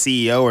company or a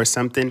CEO or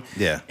something.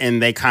 Yeah.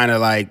 And they kind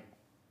of like,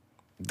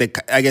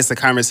 I guess the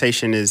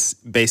conversation is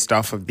based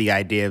off of the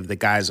idea of the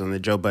guys on the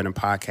Joe Budden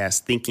podcast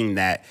thinking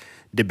that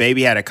the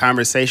baby had a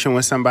conversation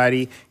with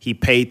somebody. He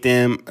paid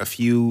them a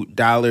few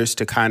dollars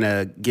to kind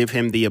of give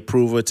him the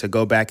approval to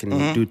go back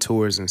and do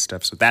tours and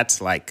stuff. So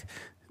that's like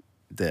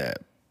the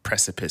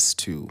precipice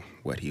to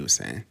what he was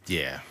saying.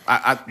 Yeah.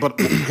 But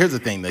here's the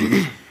thing,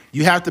 though.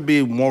 You have to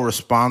be more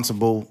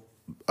responsible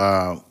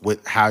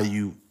with how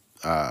you,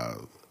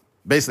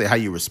 basically how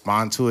you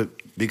respond to it,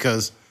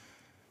 because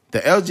the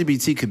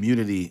LGBT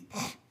community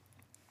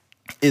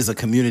is a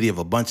community of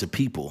a bunch of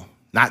people,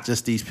 not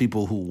just these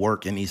people who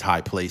work in these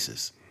high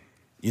places,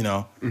 you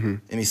know? Mm-hmm.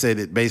 And he said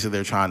that basically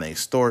they're trying to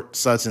extort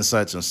such and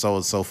such and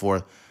so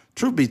forth.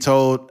 Truth be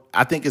told,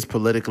 I think it's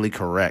politically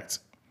correct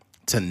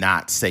to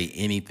not say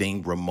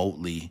anything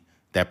remotely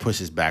that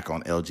pushes back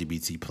on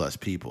LGBT plus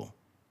people,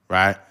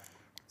 right?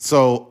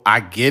 So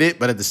I get it,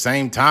 but at the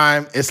same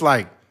time, it's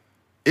like,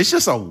 it's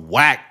just a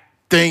whack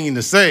thing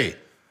to say.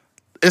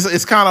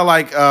 It's kind of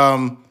like,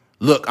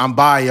 look, I'm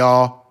bi,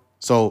 y'all,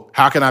 so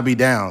how can I be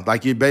down?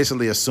 Like, you're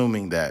basically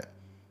assuming that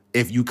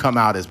if you come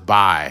out as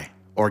bi,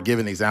 or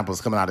giving examples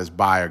coming out as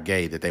bi or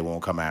gay, that they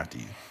won't come after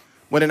you.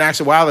 When in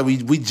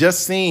actuality, we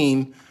just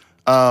seen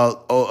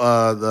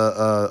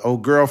the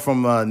old girl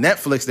from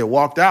Netflix that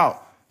walked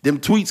out. Them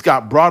tweets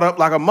got brought up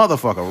like a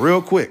motherfucker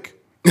real quick.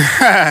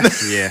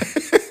 Yeah.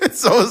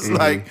 So it's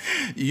like,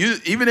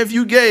 even if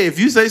you gay, if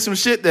you say some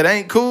shit that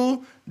ain't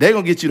cool, they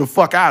gonna get you the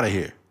fuck out of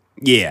here.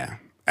 Yeah.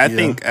 I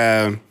think,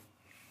 I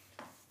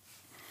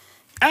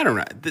don't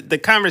know. The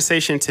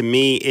conversation to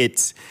me,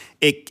 it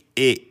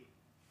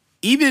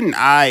even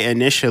I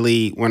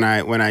initially, when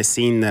I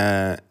seen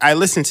I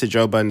listened to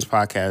Joe Budden's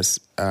podcast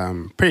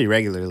pretty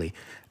regularly.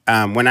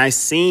 When I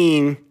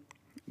seen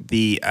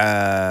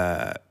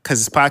because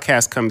his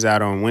podcast comes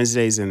out on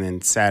Wednesdays and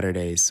then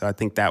Saturdays, so I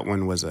think that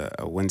one was a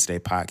Wednesday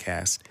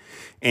podcast.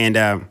 And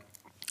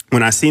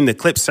when I seen the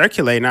clip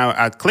circulate,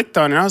 I clicked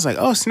on it, and I was like,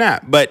 oh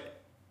snap! But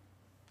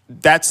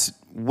that's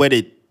what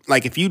it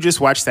like. If you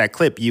just watch that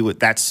clip,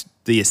 that's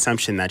the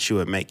assumption that you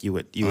would make. You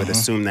would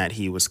assume that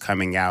he was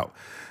coming out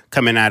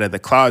of the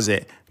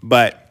closet.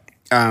 But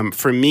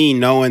for me,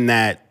 knowing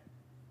that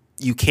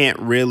you can't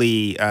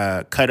really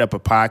cut up a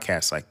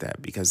podcast like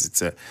that,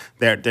 because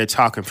they're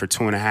talking for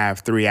 2.5,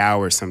 3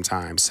 hours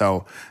sometimes.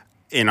 So,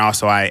 and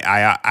also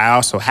I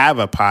also have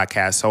a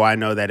podcast, so I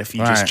know that if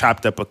you just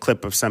chopped up a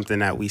clip of something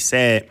that we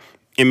said,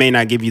 it may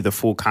not give you the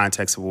full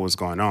context of what was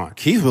going on.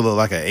 Keith would look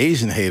like an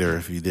Asian hater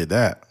if you did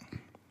that.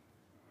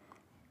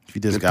 If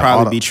you just It'd got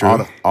probably be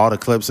true. all the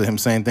clips of him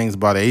saying things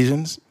about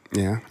Asians.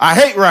 Yeah, I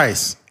hate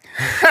rice.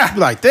 Be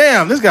like,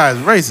 damn, this guy's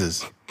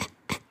racist.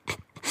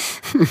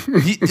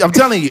 I'm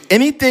telling you,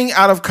 anything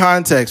out of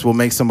context will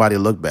make somebody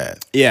look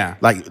bad. Yeah,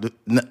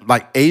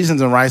 like Asians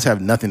and rice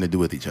have nothing to do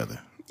with each other.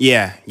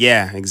 Yeah,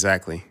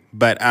 exactly.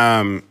 But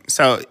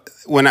so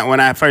when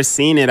I first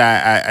seen it,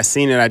 I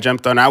seen it. I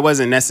jumped on. I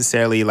wasn't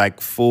necessarily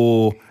like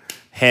full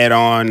head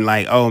on,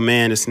 like, oh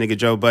man, this nigga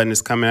Joe Budden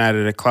is coming out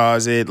of the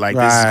closet. Like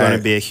this is going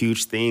to be a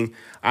huge thing.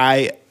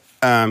 I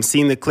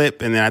seen the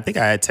clip, and then I think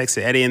I had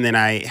texted Eddie, and then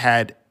I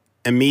had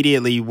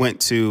immediately went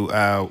to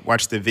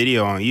watch the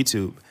video on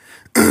YouTube,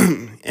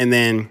 and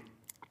then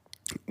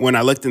when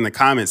I looked in the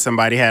comments,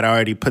 somebody had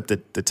already put the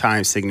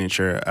time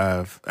signature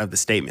of the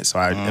statement. So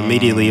I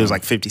immediately, it was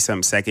like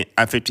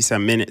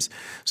 50-some minutes.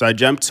 So I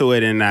jumped to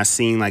it and I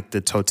seen like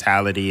the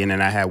totality, and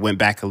then I went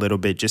back a little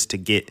bit just to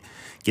get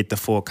the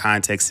full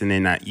context. And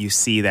then you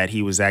see that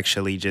he was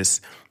actually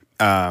just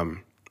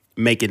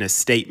making a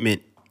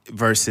statement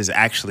versus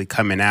actually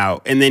coming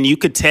out. And then you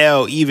could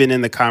tell even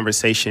in the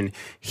conversation,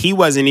 he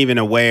wasn't even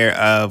aware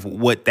of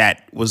what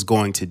that was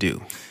going to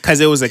do. Because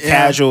it was a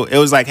casual, it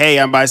was like, hey,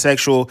 I'm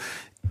bisexual,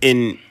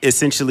 in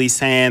essentially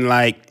saying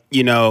like,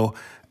 you know,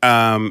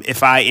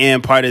 if I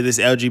am part of this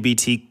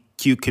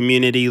LGBTQ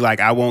community, like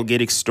I won't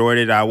get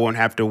extorted. I won't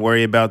have to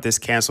worry about this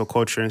cancel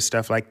culture and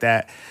stuff like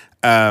that.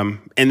 And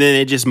then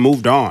it just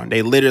moved on.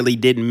 They literally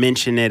didn't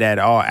mention it at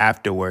all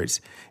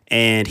afterwards.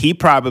 And he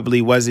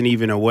probably wasn't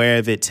even aware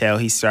of it till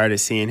he started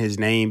seeing his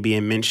name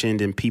being mentioned,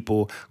 and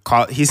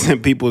he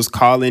said people was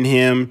calling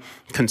him,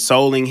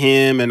 consoling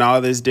him, and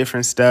all this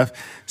different stuff.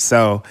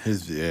 So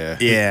his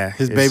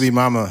baby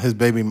mama said,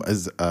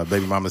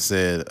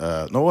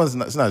 no, it's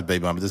not his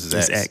baby mama. This is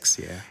his ex.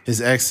 Yeah,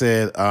 his ex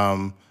said,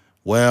 I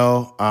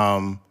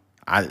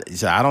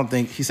don't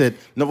think, he said,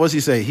 no, what's he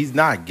say? He's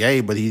not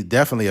gay, but he's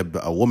definitely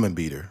a woman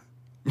beater.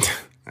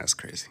 That's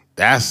crazy.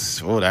 That's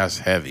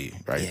heavy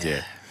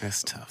there.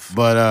 That's tough.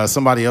 But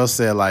somebody else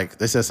said, like,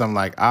 they said something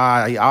like,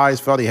 I always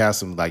felt he has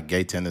some like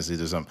gay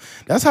tendencies or something.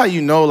 That's how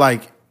you know,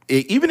 like,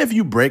 even if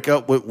you break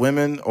up with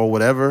women or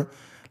whatever,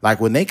 like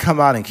when they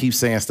come out and keep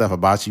saying stuff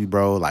about you,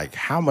 bro, like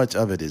how much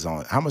of it is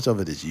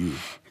you?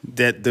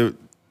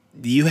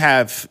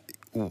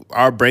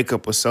 Our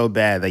breakup was so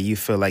bad that you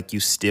feel like you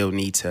still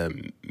need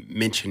to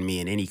mention me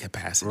in any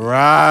capacity.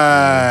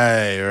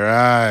 Right.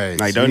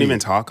 Like, don't even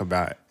talk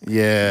about it.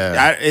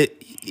 Yeah.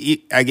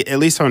 At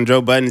least on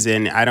Joe Budden's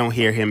end, I don't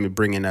hear him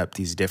bringing up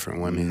these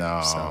different women.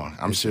 No, so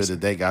I'm sure that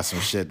they got some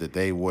shit that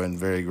they weren't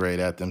very great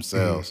at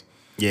themselves.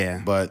 Mm-hmm.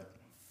 Yeah. But,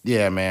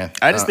 yeah, man.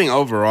 I just think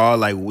overall,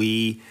 like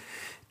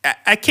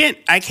I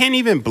can't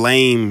even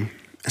blame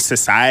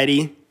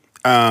society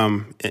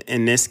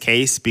in this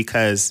case,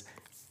 because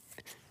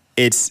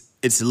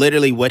it's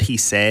literally what he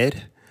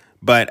said.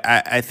 But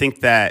I think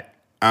that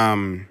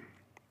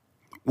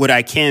what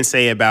I can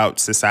say about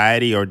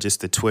society or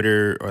just the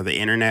Twitter or the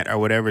internet or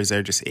whatever is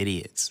they're just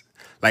idiots.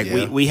 Like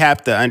we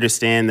have to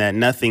understand that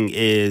nothing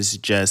is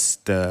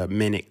just the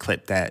minute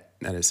clip that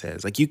it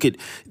says. Like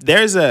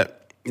there's a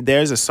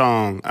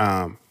song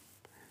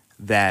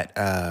that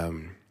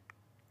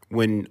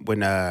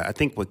when I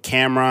think with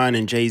Cameron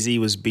and Jay-Z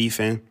was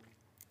beefing,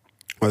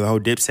 or the whole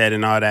Dipset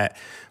and all that,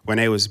 when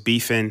they was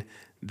beefing,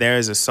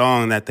 there's a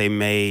song that they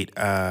made,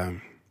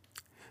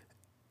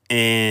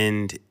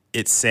 and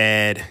it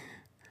said,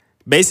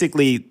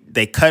 basically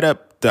they cut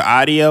up the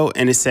audio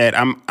and it said,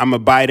 I'm a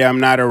biter, I'm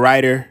not a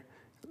writer.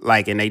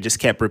 Like, and they just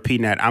kept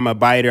repeating that, I'm a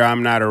biter,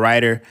 I'm not a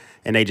writer.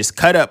 And they just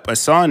cut up a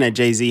song that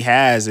Jay-Z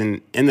has.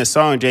 And in the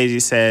song,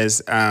 Jay-Z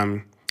says,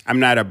 I'm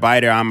not a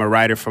biter, I'm a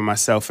writer for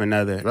myself and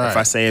other. Right. If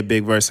I say a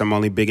big verse, I'm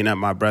only bigging up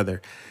my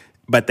brother.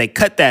 But they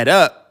cut that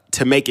up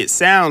to make it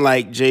sound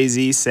like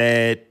Jay-Z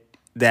said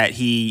that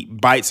he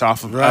bites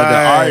off of other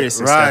artists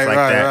and stuff like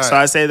that. Right. So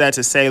I say that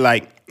to say,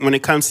 like, when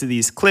it comes to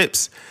these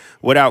clips,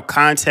 without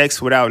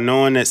context, without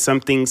knowing that some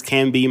things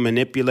can be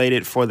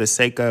manipulated for the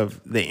sake of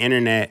the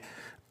internet,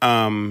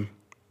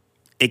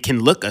 it can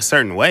look a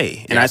certain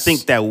way. And I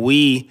think that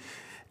we'd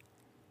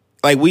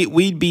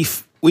be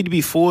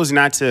fools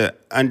not to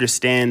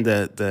understand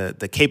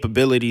the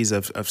capabilities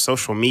of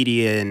social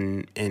media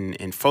and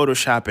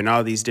Photoshop and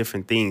all these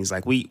different things.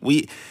 Like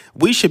we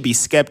should be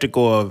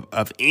skeptical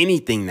of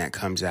anything that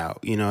comes out.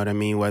 You know what I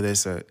mean? Whether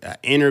it's an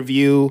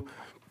interview,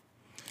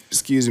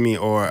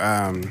 or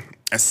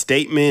a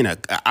statement,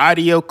 an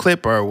audio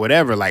clip, or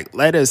whatever. Like,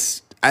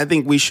 I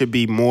think we should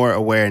be more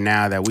aware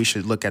now that we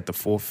should look at the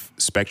full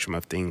spectrum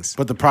of things.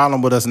 But the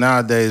problem with us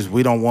nowadays,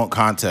 we don't want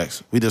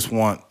context. We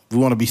want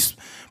to be.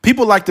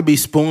 People like to be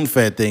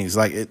spoon-fed things.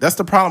 Like, that's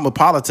the problem with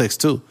politics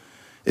too,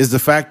 is the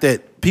fact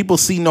that people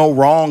see no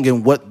wrong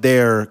in what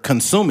they're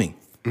consuming.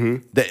 Mm-hmm.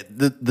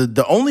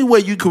 The only way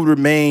you could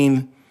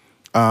remain,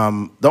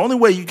 the only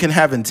way you can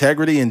have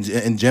integrity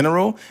in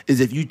general is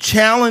if you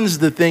challenge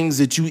the things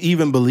that you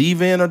even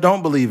believe in or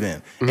don't believe in,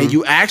 mm-hmm. and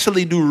you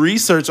actually do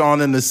research on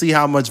them to see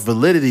how much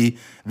validity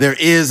there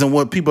is in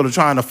what people are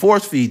trying to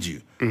force feed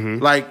you.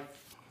 Mm-hmm. Like,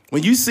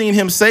 when you seen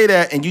him say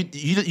that, and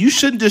you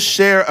shouldn't just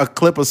share a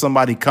clip of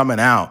somebody coming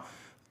out.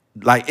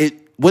 Like,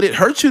 would it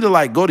hurt you to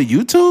like go to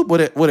YouTube?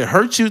 Would it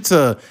hurt you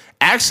to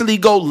actually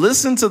go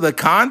listen to the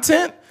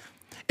content?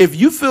 If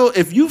you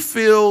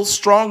feel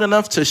strong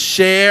enough to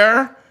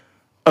share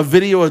a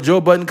video of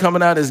Joe Budden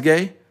coming out as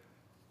gay,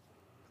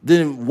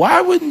 then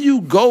why wouldn't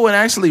you go and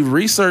actually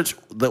research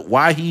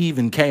why he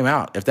even came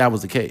out if that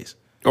was the case?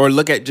 Or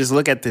look at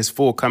this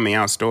full coming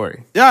out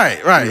story.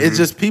 Right. It's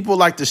just people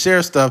like to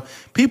share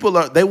stuff. They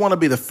want to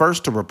be the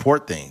first to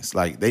report things.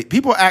 Like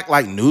people act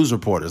like news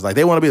reporters. Like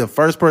they want to be the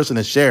first person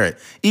to share it,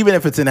 even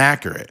if it's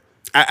inaccurate.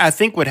 I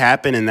think what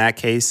happened in that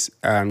case,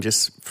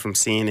 just from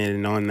seeing it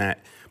and knowing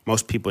that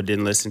most people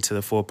didn't listen to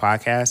the full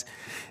podcast,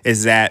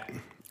 is that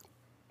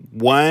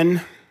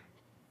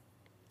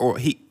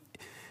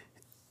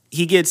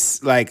he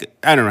gets like,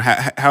 I don't know,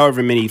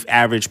 however many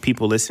average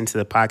people listen to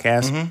the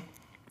podcast. Mm-hmm.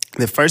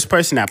 The first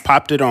person that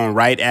popped it on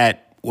right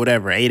at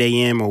whatever, 8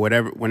 a.m. or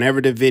whatever, whenever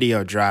the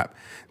video dropped,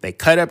 they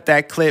cut up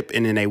that clip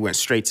and then they went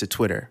straight to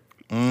Twitter.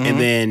 Mm-hmm. And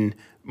then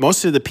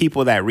most of the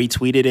people that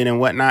retweeted it and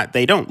whatnot,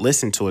 they don't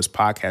listen to his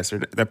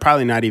podcast. They're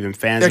probably not even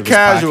fans of his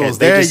casuals.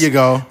 podcast. You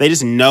go. They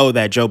just know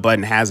that Joe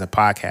Budden has a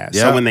podcast. Yep.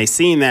 So when they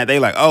seen that, they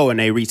like, oh, and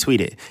they retweet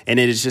it. And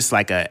it is just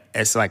like an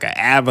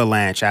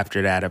avalanche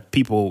after that of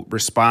people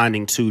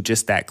responding to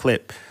just that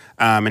clip,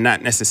 and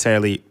not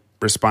necessarily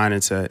responding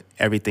to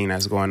everything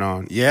that's going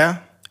on. Yeah.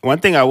 One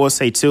thing I will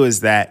say too is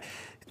that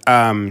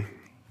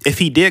if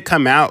he did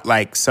come out,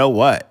 like, so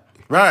what?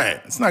 Right.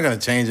 It's not going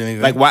to change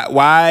anything. Like,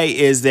 why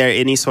is there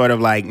any sort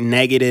of like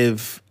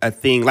negative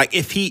thing? Like,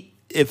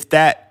 if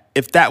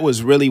that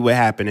was really what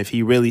happened, if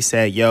he really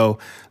said, yo,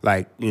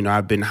 like, you know,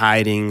 I've been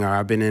hiding or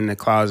I've been in the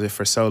closet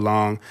for so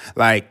long,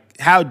 like,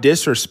 how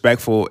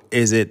disrespectful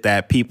is it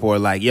that people are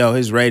like, yo,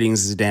 his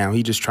ratings is down.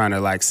 He just trying to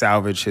like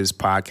salvage his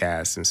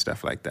podcast and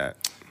stuff like that.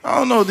 I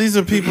don't know. These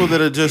are people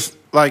that are just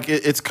like,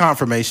 it's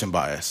confirmation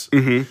bias.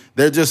 Mm-hmm.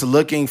 They're just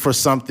looking for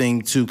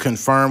something to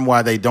confirm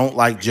why they don't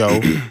like Joe,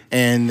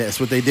 and that's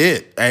what they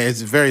did. It's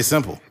very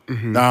simple.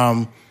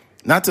 Mm-hmm.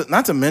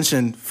 Not to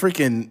mention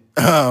freaking,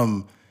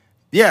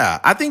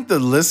 I think the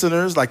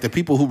listeners, like the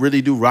people who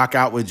really do rock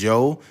out with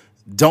Joe,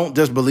 don't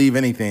just believe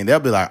anything. They'll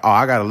be like, oh,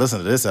 I got to listen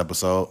to this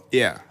episode.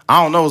 Yeah.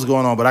 I don't know what's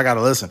going on, but I got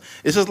to listen.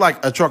 It's just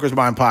like a Trucker's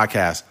Mind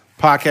podcast.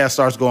 Podcast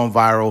starts going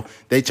viral.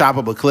 They chop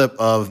up a clip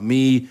of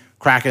me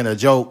cracking a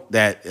joke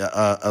that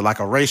like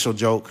a racial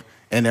joke,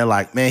 and they're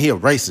like, man, he a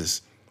racist.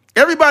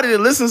 Everybody that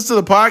listens to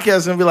the podcast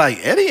is gonna be like,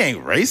 Eddie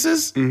ain't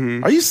racist.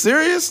 Mm-hmm. Are you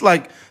serious?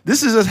 Like,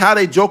 this is just how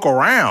they joke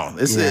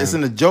around. It's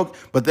in a joke,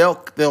 but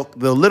they'll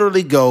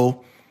literally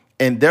go,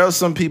 and there are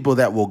some people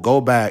that will go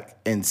back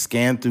and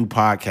scan through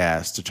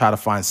podcasts to try to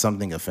find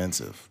something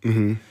offensive.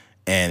 Mm-hmm.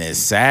 And it's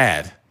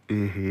sad.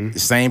 Mm-hmm. The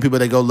same people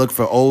that go look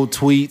for old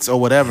tweets or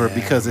whatever,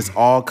 because it's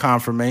all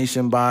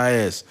confirmation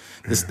bias.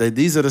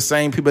 These are the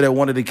same people that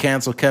wanted to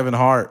cancel Kevin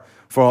Hart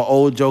for an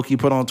old joke he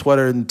put on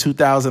Twitter in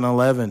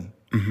 2011.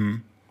 Mm-hmm.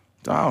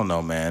 I don't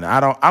know, man. I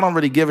don't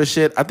really give a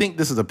shit. I think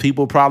this is a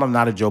people problem,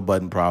 not a Joe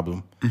Budden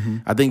problem. Mm-hmm.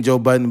 I think Joe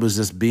Budden was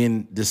just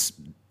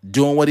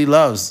doing what he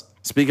loves,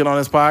 speaking on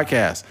his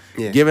podcast,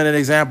 giving an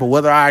example,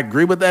 whether I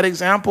agree with that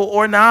example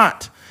or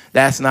not.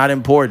 That's not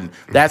important.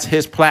 That's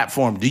his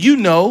platform. Do you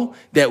know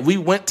that we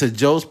went to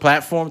Joe's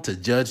platform to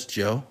judge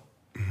Joe?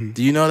 Mm-hmm.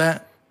 Do you know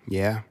that?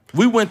 Yeah.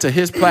 We went to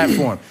his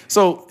platform.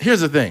 So here's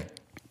the thing.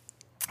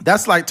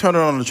 That's like turning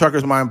on the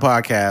Trucker's Mind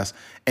podcast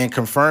and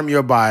confirm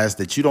your bias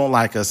that you don't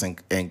like us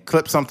and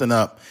clip something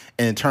up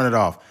and turn it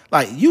off.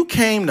 Like, you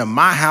came to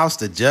my house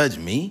to judge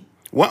me?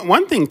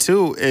 One thing,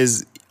 too,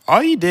 is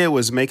all you did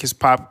was make his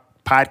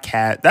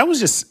podcast. That was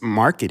just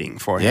marketing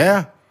for him.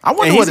 Yeah. I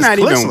wonder what his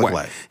clips look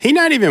like. He's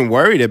not even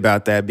worried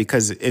about that,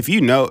 because if you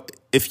know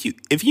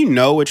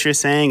what you're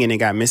saying and it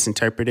got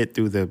misinterpreted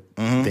through the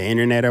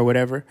internet or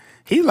whatever,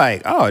 he's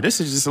like, oh, this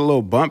is just a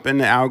little bump in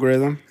the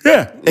algorithm.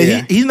 Yeah.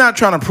 And he's not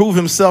trying to prove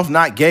himself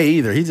not gay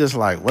either. He's just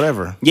like,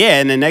 whatever. Yeah,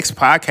 and the next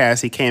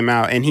podcast he came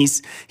out and he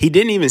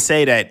didn't even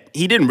say that.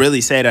 He didn't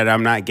really say that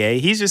I'm not gay.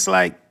 He's just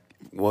like,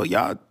 well,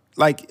 y'all,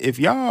 like, if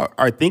y'all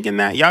are thinking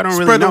that, y'all don't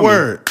really know the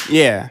word. Me.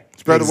 Yeah.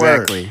 Spread the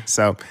word. Exactly.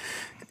 So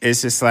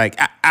it's just like,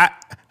 I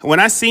when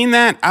I seen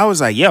that, I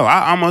was like, yo,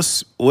 I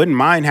almost wouldn't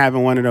mind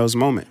having one of those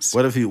moments.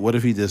 What if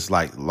he just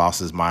like lost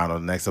his mind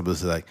on the next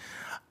episode? Like,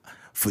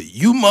 for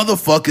you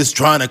motherfuckers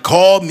trying to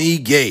call me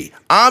gay,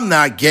 I'm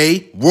not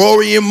gay.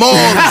 Rory and Maul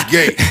is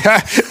gay.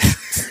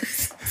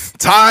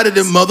 Tired of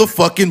them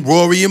motherfucking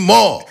Rory and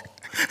Maul.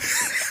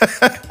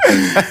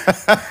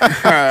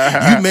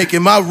 You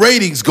making my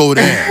ratings go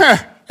down.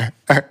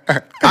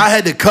 I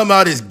had to come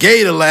out as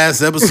gay the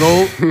last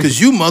episode because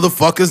you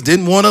motherfuckers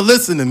didn't want to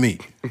listen to me.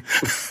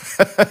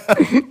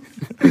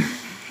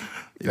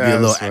 Be a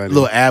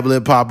little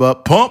ad-lib pop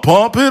up. Pump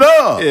it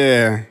up.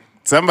 Yeah.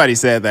 Somebody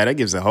said that. That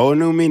gives a whole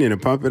new meaning to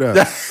pump it up.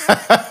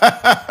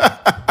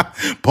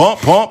 pump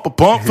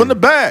from the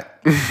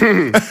back.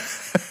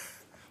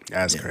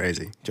 That's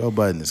crazy. Joe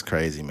Budden is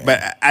crazy, man.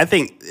 But I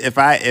think if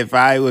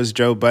I was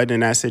Joe Budden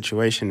in that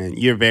situation and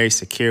you're very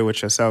secure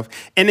with yourself,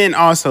 and then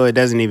also it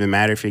doesn't even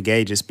matter if you're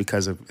gay just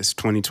because of it's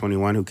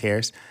 2021, who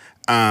cares?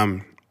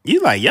 You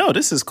like, yo,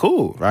 this is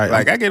cool. Right.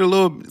 Like, I get a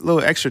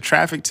little extra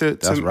traffic to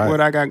right. what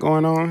I got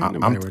going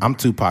on. I'm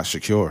Tupac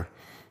secure.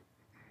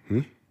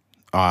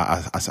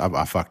 I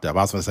fucked up.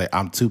 I was going to say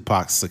I'm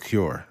Tupac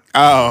secure.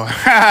 Oh.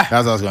 That's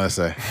what I was going to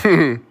say.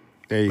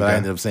 There you but go. I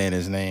ended up saying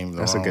his name.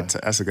 That's a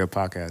good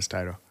podcast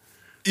title.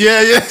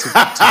 Yeah.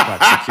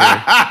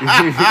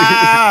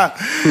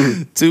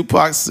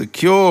 Tupac Secure. Tupac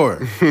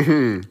Secure.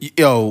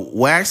 Yo,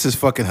 Wax is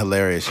fucking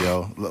hilarious,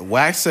 yo.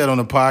 Wax said on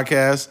the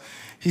podcast,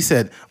 he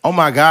said, "Oh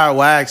my God,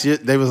 Wax!"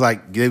 They was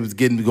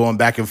going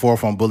back and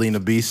forth on Bully and the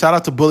Beast. Shout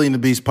out to Bully and the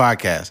Beast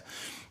podcast.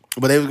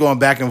 But they was going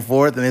back and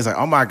forth, and he's like,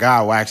 "Oh my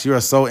God, Wax, you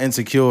are so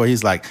insecure."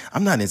 He's like,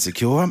 "I'm not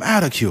insecure. I'm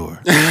out of cure."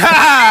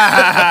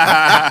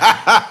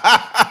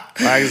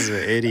 Wax is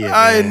an idiot.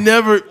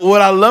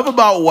 What I love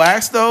about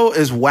Wax though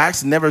is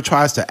Wax never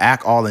tries to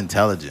act all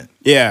intelligent.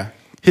 Yeah.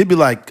 He'd be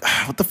like,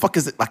 "What the fuck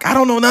is it? Like, I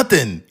don't know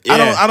nothing.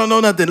 Yeah. I don't know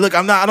nothing. Look,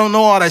 I don't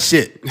know all that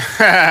shit."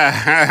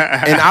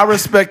 And I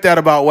respect that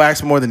about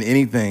Wax more than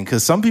anything,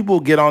 because some people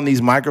get on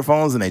these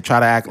microphones and they try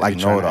to act like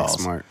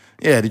know-it-alls. Smart.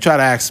 Yeah, they try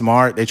to act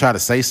smart. They try to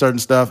say certain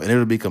stuff, and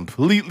it'll be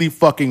completely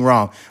fucking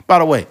wrong. By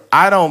the way,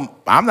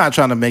 I'm not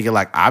trying to make it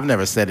like I've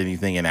never said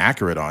anything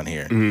inaccurate on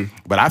here. Mm-hmm.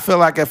 But I feel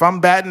like if I'm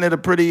batting at a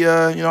pretty,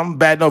 I'm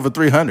batting over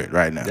 300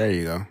 right now. There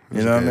you go.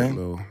 You know what I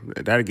mean?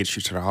 That'll get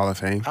you to the Hall of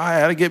Fame. Oh, yeah,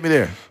 that'll get me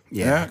there.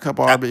 Yeah, a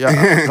couple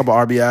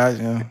RBIs.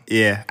 Yeah.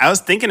 Yeah, I was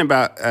thinking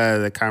about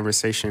the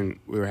conversation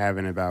we were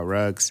having about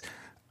Ruggs,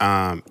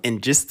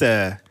 and just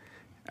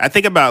I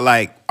think about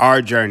like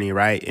our journey,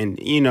 right? And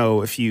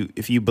if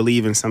you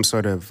believe in some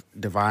sort of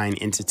divine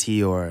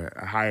entity or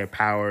a higher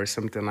power or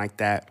something like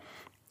that,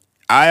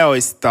 I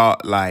always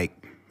thought, like,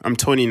 I'm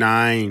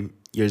 29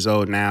 years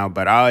old now,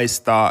 but I always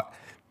thought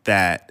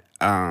that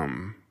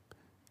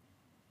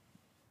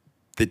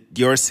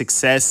your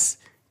success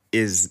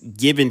is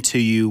given to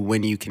you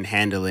when you can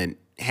handle it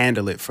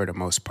for the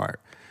most part.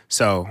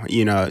 So,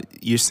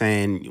 you're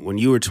saying when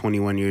you were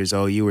 21 years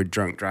old, you were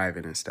drunk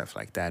driving and stuff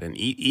like that. And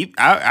there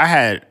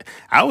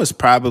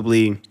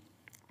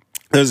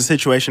was a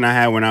situation I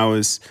had when I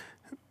was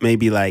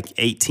maybe like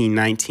 18,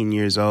 19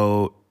 years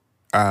old,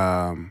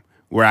 where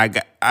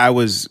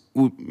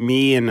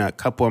me and a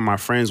couple of my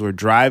friends were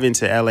driving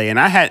to LA, and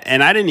I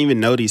didn't even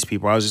know these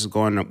people. I was just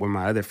going up with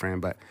my other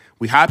friend, but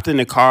we hopped in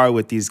the car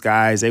with these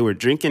guys. They were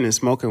drinking and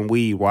smoking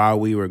weed while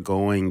we were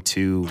going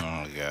to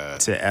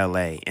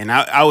LA. And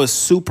I was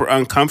super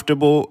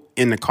uncomfortable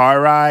in the car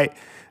ride.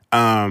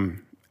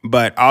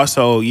 But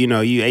also,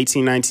 you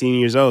 18, 19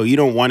 years old, you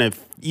don't want to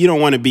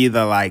be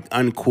the like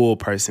uncool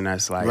person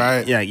that's like,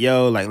 right. Yeah,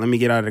 yo, like, let me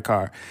get out of the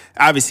car.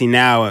 Obviously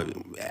now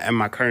in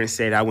my current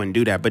state, I wouldn't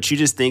do that. But you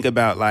just think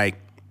about like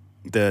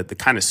the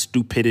kind of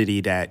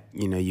stupidity that,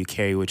 you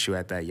carry with you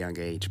at that young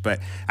age.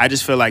 But I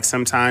just feel like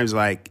sometimes,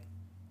 like,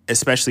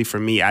 especially for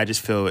me, I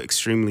just feel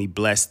extremely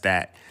blessed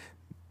that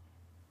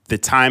the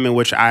time in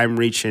which I'm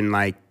reaching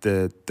like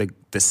the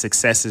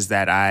successes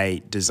that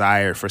I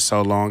desired for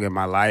so long in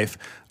my life,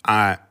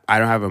 I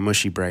don't have a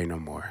mushy brain no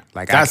more.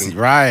 Like, that's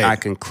right. I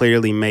can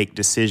clearly make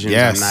decisions.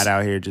 Yes. I'm not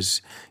out here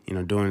just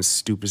doing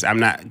stupid. I'm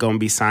not going to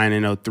be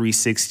signing a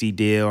 360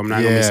 deal. I'm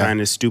not going to be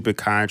signing a stupid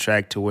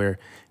contract to where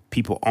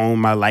people own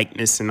my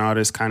likeness and all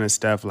this kind of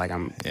stuff. Like,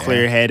 I'm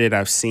clear headed.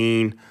 I've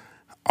seen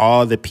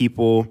all the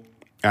people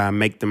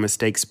make the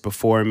mistakes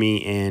before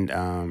me, and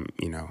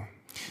You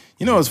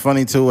know what's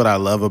funny too? What I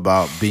love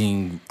about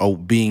being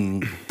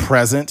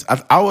present.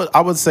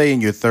 I would say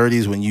in your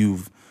 30s when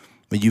you've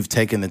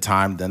taken the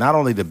time to not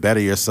only to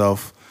better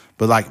yourself,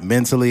 but like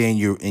mentally,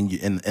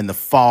 and the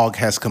fog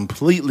has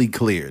completely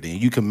cleared,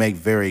 and you can make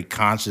very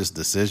conscious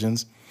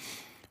decisions.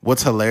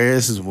 What's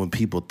hilarious is when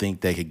people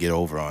think they could get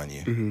over on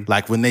you. Mm-hmm.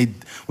 Like when they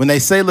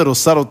say little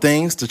subtle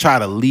things to try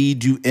to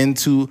lead you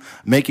into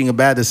making a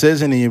bad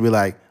decision, and you be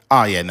like,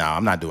 "Oh yeah, no,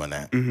 I'm not doing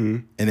that." Mm-hmm.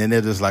 And then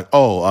they're just like,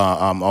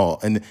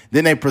 and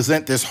then they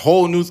present this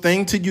whole new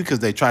thing to you because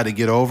they try to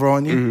get over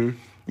on you. Mm-hmm.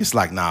 It's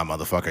like, nah,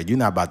 motherfucker, you're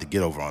not about to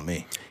get over on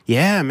me.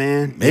 Yeah,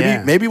 man.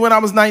 Maybe when I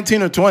was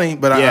 19 or 20,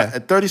 but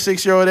at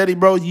 36-year-old Eddie,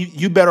 bro,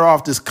 you better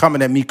off just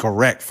coming at me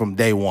correct from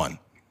day one.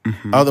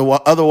 Mm-hmm.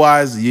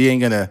 Otherwise,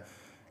 ain't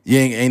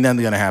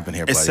nothing gonna happen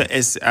here,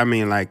 buddy. I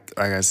mean, like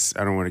I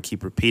don't want to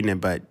keep repeating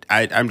it, but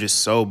I'm just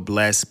so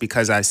blessed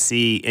because I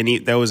see,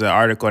 and there was an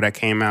article that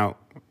came out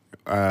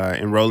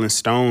in Rolling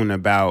Stone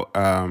about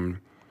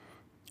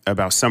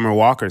Summer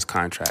Walker's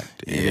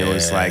contract, and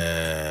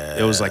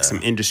it was like some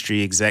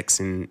industry execs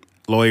and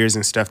lawyers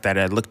and stuff that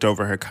had looked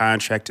over her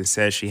contract and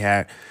said she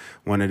had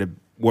one of the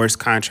worst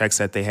contracts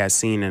that they had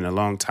seen in a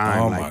long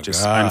time, like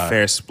just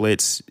unfair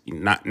splits,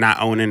 not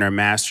owning her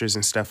masters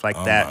and stuff like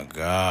that. Oh my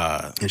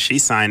God! And she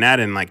signed that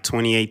in like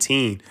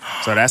 2018,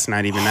 so that's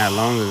not even that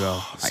long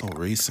ago. So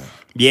recent.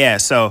 Yeah,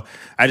 so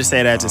I just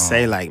say that to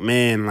say, like,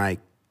 man, like,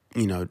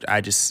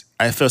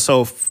 I feel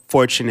so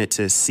fortunate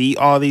to see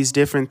all these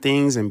different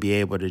things and be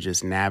able to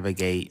just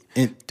navigate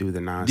through the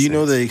nonsense. Do you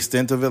know the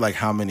extent of it? Like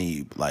how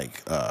many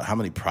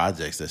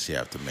projects does she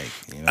have to make?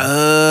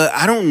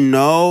 I don't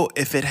know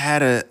if it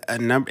had a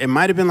number. It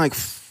might have been like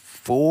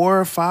 4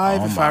 or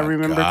 5, if I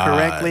remember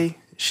correctly.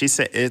 She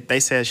said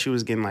they said she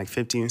was getting like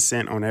 15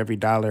 cents on every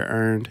dollar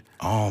earned.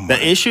 Oh my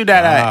The issue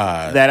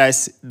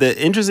the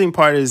interesting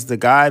part is the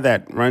guy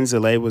that runs the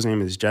label's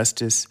name is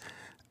Justice.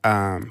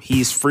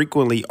 He's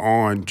frequently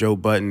on Joe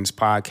Budden's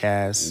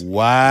podcast.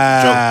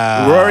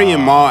 Wow. Rory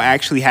and Mal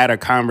actually had a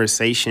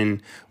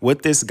conversation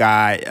with this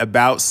guy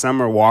about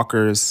Summer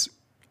Walker's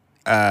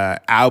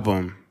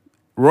album.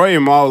 Rory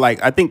and Mal,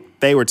 like, I think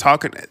they were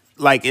talking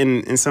like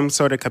in some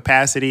sort of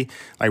capacity,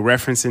 like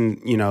referencing,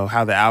 you know,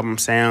 how the album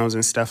sounds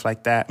and stuff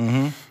like that.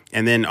 Mm-hmm.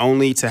 And then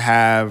only to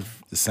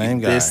have the same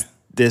guy.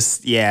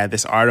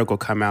 This article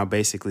come out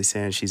basically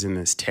saying she's in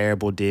this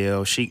terrible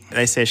deal.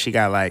 They said she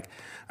got like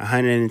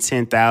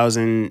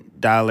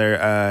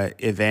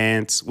 $110,000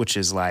 advance, which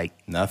is like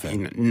nothing. You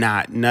know,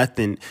 not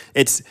nothing.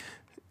 It's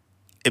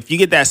if you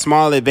get that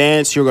small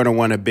advance, you're gonna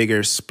want a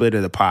bigger split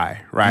of the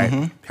pie, right?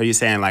 Mm-hmm. So you're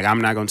saying like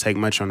I'm not gonna take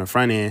much on the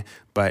front end,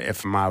 but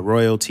if my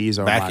royalties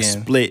or my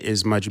split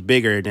is much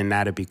bigger, then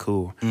that'd be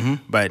cool. Mm-hmm.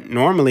 But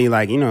normally,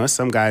 like, you know,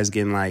 some guys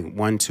getting like $1,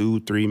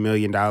 $2, $3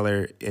 million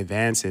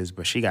advances,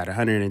 but she got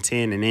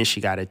 110, and then she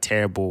got a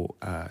terrible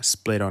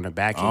split on the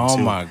back end. Oh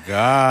too. My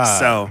God!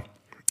 So.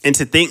 And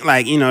to think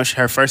like, you know,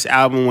 her first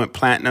album went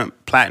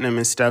platinum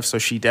and stuff, so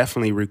she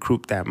definitely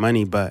recouped that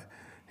money, but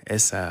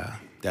it's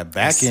that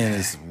back end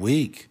is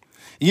weak.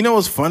 You know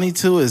what's funny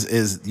too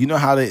is you know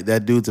how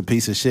that dude's a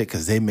piece of shit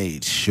because they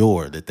made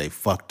sure that they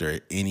fucked her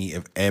at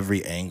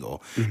every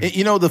angle. Mm-hmm. And,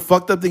 you know, the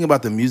fucked up thing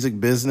about the music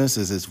business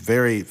is it's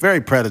very,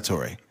 very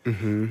predatory.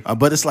 Mm-hmm.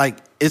 But it's like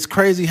it's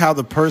crazy how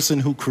the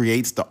person who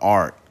creates the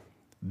art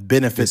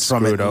benefits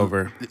from it.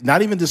 Over.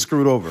 Not even just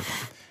screwed over.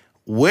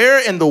 Where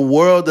in the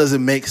world does it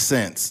make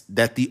sense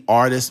that the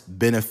artist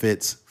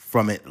benefits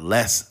from it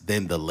less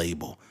than the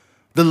label?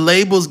 The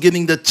label's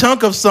getting the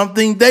chunk of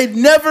something they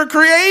never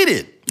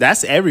created.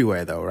 That's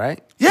everywhere, though,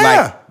 right?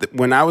 Yeah. Like,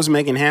 when I was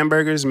making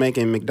hamburgers,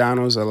 making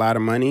McDonald's a lot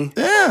of money,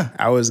 yeah,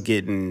 I was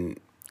getting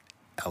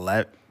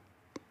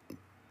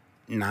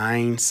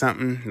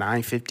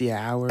 $9.50 an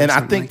hour. And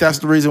I think that's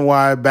the reason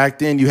why back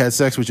then you had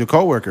sex with your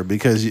coworker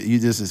because you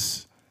just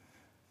is.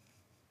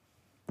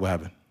 What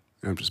happened?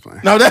 I'm just playing.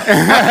 No,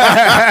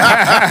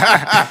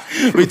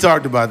 we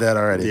talked about that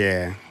already.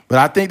 Yeah. But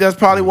I think that's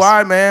probably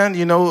why, man.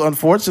 You know,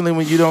 unfortunately,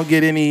 when you don't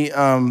get any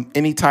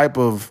type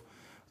of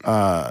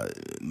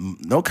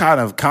no kind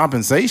of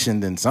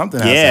compensation, then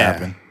something has to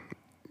happen.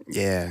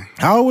 Yeah.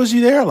 How old was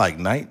you there? Like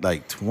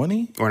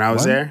 20? When I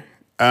was there,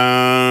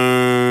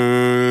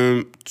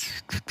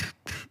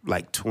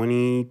 like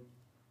 20,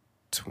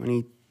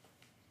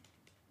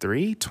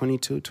 23,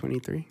 22,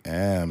 23.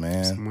 Yeah,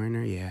 man. Somewhere in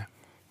there, yeah.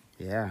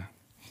 Yeah.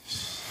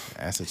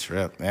 That's a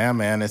trip. Yeah,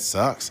 man, it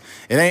sucks.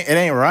 It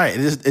ain't right.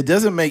 It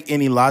doesn't make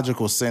any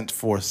logical sense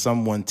for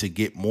someone to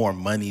get more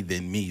money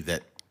than me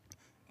that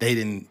they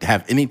didn't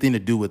have anything to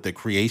do with the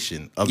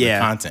creation of the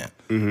content.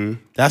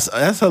 Mm-hmm.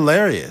 That's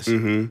hilarious.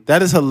 Mm-hmm.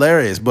 That is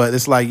hilarious. But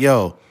it's like,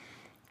 yo,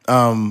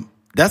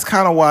 that's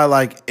kind of why,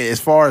 like, as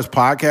far as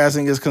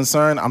podcasting is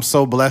concerned, I'm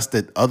so blessed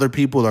that other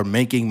people are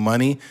making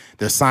money.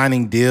 They're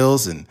signing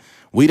deals and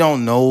we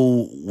don't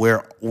know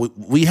where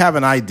we have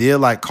an idea.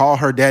 Like, Call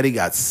Her Daddy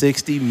got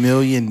 $60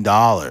 million.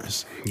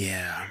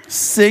 Yeah,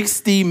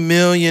 $60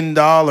 million.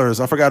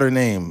 I forgot her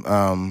name.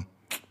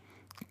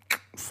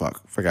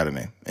 Forgot her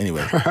name.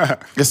 Anyway,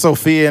 it's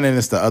Sophia and then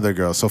it's the other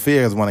girl.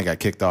 Sophia is the one that got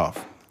kicked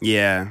off.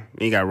 Yeah,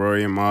 you got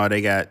Rory and Ma.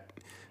 They got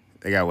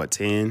what,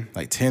 10?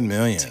 Like 10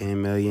 million. 10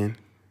 million.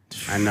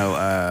 I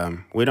know.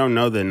 We don't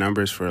know the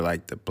numbers for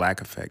like the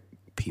Black Effect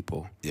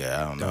people.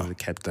 Yeah, I don't know. Those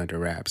kept under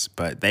wraps,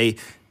 but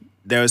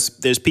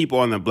there's people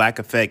on the Black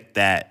Effect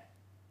that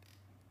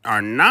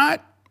are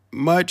not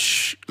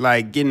much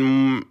like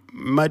getting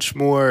much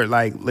more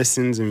like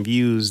listens and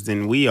views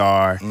than we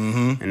are,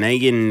 mm-hmm. and they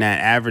getting that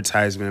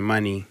advertisement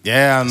money.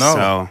 Yeah, I know.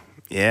 So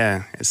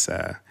yeah, it's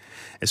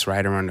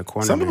right around the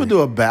corner. Some people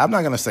do I'm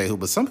not gonna say who,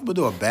 but some people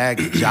do a bad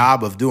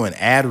job of doing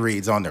ad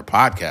reads on their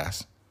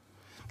podcast.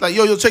 Like,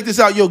 yo, check this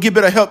out. Yo, get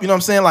better help. You know what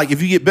I'm saying? Like,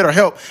 if you get better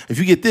help, if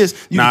you get this,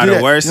 you can do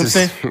that. Worst you know what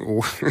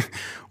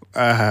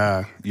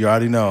I'm saying? You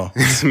already know.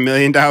 It's $1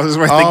 million worth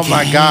of Oh,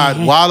 my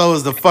God. Wallow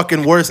is the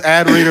fucking worst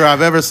ad reader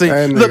I've ever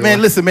seen. Look,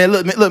 man, listen, man.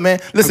 Look, man.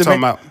 Listen,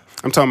 I'm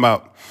talking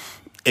about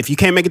if you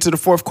can't make it to the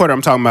fourth quarter,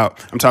 I'm talking about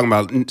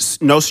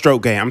no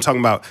stroke game. I'm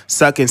talking about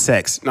sucking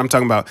sex. I'm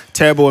talking about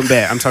terrible in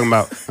bed. I'm talking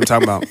about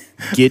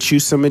get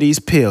you some of these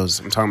pills.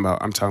 I'm talking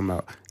about.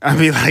 I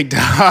be like,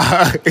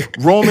 dog.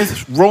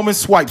 Roman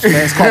swipes,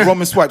 man. It's called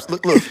Roman swipes.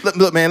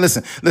 Look, man.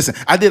 Listen.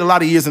 I did a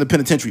lot of years in the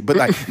penitentiary, but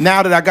like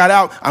now that I got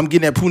out, I'm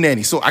getting that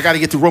punani. So I got to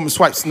get to Roman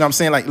swipes. You know what I'm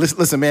saying? Like,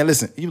 listen, man.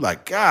 Listen. You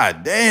like,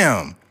 God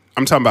damn.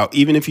 I'm talking about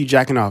even if you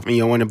jacking off and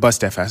you don't want to bust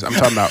that fast. I'm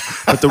talking about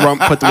put the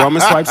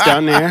Roman swipes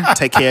down there.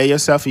 Take care of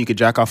yourself, and you can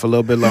jack off a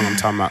little bit longer. I'm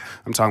talking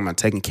about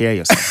taking care of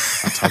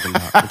yourself.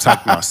 I'm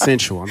talking about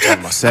sensual. I'm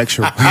talking about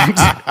sexual.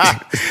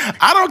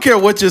 I don't care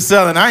what you're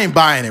selling. I ain't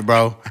buying it,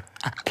 bro.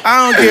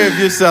 I don't care if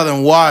you're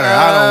selling water.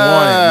 I don't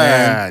want it,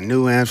 man.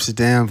 New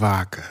Amsterdam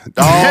vodka.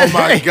 Oh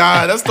my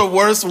God, that's the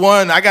worst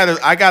one. I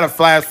gotta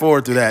flash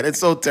forward to that. It's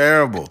so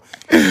terrible.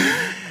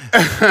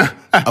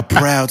 A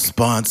proud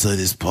sponsor of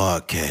this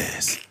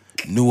podcast.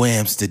 New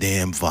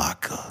Amsterdam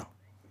vodka.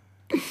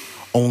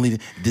 Only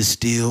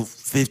distilled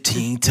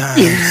 15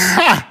 times.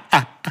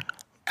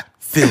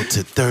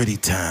 filtered 30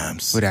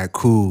 times. With that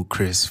cool,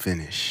 crisp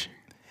finish.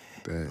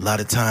 A lot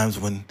of times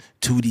when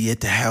Tootie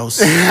at the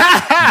house,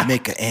 you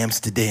make an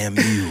Amsterdam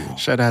mule.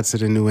 Shout out to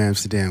the new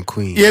Amsterdam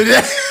queen.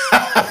 Yeah.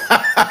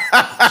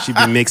 She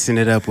be mixing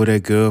it up with her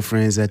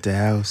girlfriends at the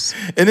house.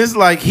 And it's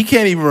like he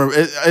can't even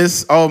remember.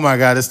 It's oh my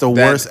God, it's the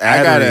worst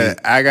ad read.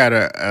 I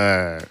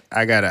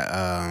got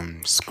a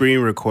screen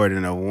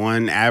recording of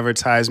one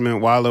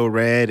advertisement Wallow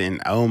read,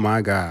 and oh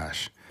my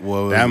gosh.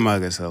 Whoa. That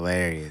mug is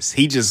hilarious.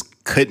 He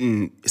just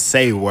couldn't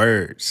say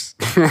words.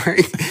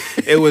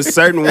 It was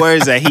certain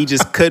words that he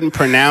just couldn't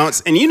pronounce.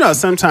 And you know,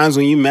 sometimes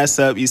when you mess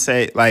up, you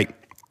say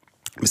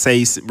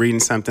he's reading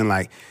something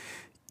like,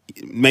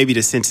 maybe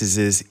the sentence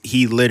is,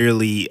 he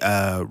literally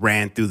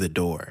ran through the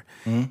door.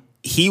 Mm-hmm.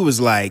 He was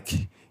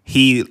like,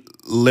 he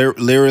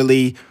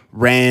literally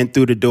ran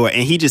through the door,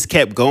 and he just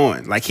kept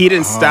going. Like, he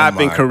didn't stop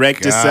and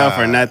correct himself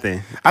or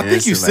nothing. I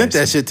think you sent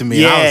that shit to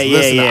me. Yeah, I was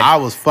listening. I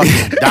was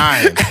fucking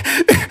dying.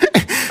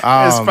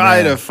 It's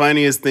probably the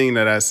funniest thing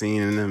that I've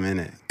seen in a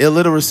minute.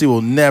 Illiteracy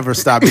will never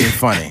stop being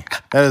funny.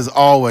 That is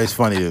always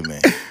funny to me.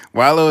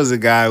 Wallow is a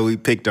guy we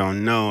picked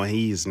on. No,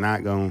 he's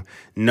not going to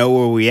know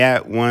where we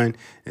at, one.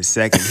 And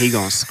second, he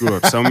going to screw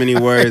up so many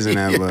words in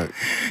that book.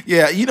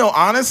 Yeah, you know,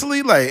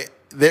 honestly, like,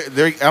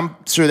 I'm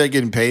sure they're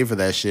getting paid for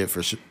that shit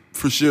for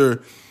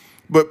sure.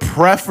 But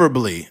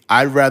preferably,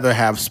 I'd rather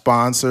have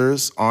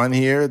sponsors on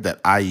here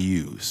that I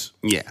use.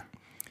 Yeah.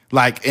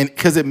 Like, and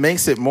because it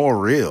makes it more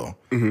real.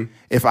 Mm-hmm.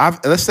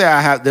 Let's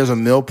say there's a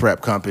meal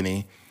prep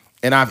company,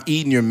 and I've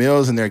eaten your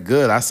meals and they're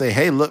good. I say,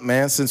 hey, look,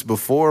 man, since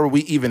before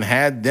we even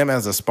had them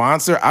as a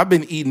sponsor, I've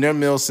been eating their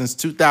meals since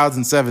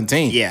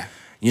 2017. Yeah.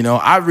 You know,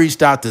 I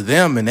reached out to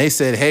them and they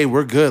said, hey,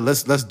 we're good.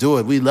 Let's do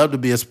it. We'd love to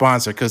be a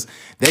sponsor because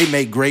they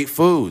make great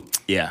food.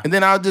 Yeah. And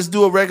then I'll just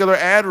do a regular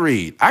ad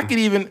read. I could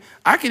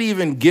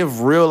even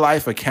give real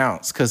life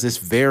accounts because it's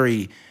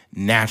very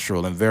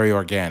natural and very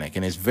organic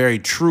and it's very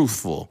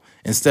truthful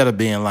instead of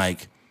being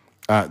like,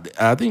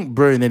 I think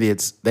Brilliant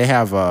Idiots, they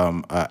have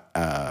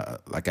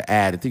like an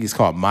ad. I think it's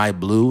called My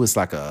Blue. It's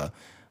like a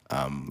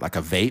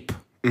vape.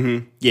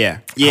 Mm-hmm. Yeah.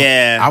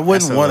 Yeah. I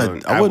wouldn't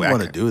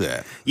want to do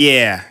that.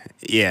 Yeah.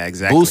 Yeah,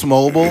 exactly. Boost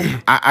Mobile.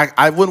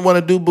 I wouldn't want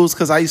to do Boost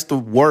because I used to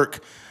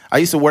work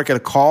at a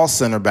call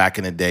center back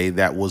in the day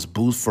that was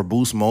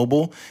Boost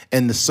Mobile,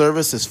 and the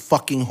service is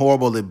fucking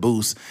horrible at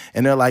Boost.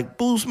 And they're like,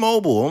 Boost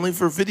Mobile, only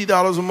for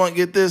 $50 a month,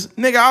 get this.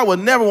 Nigga, I would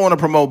never want to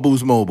promote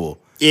Boost Mobile.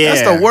 Yeah.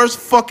 That's the worst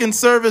fucking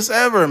service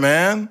ever,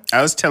 man.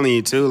 I was telling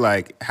you, too,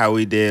 like, how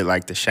we did,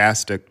 like, the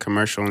Shasta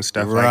commercial and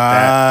stuff like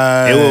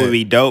that. It would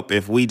be dope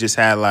if we just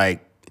had,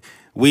 like,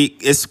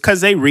 it's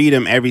because they read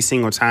them every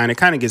single time. It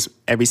kind of gets,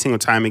 every single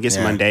time it gets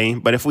mundane.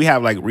 But if we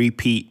have, like,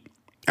 repeat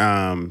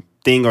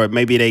thing, or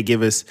maybe they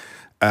give us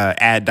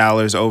ad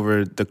dollars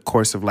over the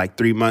course of, like,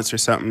 3 months or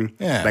something.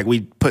 Yeah. Like,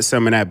 we put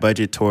some of that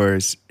budget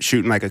towards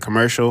shooting, like, a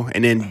commercial.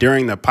 And then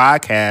during the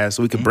podcast,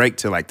 we could break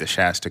to, like, the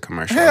Shasta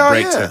commercial.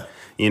 To,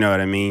 you know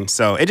what I mean?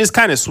 So it just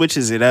kind of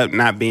switches it up,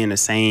 not being the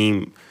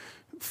same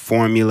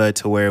formula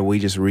to where we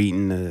just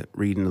reading the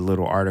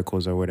little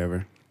articles or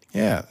whatever.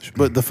 Yeah,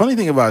 but the funny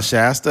thing about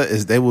Shasta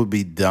is it would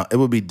be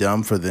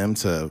dumb for them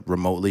to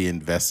remotely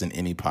invest in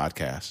any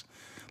podcast,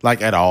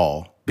 like at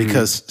all,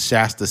 because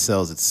Shasta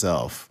sells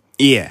itself.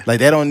 Yeah. Like,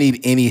 they don't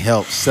need any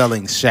help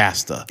selling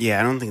Shasta.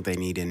 Yeah, I don't think they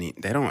need any.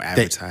 They don't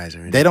advertise or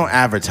anything. They don't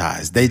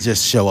advertise. They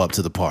just show up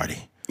to the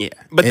party. Yeah.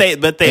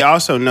 But they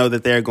also know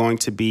that they're going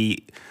to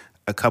be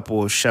a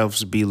couple of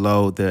shelves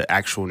below the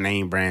actual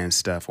name brand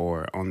stuff,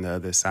 or on the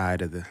other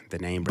side of the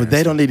name brand. But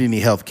they don't need any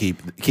help,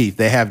 Keith.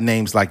 They have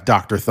names like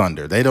Dr.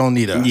 Thunder. They don't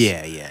need us.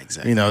 Yeah,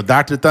 exactly. You know,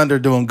 Dr. Thunder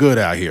doing good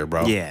out here,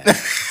 bro. Yeah.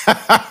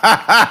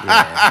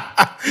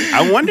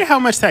 I wonder how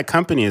much that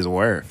company is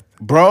worth.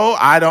 Bro,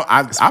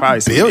 I'm probably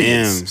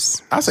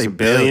billions. I say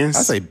billions.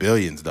 I say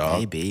billions, dog.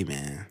 Maybe,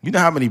 man. You know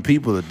how many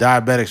people are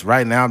diabetics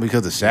right now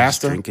because of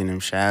Shasta? Drinking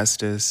them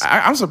Shastas.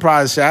 I'm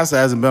surprised Shasta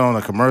hasn't been on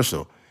a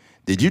commercial.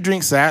 Did you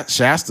drink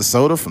Shasta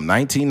soda from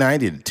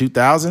 1990 to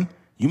 2000?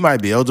 You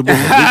might be eligible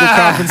for legal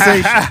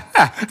compensation.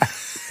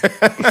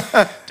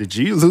 Did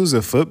you lose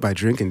a foot by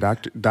drinking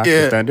Dr.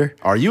 Thunder?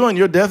 Are you on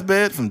your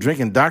deathbed from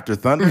drinking Dr.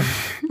 Thunder?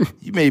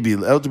 You may be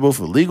eligible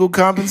for legal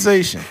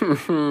compensation.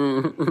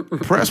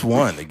 Press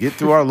 1 to get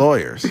through our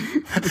lawyers.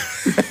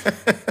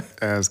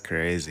 That's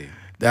crazy.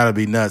 That'll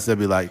be nuts. They'll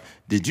be like,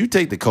 did you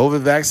take the COVID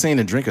vaccine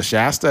and drink a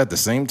Shasta at the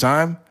same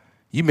time?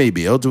 You may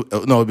be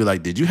eligible. No, it'd be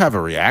like, did you have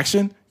a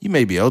reaction? You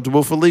may be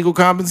eligible for legal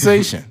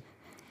compensation.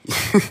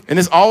 And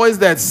it's always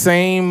that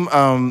same.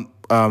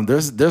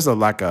 There's a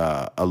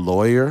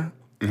lawyer.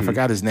 I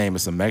forgot his name.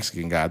 It's a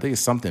Mexican guy. I think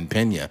it's something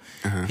Pena.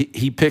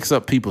 He picks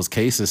up people's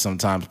cases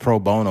sometimes pro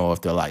bono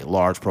if they're like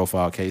large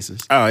profile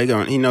cases. Oh, he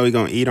gonna eat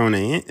on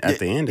the end at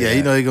the end. Yeah,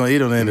 he gonna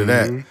eat on the end of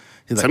that.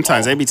 He's like,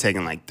 sometimes they be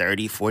taking like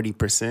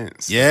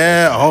 30-40%.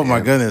 Yeah. Oh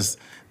my goodness.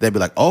 They'd be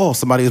like, oh,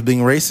 somebody was being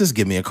racist?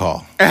 Give me a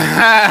call.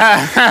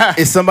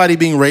 Is somebody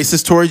being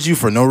racist towards you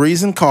for no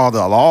reason? Call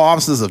the law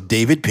offices of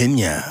David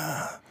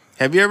Pena.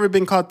 Have you ever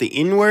been called the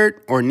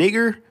N-word or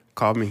nigger?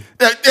 Call me.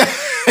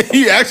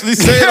 You actually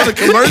say it on a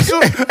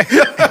commercial?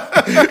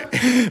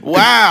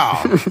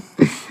 Wow.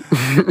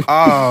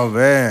 Oh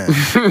man.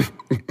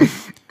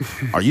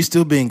 Are you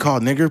still being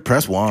called nigger?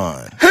 Press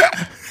 1.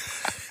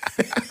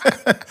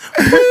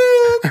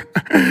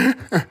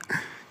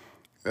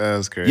 That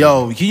was crazy.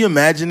 Yo, can you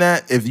imagine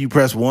that? If you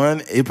press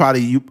 1, it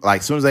probably you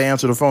like as soon as they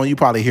answer the phone, you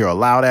probably hear a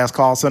loud ass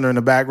call center in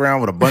the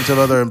background with a bunch of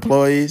other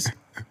employees.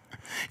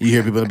 You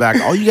hear people in the back.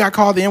 Oh, you got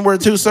called the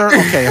N-word too, sir?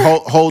 Okay,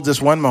 hold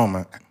just one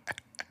moment.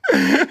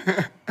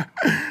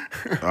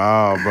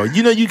 Oh, bro,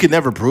 you know you can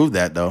never prove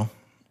that though.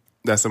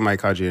 That somebody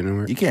called you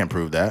N-word? You can't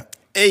prove that.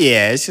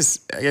 Yeah, I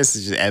guess it's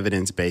just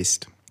evidence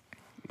based.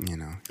 You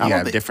know, you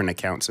have different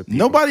accounts of people.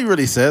 Nobody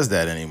really says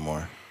that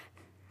anymore.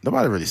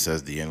 Nobody really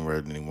says the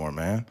N-word anymore,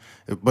 man.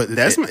 But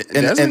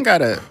Desmond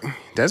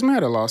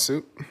had a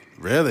lawsuit.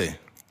 Really?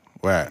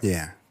 Where?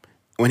 Yeah,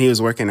 when he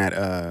was working at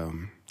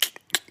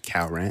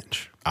Cow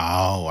Ranch.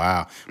 Oh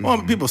wow.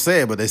 Well, people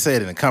say it, but they say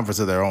it in the comforts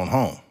of their own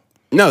home.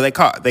 No, they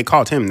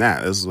called him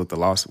that. This is what the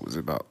lawsuit was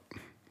about.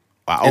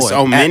 Wow. It's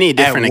on many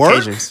different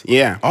occasions.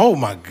 Yeah. Oh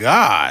my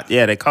God.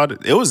 Yeah, they called it.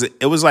 It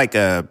was like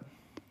a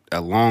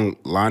long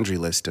laundry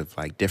list of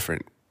like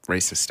different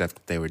racist stuff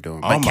that they were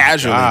doing, but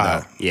casually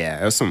though.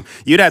 Yeah, it was some.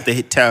 You'd have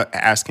to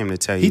ask him to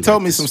tell you. He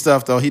told me some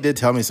stuff though. He did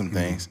tell me some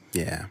things.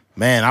 Yeah.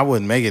 Man, I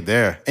wouldn't make it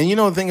there. And you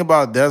know the thing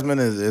about Desmond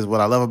is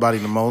what I love about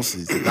him the most.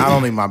 He's not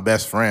only my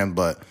best friend,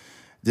 but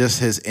just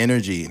his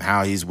energy and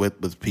how he's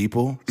with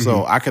people.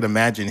 So I could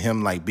imagine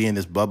him like being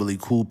this bubbly,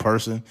 cool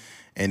person,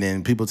 and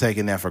then people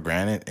taking that for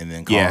granted, and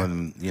then calling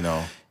him, you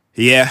know.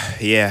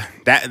 Yeah.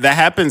 That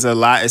happens a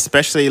lot,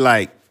 especially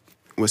like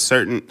with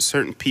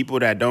certain people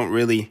that don't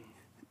really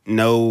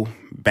know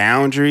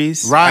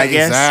boundaries. Right, I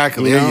guess,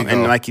 exactly. You know? There you go.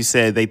 And like you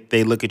said,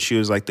 they look at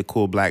you as like the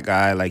cool black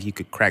guy, like you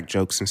could crack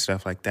jokes and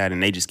stuff like that,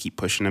 and they just keep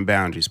pushing the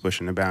boundaries.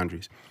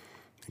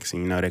 Next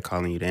thing you know, they're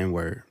calling you the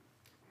N-word.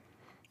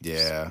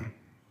 Yeah.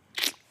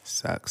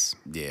 Sucks.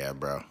 Yeah,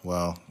 bro.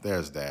 Well,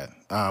 there's that.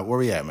 Where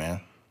we at,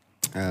 man?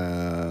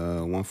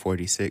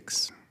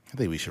 146. I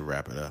think we should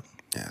wrap it up.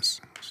 Yes,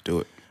 let's do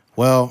it.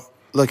 Well,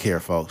 look here,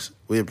 folks.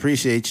 We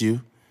appreciate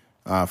you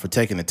for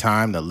taking the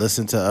time to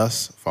listen to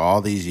us for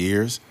all these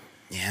years.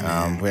 Yeah,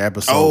 man. We're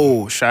episode.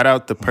 Oh, shout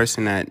out the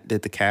person that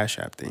did the Cash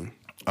App thing.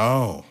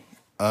 Oh,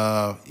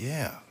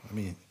 yeah. Let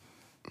me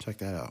check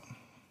that out.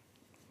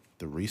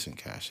 The recent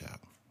Cash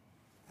App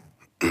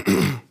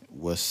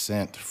was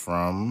sent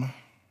from.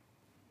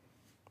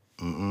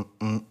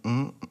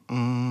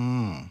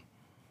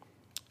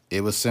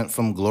 It was sent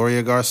from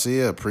Gloria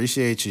Garcia.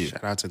 Appreciate you.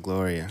 Shout out to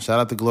Gloria. Shout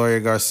out to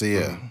Gloria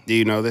Garcia. Do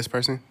you know this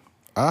person?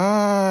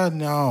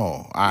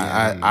 No.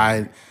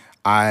 I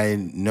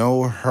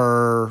know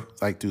her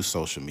like through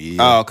social media.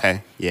 Oh,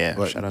 okay. Yeah.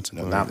 But Shout out to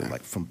Gloria. not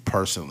like from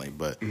personally,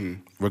 but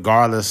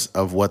regardless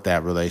of what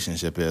that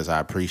relationship is,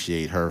 I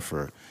appreciate her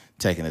for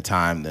taking the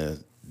time to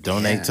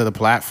donate to the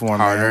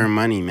platform. Hard-earned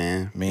money,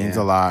 man. Means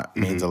a lot.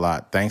 Means a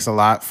lot. Thanks a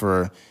lot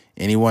for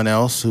anyone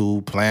else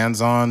who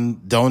plans on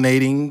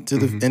donating to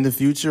the in the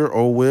future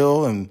or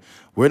will. And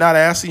we're not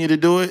asking you to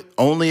do it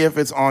only if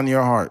it's on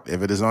your heart.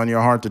 If it is on your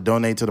heart to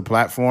donate to the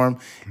platform,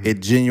 it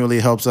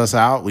genuinely helps us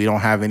out. We don't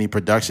have any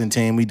production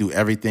team. We do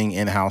everything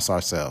in-house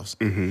ourselves.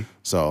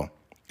 So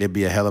it'd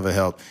be a hell of a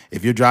help.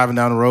 If you're driving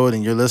down the road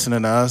and you're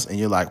listening to us and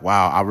you're like,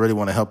 wow, I really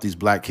want to help these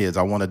black kids.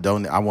 I want to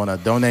donate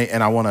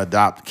and I want to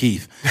adopt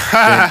Keith.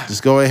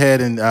 Just go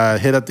ahead and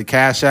hit up the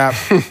Cash App.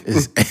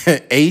 It's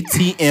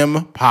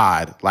ATM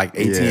Pod, like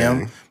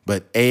ATM,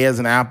 but A as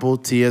in Apple,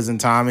 T as in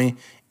Tommy,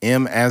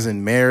 M as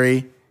in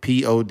Mary,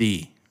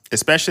 POD.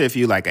 Especially if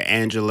you like an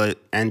Angelina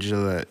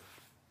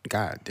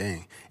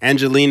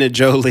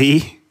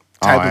Jolie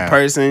type of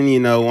person, you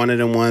know, one of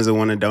them ones that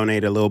want to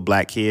donate a little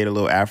black kid, a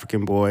little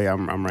African boy.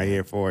 I'm right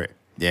here for it.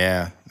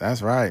 Yeah,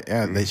 that's right.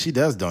 Yeah, she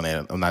does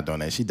donate. Not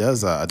donate. She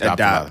does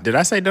adopt. Did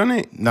I say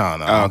donate? No, I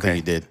don't think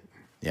you did.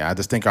 Yeah, I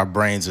just think our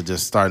brains are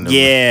just starting to.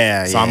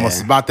 It's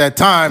almost about that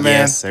time,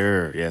 man. Yes,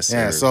 sir. Yes,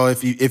 sir. Yeah. So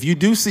if you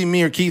do see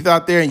me or Keith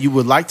out there and you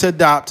would like to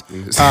adopt,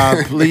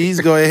 please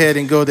go ahead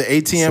and go to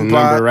ATM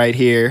Pod. Number right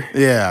here.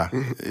 Yeah,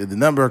 the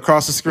number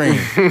across the screen.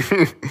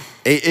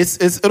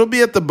 It'll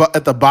be at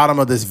the bottom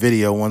of this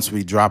video once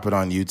we drop it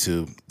on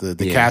YouTube. The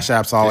Cash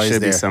App's always there.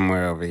 It should be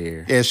somewhere over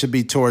here. Yeah, it should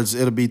be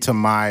it'll be to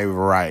my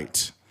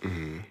right.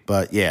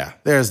 But yeah,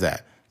 there's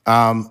that.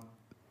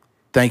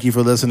 Thank you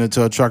for listening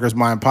to a Trucker's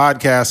Mind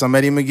podcast. I'm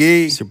Eddie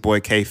McGee. It's your boy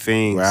K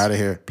Fings. We're out of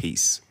here.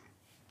 Peace.